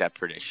going to make that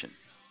prediction.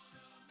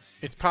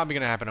 It's probably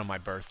going to happen on my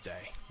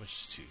birthday, which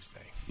is Tuesday.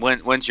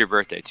 When's your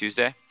birthday?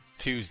 Tuesday?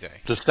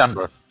 Tuesday.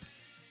 December.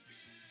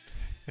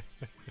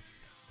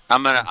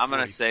 I'm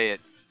gonna say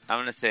it. I'm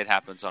gonna say it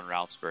happens on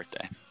Ralph's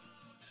birthday.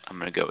 I'm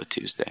gonna go with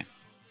Tuesday.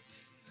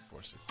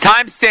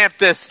 Timestamp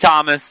this,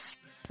 Thomas.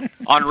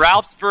 On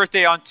Ralph's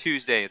birthday on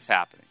Tuesday, it's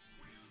happening.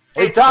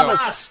 Hey,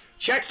 Thomas,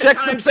 check the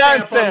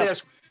timestamp on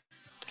this.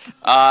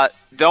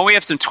 Don't we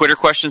have some Twitter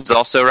questions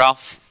also,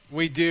 Ralph?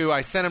 We do.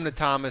 I sent them to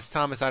Thomas.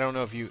 Thomas, I don't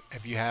know if you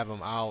have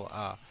them.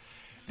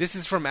 This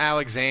is from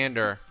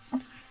Alexander.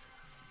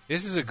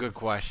 This is a good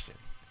question.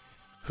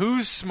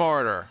 Who's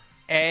smarter?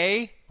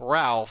 A,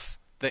 Ralph,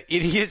 the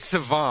idiot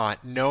savant,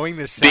 knowing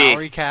the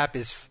salary cap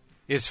is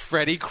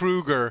Freddy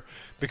Krueger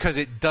because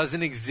it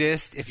doesn't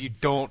exist if you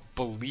don't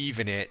believe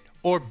in it.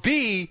 Or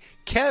B,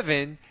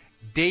 Kevin,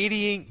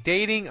 dating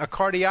a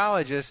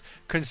cardiologist,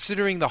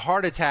 considering the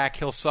heart attack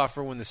he'll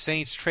suffer when the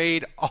Saints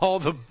trade all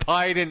the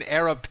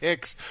Biden-era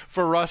picks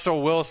for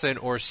Russell Wilson.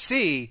 Or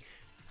C,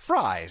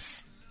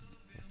 Fries.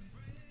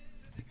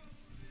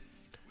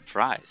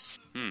 Fries.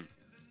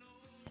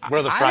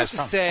 Where are the fries I have to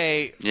from?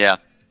 say, yeah.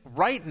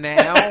 Right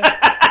now,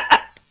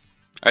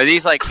 are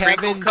these like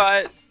crinkle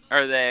cut?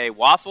 Are they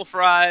waffle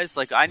fries?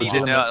 Like, I need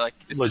to know. Like,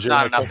 this is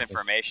not enough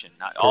information.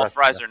 Not all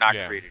fries are not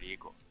created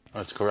equal.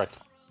 That's correct.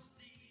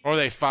 Or are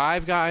they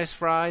Five Guys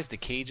fries, the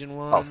Cajun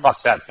ones? Oh,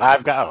 fuck that.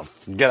 Five Guys.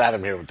 Get out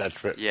of here with that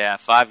shit. Yeah,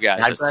 Five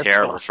Guys. Those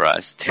terrible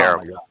fries.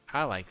 Terrible.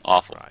 I like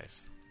awful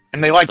fries.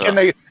 And they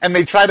and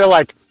they try to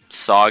like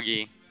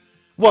soggy.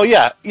 Well,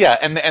 yeah,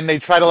 and they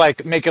try to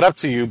like make it up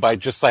to you by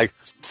just like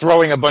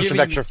throwing a bunch of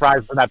extra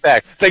fries in that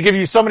bag. They give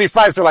you so many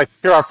fries, they're like,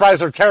 "Here, our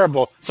fries are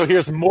terrible, so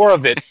here's more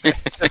of it."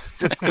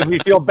 Because we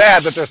feel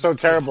bad that they're so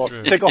terrible.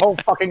 Take a whole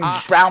fucking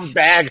brown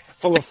bag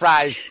full of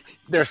fries.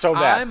 They're so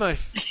bad.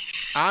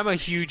 I'm a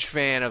huge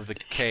fan of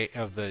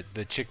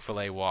the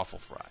Chick-fil-A waffle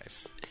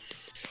fries.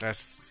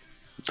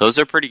 Those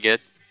are pretty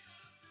good.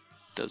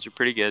 Those are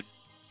pretty good.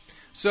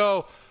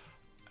 So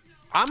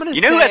I'm gonna.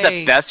 You know who had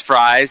the best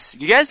fries?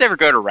 You guys ever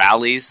go to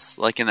Rallies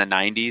like in the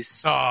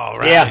 90s? Oh,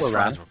 Rallies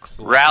fries were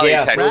cool.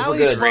 Rallies had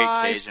great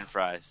Cajun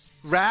fries.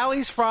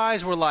 Rallies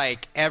fries were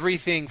like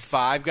everything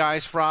Five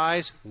Guys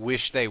fries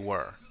wish they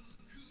were.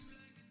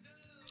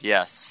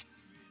 Yes.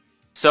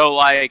 So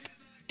like,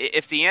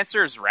 if the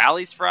answer is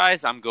Rallies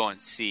fries, I'm going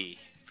C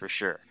for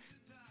sure.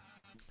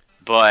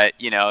 But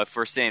if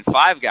we're saying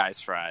Five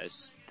Guys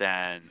fries,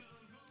 then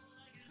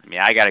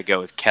I got to go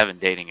with Kevin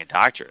dating a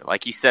doctor.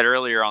 Like he said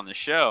earlier on the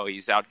show,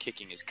 he's out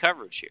kicking his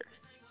coverage here.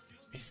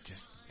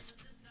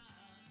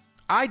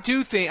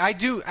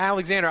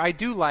 Alexander, I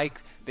do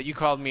like that you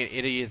called me an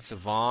idiot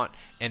savant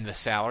and the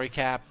salary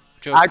cap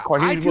joke.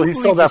 He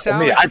stole that from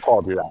me. I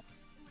called you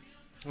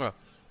that.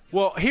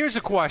 Well, here's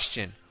a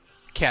question,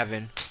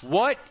 Kevin.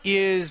 What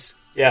is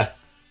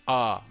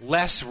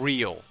less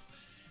real,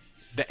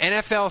 the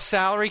NFL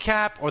salary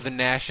cap or the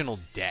national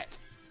debt?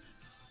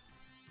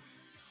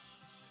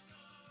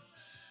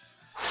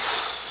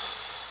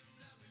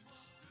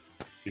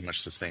 Pretty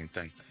much the same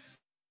thing.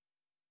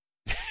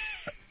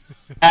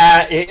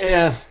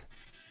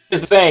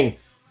 Here's the thing.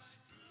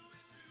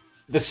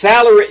 The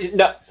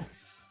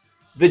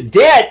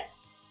debt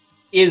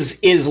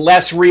is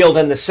less real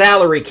than the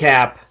salary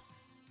cap,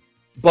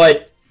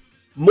 but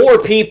more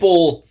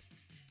people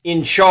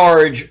in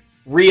charge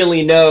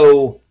really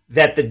know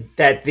that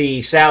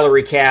the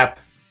salary cap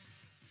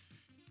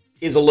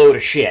is a load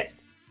of shit.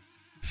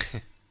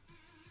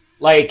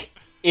 Like,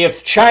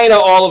 if China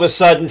all of a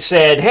sudden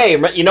said, "Hey,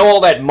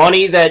 all that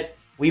money that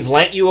we've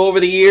lent you over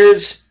the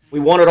years, we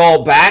want it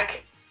all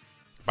back,"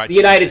 the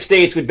United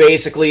States would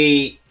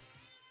basically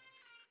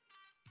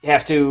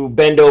have to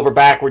bend over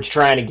backwards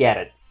trying to get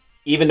it,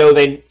 even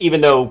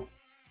though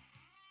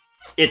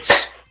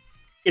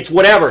it's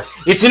whatever.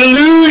 It's an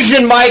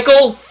illusion,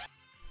 Michael.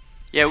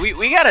 Yeah,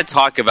 we got to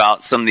talk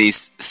about some of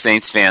these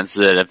Saints fans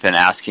that have been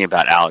asking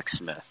about Alex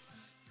Smith.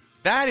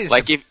 That is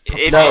like if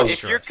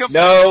you're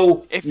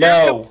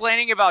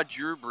complaining about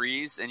Drew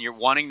Brees and you're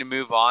wanting to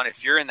move on,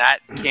 if you're in that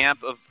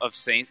camp of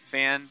Saint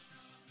fan,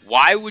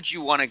 why would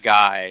you want a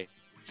guy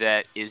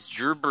that is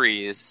Drew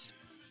Brees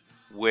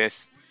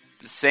with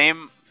the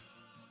same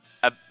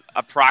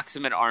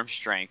approximate arm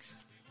strength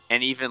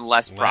and even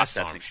less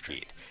processing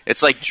speed.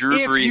 It's like Drew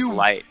Brees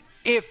light.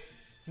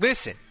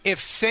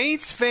 If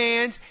Saints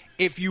fans,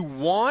 if you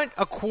want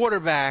a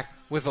quarterback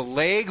with a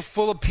leg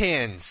full of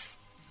pins,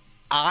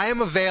 I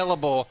am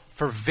available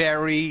for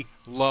very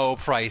low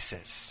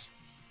prices.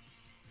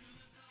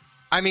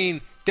 I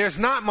mean, there's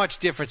not much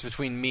difference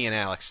between me and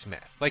Alex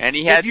Smith. Like, and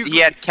he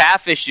had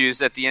calf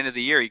issues at the end of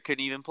the year. He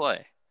couldn't even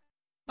play.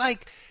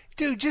 Like,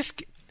 dude,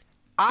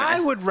 I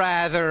would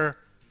rather.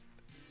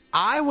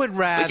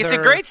 Like, it's a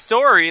great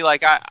story.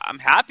 Like, I'm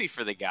happy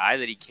for the guy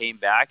that he came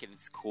back, and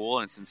it's cool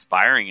and it's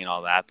inspiring and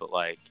all that. But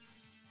like,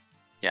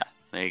 yeah,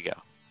 there you go.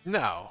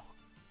 No.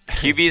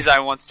 QBs I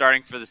want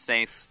starting for the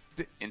Saints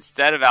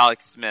instead of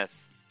Alex Smith.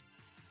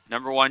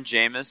 Number 1,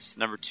 Jameis.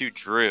 Number 2,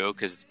 Drew,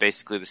 because it's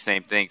basically the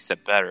same thing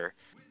except better.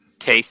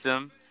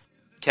 Taysom,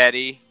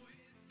 Teddy,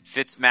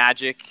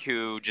 Fitzmagic,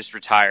 who just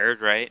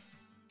retired, right?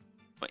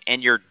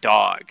 And your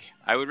dog.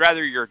 I would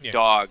rather your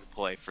dog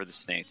play for the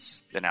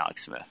Saints than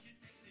Alex Smith.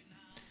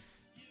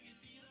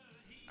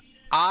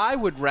 I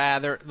would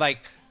rather,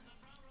 like,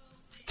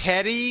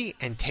 Teddy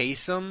and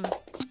Taysom,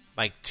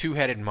 like,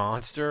 two-headed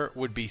monster,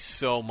 would be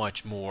so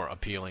much more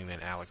appealing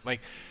than Alex. Like,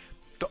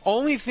 the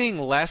only thing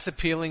less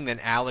appealing than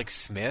Alex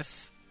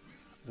Smith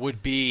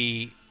would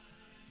be,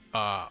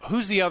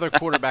 who's the other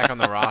quarterback on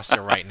the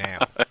roster right now?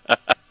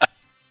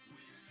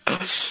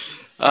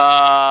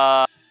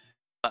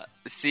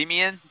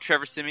 Simeon?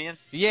 Trevor Simeon?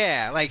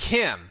 Yeah, like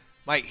him.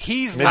 Like,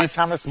 he's maybe not,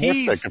 Thomas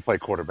Smith that could play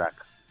quarterback.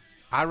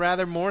 I'd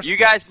rather more. You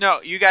guys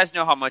know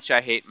how much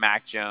I hate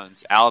Mac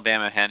Jones,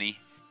 Alabama Henny.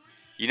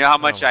 You know how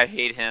much I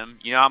hate him.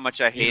 You know how much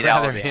I hate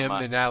Alabama. Him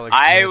than Alex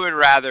Smith. I would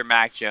rather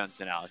Mac Jones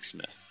than Alex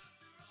Smith.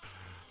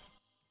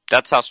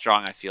 That's how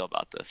strong I feel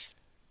about this.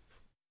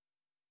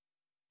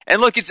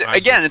 And look, it's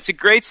a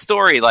great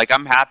story. Like,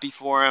 I'm happy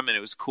for him, and it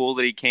was cool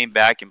that he came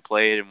back and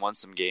played and won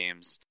some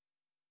games.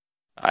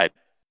 I'd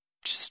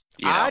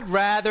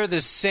rather the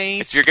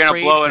Saints. If you're going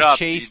to blow it up,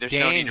 there's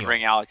no need to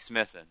bring Alex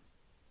Smith in.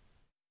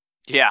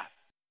 Yeah.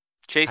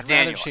 Chase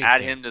Daniel, add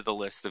him to the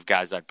list of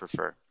guys I'd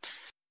prefer.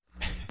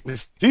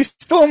 Is he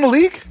still in the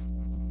league?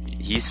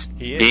 He's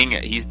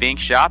being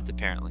shopped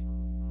apparently.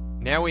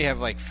 Now we have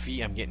like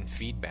I'm getting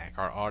feedback.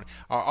 Our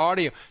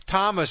audio.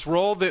 Thomas,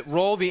 roll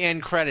the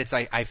end credits.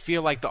 I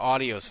feel like the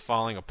audio is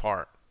falling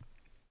apart.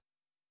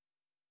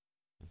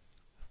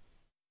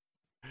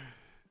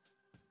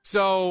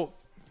 So,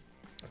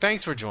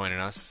 thanks for joining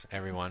us,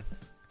 everyone.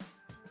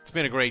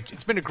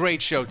 It's been a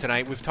great show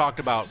tonight. We've done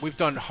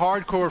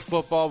hardcore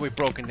football. We've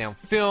broken down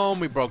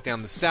film. We broke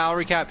down the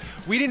salary cap.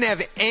 We didn't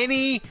have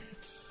any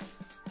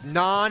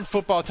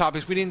non-football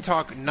topics. We didn't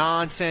talk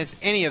nonsense,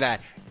 any of that.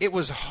 It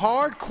was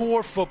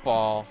hardcore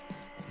football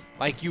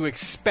like you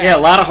expect. Yeah, a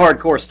lot of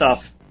hardcore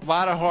stuff. A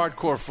lot of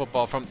hardcore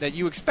football that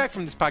you expect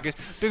from this podcast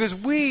because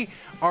we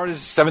are the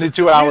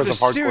 72 hours of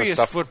hardcore serious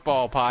stuff.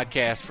 Football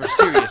podcast for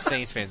serious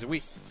Saints fans.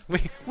 We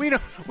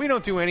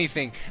don't do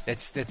anything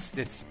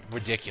that's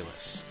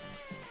ridiculous.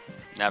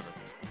 Never.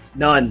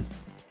 None.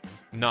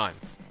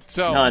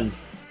 So none.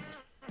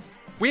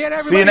 We had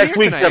everybody next here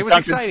week, tonight. It was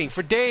Duncan. exciting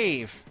for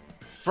Dave,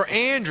 for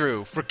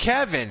Andrew, for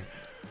Kevin,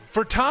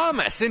 for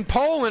Thomas in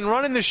Poland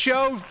running the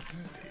show,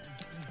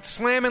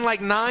 slamming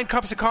like 9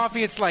 cups of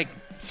coffee. It's like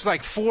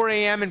 4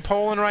 a.m. in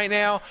Poland right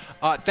now.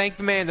 Thank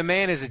the man. The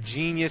man is a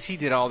genius. He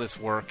did all this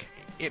work.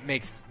 It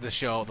makes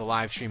the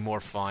live stream more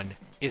fun.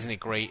 Isn't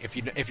it great?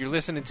 If you're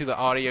listening to the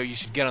audio, you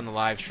should get on the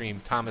live stream.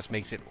 Thomas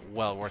makes it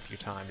well worth your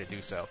time to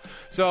do so.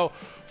 So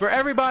for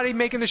everybody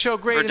making the show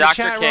great in the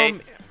chat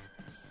room,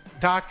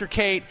 Dr.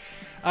 Kate,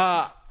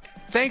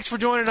 thanks for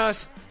joining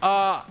us.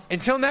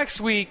 Until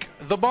next week,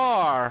 the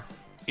bar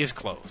is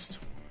closed.